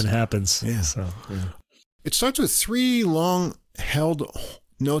 That nice. Often happens. Yeah. It starts with 3 long held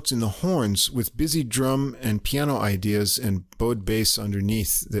notes in the horns with busy drum and piano ideas and bowed bass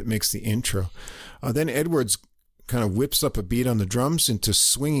underneath that makes the intro. Then Edwards kind of whips up a beat on the drums into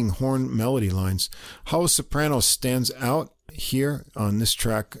swinging horn melody lines. Howell's soprano stands out here on this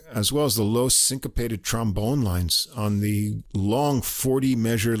track, as well as the low syncopated trombone lines on the long 40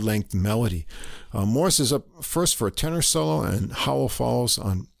 measure length melody. Morris is up first for a tenor solo, and Howell follows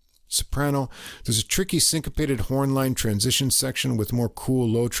on soprano. There's a tricky syncopated horn line transition section with more cool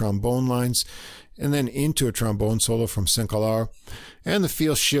low trombone lines, and then into a trombone solo from Senkalar, and the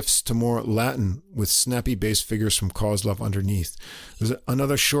feel shifts to more Latin with snappy bass figures from Kozlov underneath. There's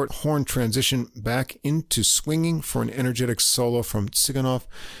another short horn transition back into swinging for an energetic solo from Tsiganov,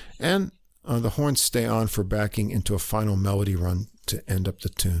 and the horns stay on for backing into a final melody run to end up the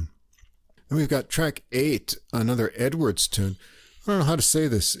tune. Then we've got track 8, another Edwards tune. I don't know how to say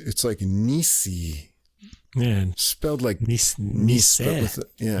this. It's like Nisi. Yeah. Spelled like Nisse. Nisse.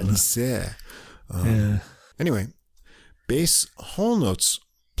 Anyway, bass whole notes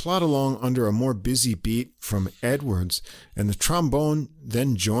plot along under a more busy beat from Edwards, and the trombone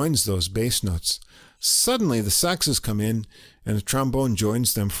then joins those bass notes. Suddenly, the saxes come in, and the trombone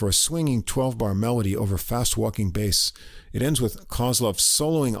joins them for a swinging 12-bar melody over fast-walking bass. It ends with Kozlov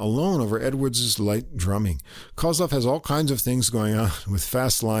soloing alone over Edwards' light drumming. Kozlov has all kinds of things going on with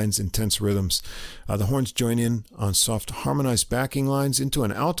fast lines, intense rhythms. The horns join in on soft harmonized backing lines into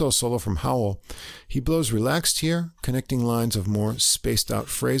an alto solo from Howell. He blows relaxed here, connecting lines of more spaced-out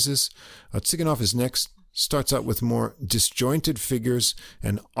phrases. Tsiganov is next, starts out with more disjointed figures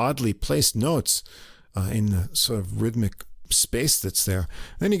and oddly placed notes in the sort of rhythmic space that's there.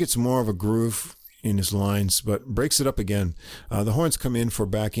 Then he gets more of a groove in his lines, but breaks it up again. The horns come in for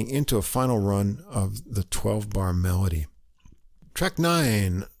backing into a final run of the 12-bar melody. Track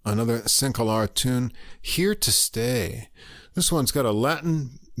 9, another Cinq-Allard tune, Here to Stay. This one's got a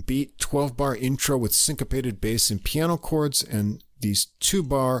Latin beat 12-bar intro with syncopated bass and piano chords and these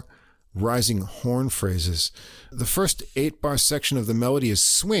 2-bar rising horn phrases. The first 8-bar section of the melody is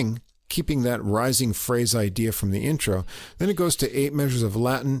swing, keeping that rising phrase idea from the intro. Then it goes to 8 measures of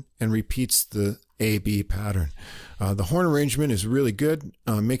Latin and repeats the A-B pattern. The horn arrangement is really good,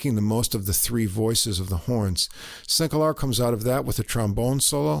 making the most of the 3 voices of the horns. Cinq-Allard comes out of that with a trombone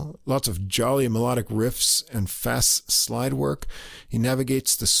solo, lots of jolly melodic riffs and fast slide work. He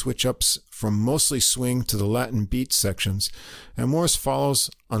navigates the switch-ups from mostly swing to the Latin beat sections, and Morris follows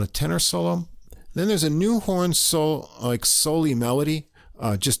on a tenor solo. Then there's a new horn solo, like soli melody,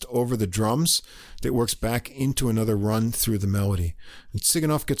 just over the drums that works back into another run through the melody. And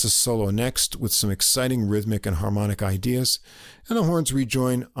Tsiganov gets a solo next with some exciting rhythmic and harmonic ideas, and the horns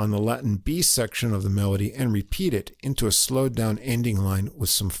rejoin on the Latin B section of the melody and repeat it into a slowed down ending line with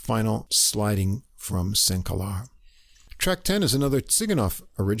some final sliding from Cinq-Allard. Track 10 is another Tsiganov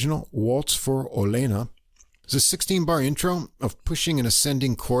original, Waltz for Olena. It's a 16-bar intro of pushing and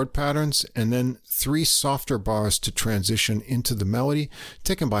ascending chord patterns, and then 3 softer bars to transition into the melody,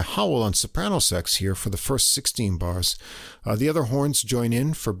 taken by Howell on soprano sax here for the first 16 bars. The other horns join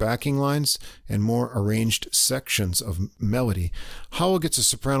in for backing lines and more arranged sections of melody. Howell gets a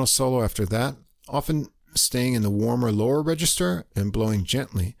soprano solo after that, often staying in the warmer lower register and blowing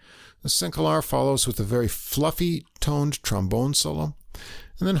gently. The Cinq-Allard follows with a very fluffy, toned trombone solo.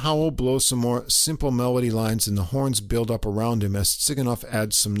 And then Howell blows some more simple melody lines and the horns build up around him as Tsiganov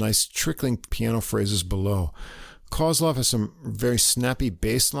adds some nice trickling piano phrases below. Kozlov has some very snappy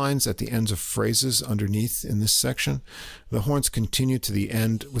bass lines at the ends of phrases underneath in this section. The horns continue to the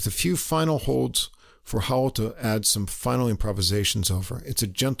end with a few final holds for Howell to add some final improvisations over. It's a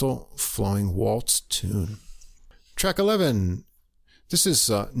gentle, flowing waltz tune. Track 11. This is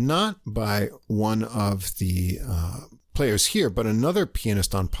not by one of the players here, but another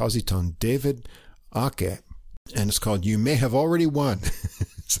pianist on Positone, David Ake, and it's called You May Have Already Won.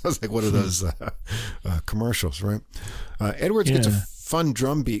 Sounds like one of those commercials, right? Edwards gets a fun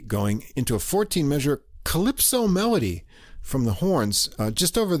drum beat going into a 14-measure calypso melody from the horns,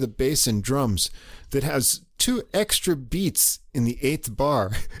 just over the bass and drums, that has 2 extra beats in the 8th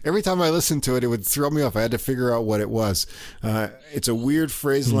bar. Every time I listened to it, it would throw me off. I had to figure out what it was. It's a weird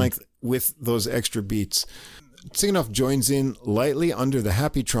phrase length with those extra beats. Tsiganov joins in lightly under the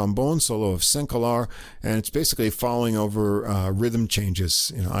happy trombone solo of Cinq-Allard, and it's basically following over rhythm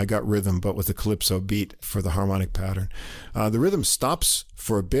changes. I got rhythm, but with a calypso beat for the harmonic pattern. The rhythm stops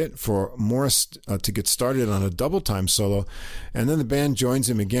for a bit for Morris to get started on a double time solo, and then the band joins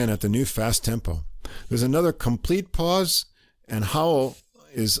him again at the new fast tempo. There's another complete pause, and Howell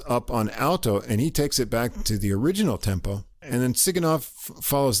is up on alto, and he takes it back to the original tempo. And then Tsiganov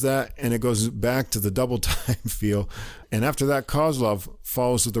follows that, and it goes back to the double time feel. And after that, Kozlov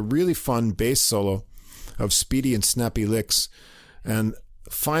follows with a really fun bass solo of speedy and snappy licks. And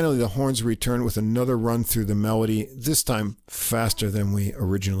finally, the horns return with another run through the melody, this time faster than we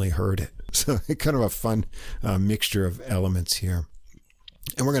originally heard it. So kind of a fun mixture of elements here.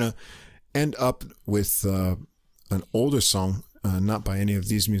 And we're going to end up with an older song, not by any of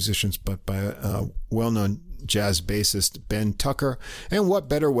these musicians, but by a well-known jazz bassist, Ben Tucker. And what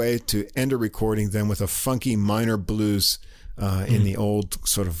better way to end a recording than with a funky minor blues in the old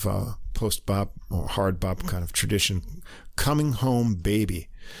sort of post-bop or hard bop kind of tradition, Coming Home Baby.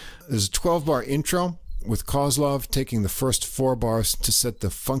 There's a 12-bar intro with Kozlov taking the first 4 bars to set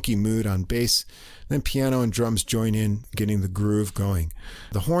the funky mood on bass. Then piano and drums join in, getting the groove going.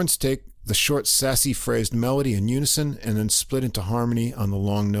 The horns take the short, sassy phrased melody in unison and then split into harmony on the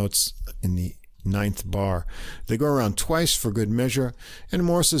long notes in the 9th bar. They go around twice for good measure, and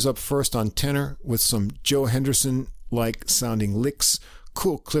Morris is up first on tenor with some Joe Henderson-like sounding licks,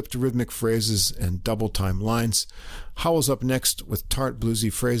 cool clipped rhythmic phrases, and double-time lines. Howell's up next with tart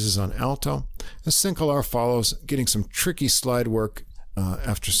bluesy phrases on alto. And Cinq-Allard follows, getting some tricky slide work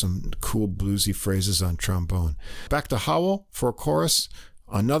after some cool bluesy phrases on trombone. Back to Howell for a chorus,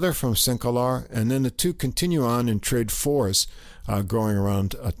 another from St-Galar, and then the two continue on in trade fours, going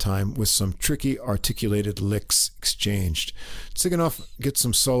around a time with some tricky articulated licks exchanged. Tsiganov gets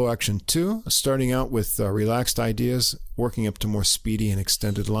some solo action too, starting out with relaxed ideas, working up to more speedy and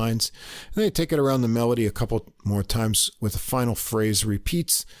extended lines. And they take it around the melody a couple more times with a final phrase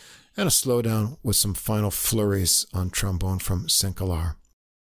repeats and a slowdown with some final flurries on trombone from St-Galar.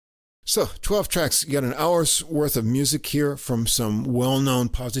 So, 12 tracks. You got an hour's worth of music here from some well-known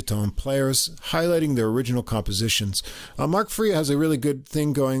Positone players, highlighting their original compositions. Mark Freya has a really good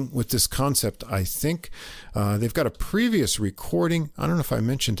thing going with this concept, I think. They've got a previous recording. I don't know if I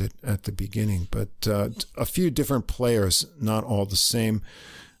mentioned it at the beginning, but a few different players, not all the same.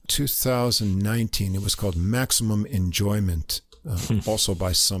 2019, it was called Maximum Enjoyment, also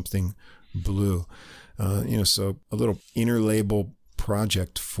by Something Blue. So a little interlabel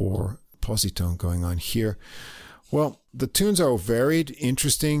project for Positone going on here. Well, the tunes are varied,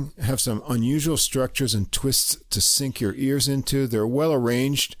 interesting, have some unusual structures and twists to sink your ears into. They're well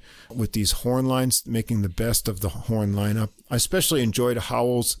arranged with these horn lines, making the best of the horn lineup. I especially enjoyed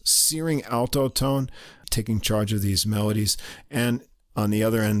Howell's searing alto tone, taking charge of these melodies, and on the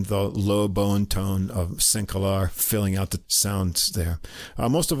other end, the low bone tone of St-Galar filling out the sounds there.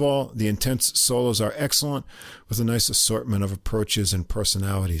 Most of all, the intense solos are excellent with a nice assortment of approaches and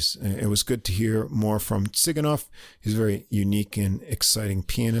personalities. It was good to hear more from Tsiganov. He's a very unique and exciting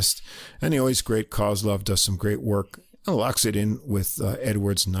pianist. And the always great Kozlov does some great work and locks it in with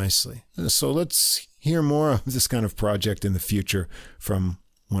Edwards nicely. So let's hear more of this kind of project in the future from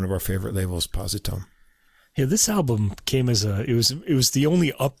one of our favorite labels, Positone. Yeah, this album came as it was the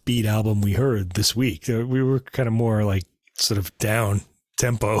only upbeat album we heard this week. We were kind of more like sort of down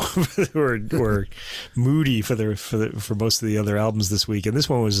tempo or moody for most of the other albums this week, and this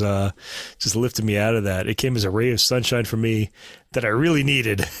one was just lifting me out of that. It came as a ray of sunshine for me that I really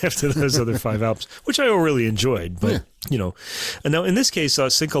needed after those other 5 albums, which I really enjoyed. But and now in this case,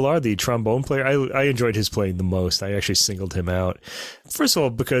 St-Galar, the trombone player, I enjoyed his playing the most. I actually singled him out, first of all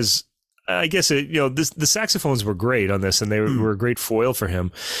because I guess the saxophones were great on this, and they were a great foil for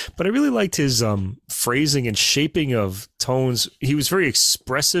him. But I really liked his phrasing and shaping of tones. He was very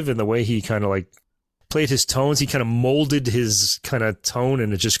expressive in the way he kind of like played his tones. He kind of molded his kind of tone,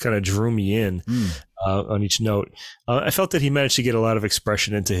 and it just kind of drew me in on each note. I felt that he managed to get a lot of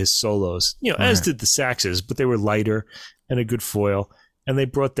expression into his solos, as did the saxes, but they were lighter and a good foil. And they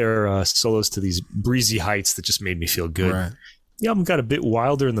brought their solos to these breezy heights that just made me feel good. Right. The album got a bit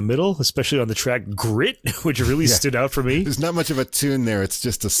wilder in the middle, especially on the track Grit, which really stood out for me. There's not much of a tune there. It's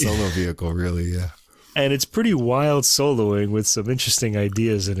just a solo vehicle, really, yeah. And it's pretty wild soloing with some interesting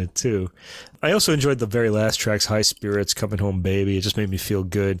ideas in it, too. I also enjoyed the very last tracks, High Spirits, Coming Home Baby. It just made me feel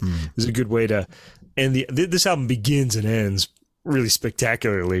good. It was a good way to... And this album begins and ends really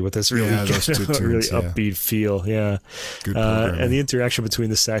spectacularly with this really, really upbeat feel. Yeah. Good and the interaction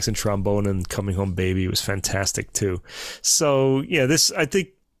between the sax and trombone and Coming Home Baby was fantastic too. So yeah, I think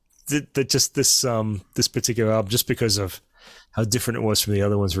that just this particular album, just because of how different it was from the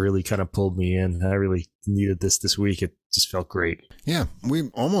other ones, really kind of pulled me in. I really needed this week. It just felt great. Yeah. We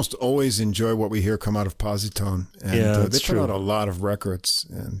almost always enjoy what we hear come out of Positone, and they put out a lot of records,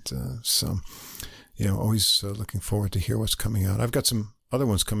 and always looking forward to hear what's coming out. I've got some other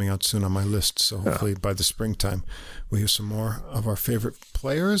ones coming out soon on my list, so hopefully by the springtime we'll hear some more of our favorite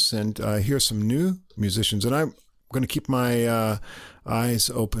players and hear some new musicians. And I'm going to keep my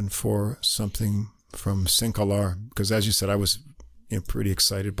eyes open for something from St-Galar, because as you said, I was pretty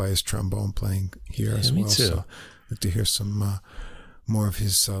excited by his trombone playing here as well. Me too. So I'd like to hear some more of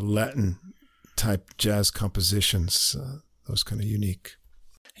his Latin-type jazz compositions. Those kind of unique.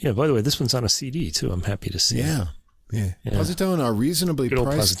 Yeah, by the way, this one's on a CD, too. I'm happy to see. Yeah. Positone are reasonably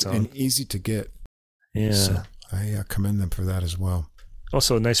priced and easy to get. Yeah. So I commend them for that as well.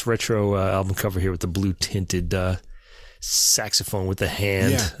 Also, a nice retro album cover here with the blue tinted saxophone with the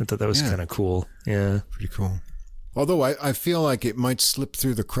hand. Yeah. I thought that was kind of cool. Yeah. Pretty cool. Although I feel like it might slip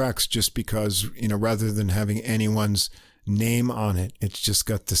through the cracks just because, rather than having anyone's name on it, it's just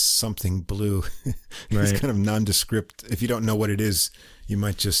got this Something Blue. It's kind of nondescript. If you don't know what it is, you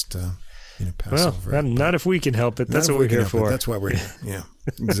might just pass over it. Not if we can help it. That's what we're here for. That's why we're here. Yeah,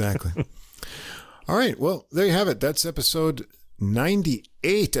 exactly. All right. Well, there you have it. That's episode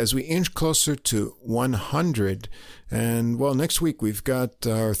 98 as we inch closer to 100. And, well, next week we've got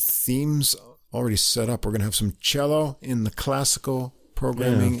our themes already set up. We're going to have some cello in the classical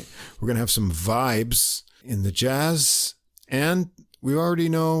programming. Yeah. We're going to have some vibes in the jazz, and we already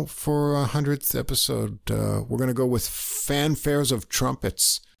know for 100th episode, we're going to go with fanfares of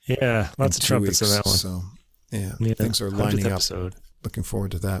trumpets. Yeah, lots of trumpets in that one. So, yeah, things are lining up. Looking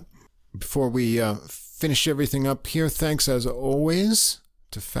forward to that. Before we finish everything up here, thanks as always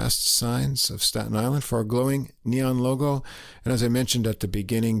to Fast Signs of Staten Island for our glowing neon logo. And as I mentioned at the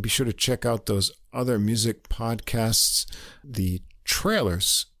beginning, be sure to check out those other music podcasts. The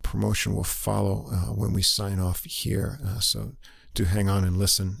trailers promotion will follow when we sign off here. So do hang on and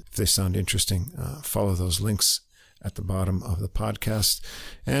listen. If they sound interesting, follow those links at the bottom of the podcast.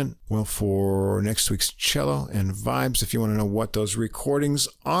 And, well, for next week's Cello and Vibes, if you want to know what those recordings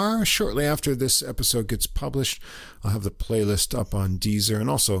are, shortly after this episode gets published, I'll have the playlist up on Deezer and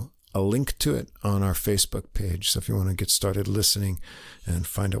also a link to it on our Facebook page. So if you want to get started listening and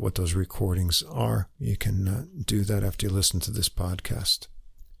find out what those recordings are, you can do that after you listen to this podcast.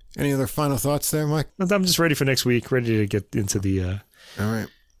 Any other final thoughts there, Mike? I'm just ready for next week, ready to get into the all right.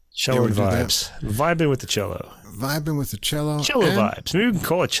 Cello and Vibes. Vibing with the cello. Vibing with the cello. Cello Vibes. Maybe we can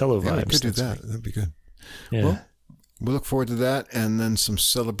call it Cello Vibes. Yeah, we could do that. That'd be good. Yeah. Well, we'll look forward to that, and then some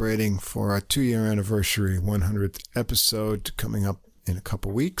celebrating for our 2-year anniversary 100th episode coming up in a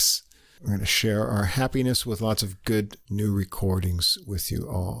couple weeks. We're going to share our happiness with lots of good new recordings with you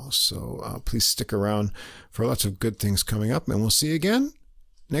all. So please stick around for lots of good things coming up, and we'll see you again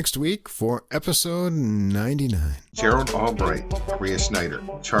next week for episode 99. Gerald Albright, Maria Schneider,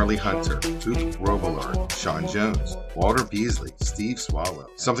 Charlie Hunter, Duke Robillard, Sean Jones, Walter Beasley, Steve Swallow.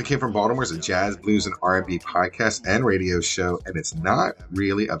 Something Came from Baltimore is a jazz, blues, and R&B podcast and radio show, and it's not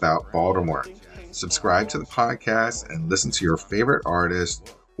really about Baltimore. Subscribe to the podcast and listen to your favorite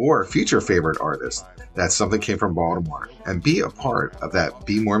artist or future favorite artist. That's Something Came from Baltimore. And be a part of that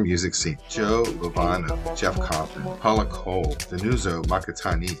Be More music scene. Joe Lovano, Jeff Coffin, Paula Cole, Danuzo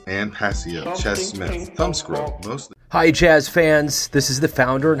Makatani, Ann Passio, Ches Smith, Thumbscroll, mostly. Hi, jazz fans. This is the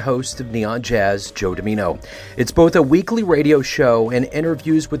founder and host of Neon Jazz, Joe Domino. It's both a weekly radio show and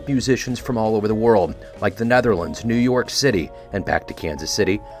interviews with musicians from all over the world, like the Netherlands, New York City, and back to Kansas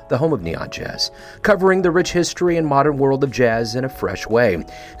City, the home of Neon Jazz, covering the rich history and modern world of jazz in a fresh way,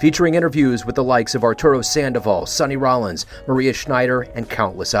 featuring interviews with the likes of Arturo Sandoval, Sonny Rollins, Maria Schneider, and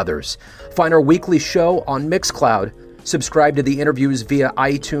countless others. Find our weekly show on Mixcloud. Subscribe to the interviews via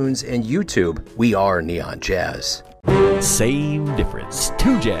iTunes and YouTube. We are Neon Jazz. Same difference.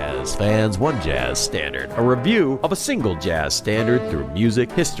 2 jazz fans, 1 jazz standard. A review of a single jazz standard through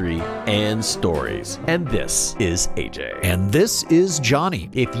music, history, and stories. And this is AJ. And this is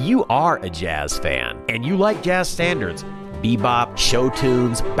Johnny. If you are a jazz fan and you like jazz standards, bebop, show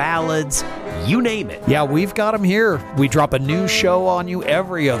tunes, ballads, you name it. Yeah, we've got them here. We drop a new show on you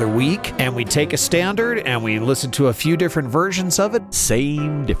every other week, and we take a standard and we listen to a few different versions of it.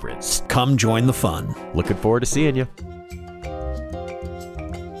 Same difference. Come join the fun. Looking forward to seeing you.